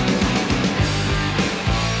beginnings.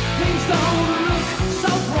 Things don't look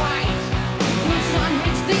so bright when sun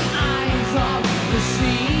hits the eyes of the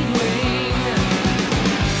seedling.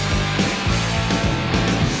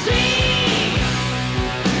 See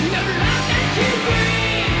the love that you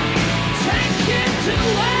bring, take you to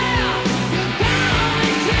where you're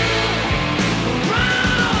going to.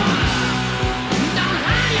 Wow, don't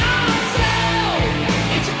hide yourself,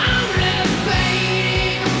 it's only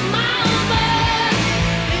fading moments.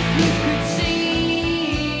 If you could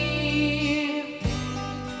see.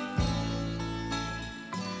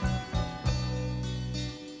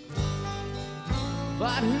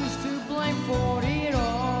 But who's to blame for it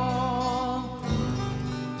all?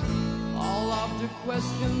 All of the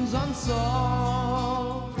questions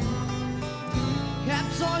unsolved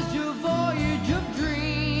capsize your voyage of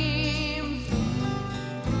dreams.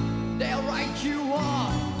 They'll write you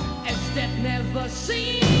off as death never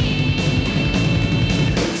seen.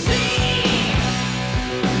 See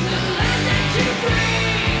the light that you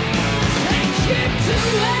bring, takes you to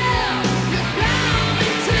where you're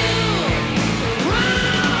going to.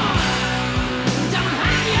 Wow, don't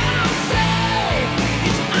hide yourself,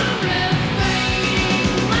 it's only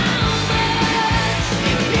fading moments.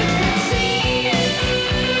 If you could see.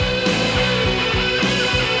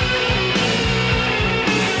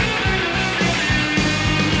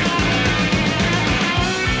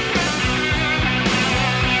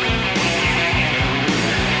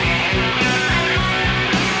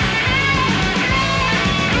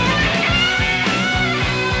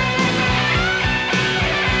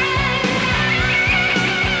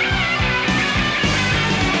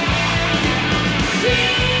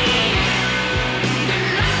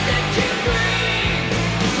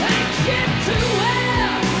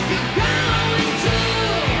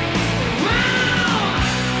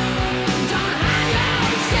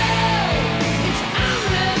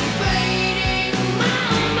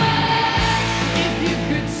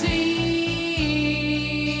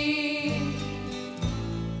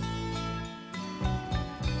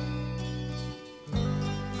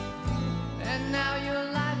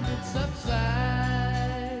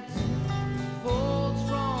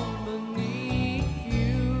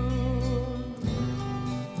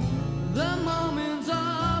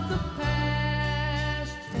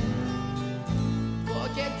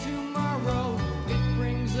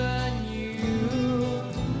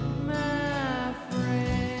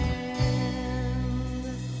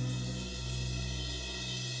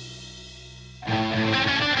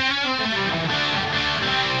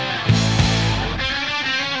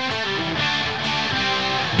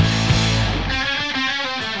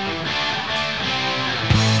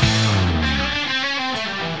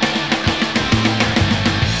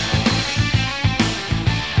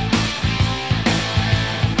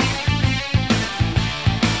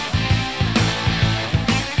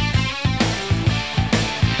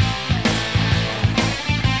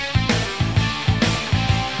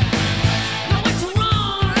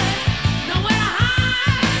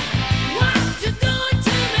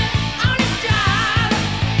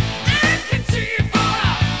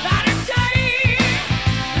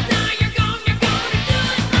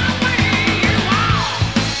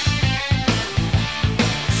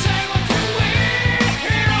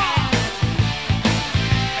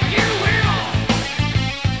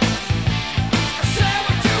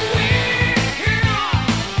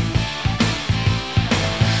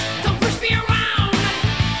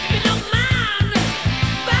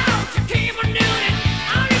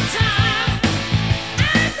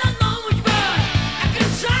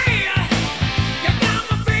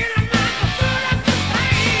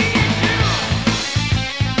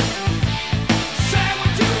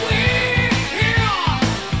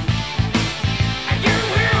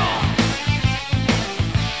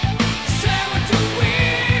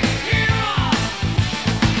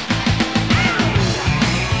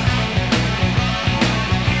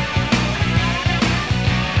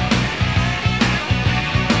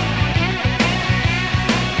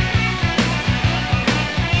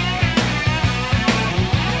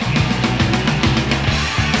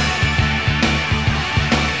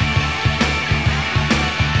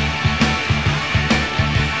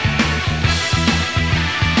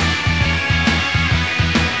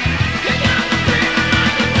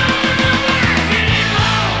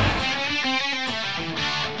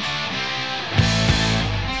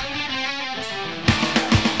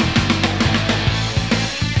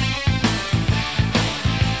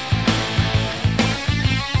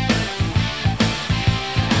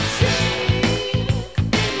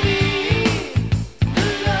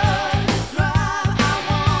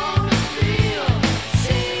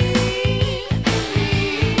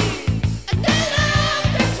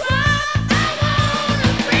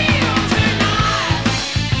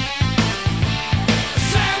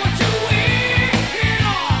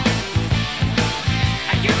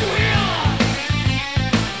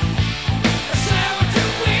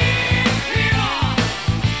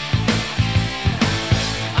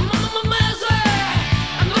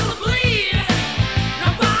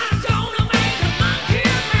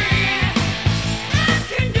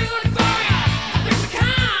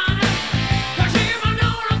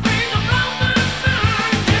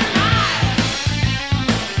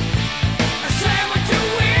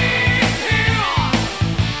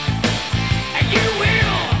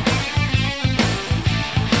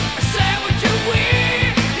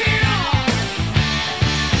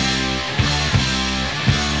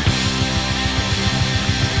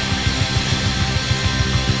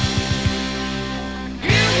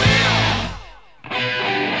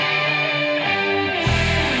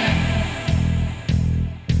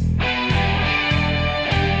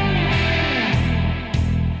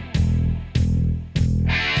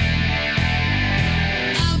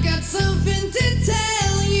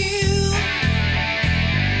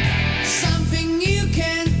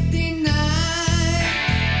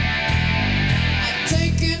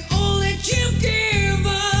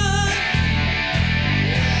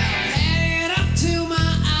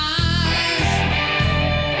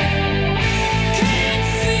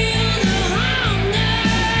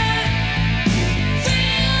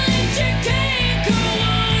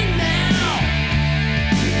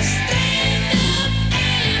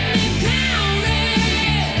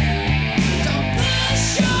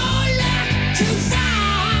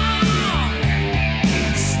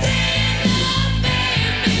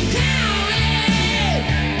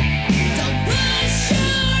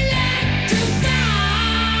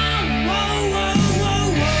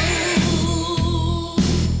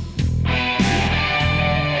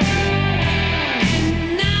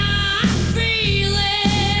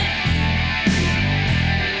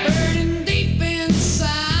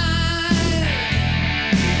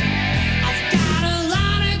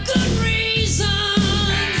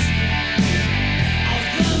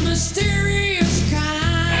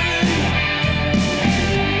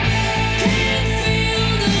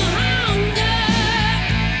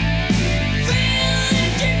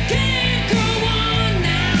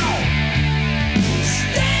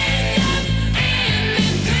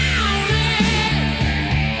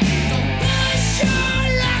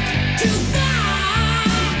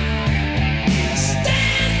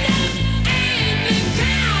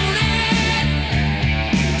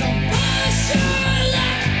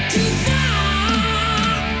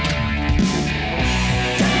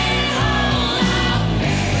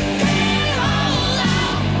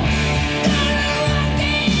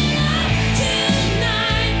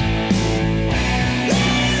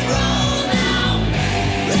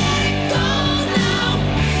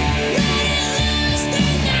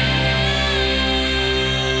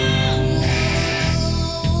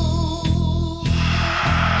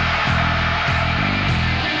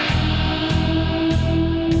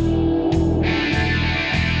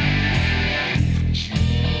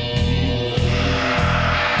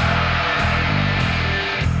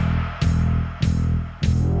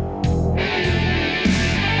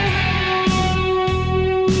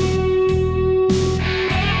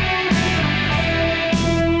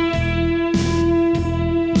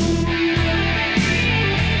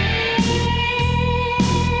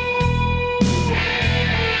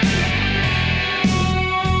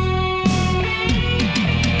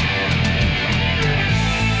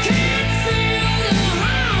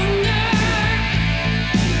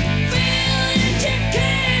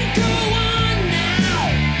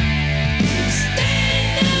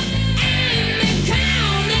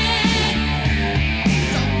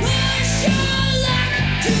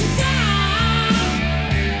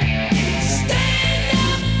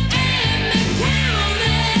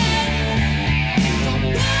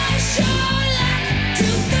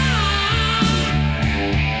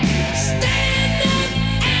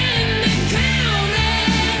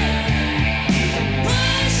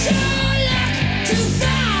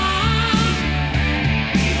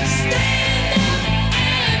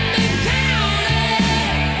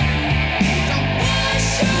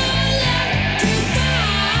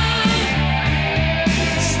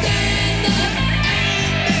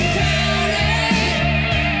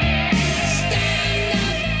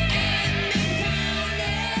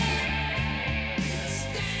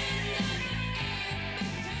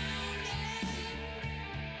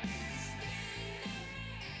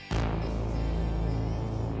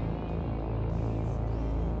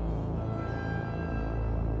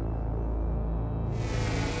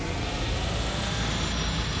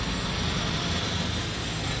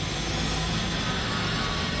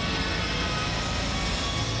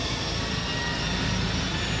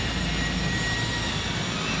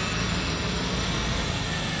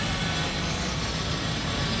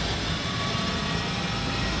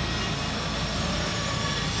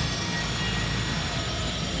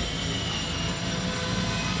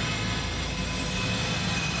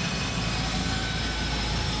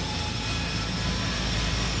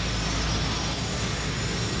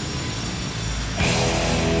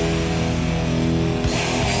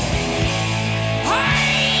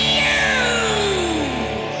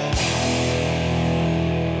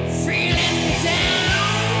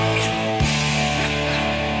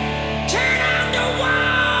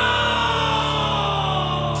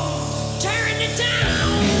 time.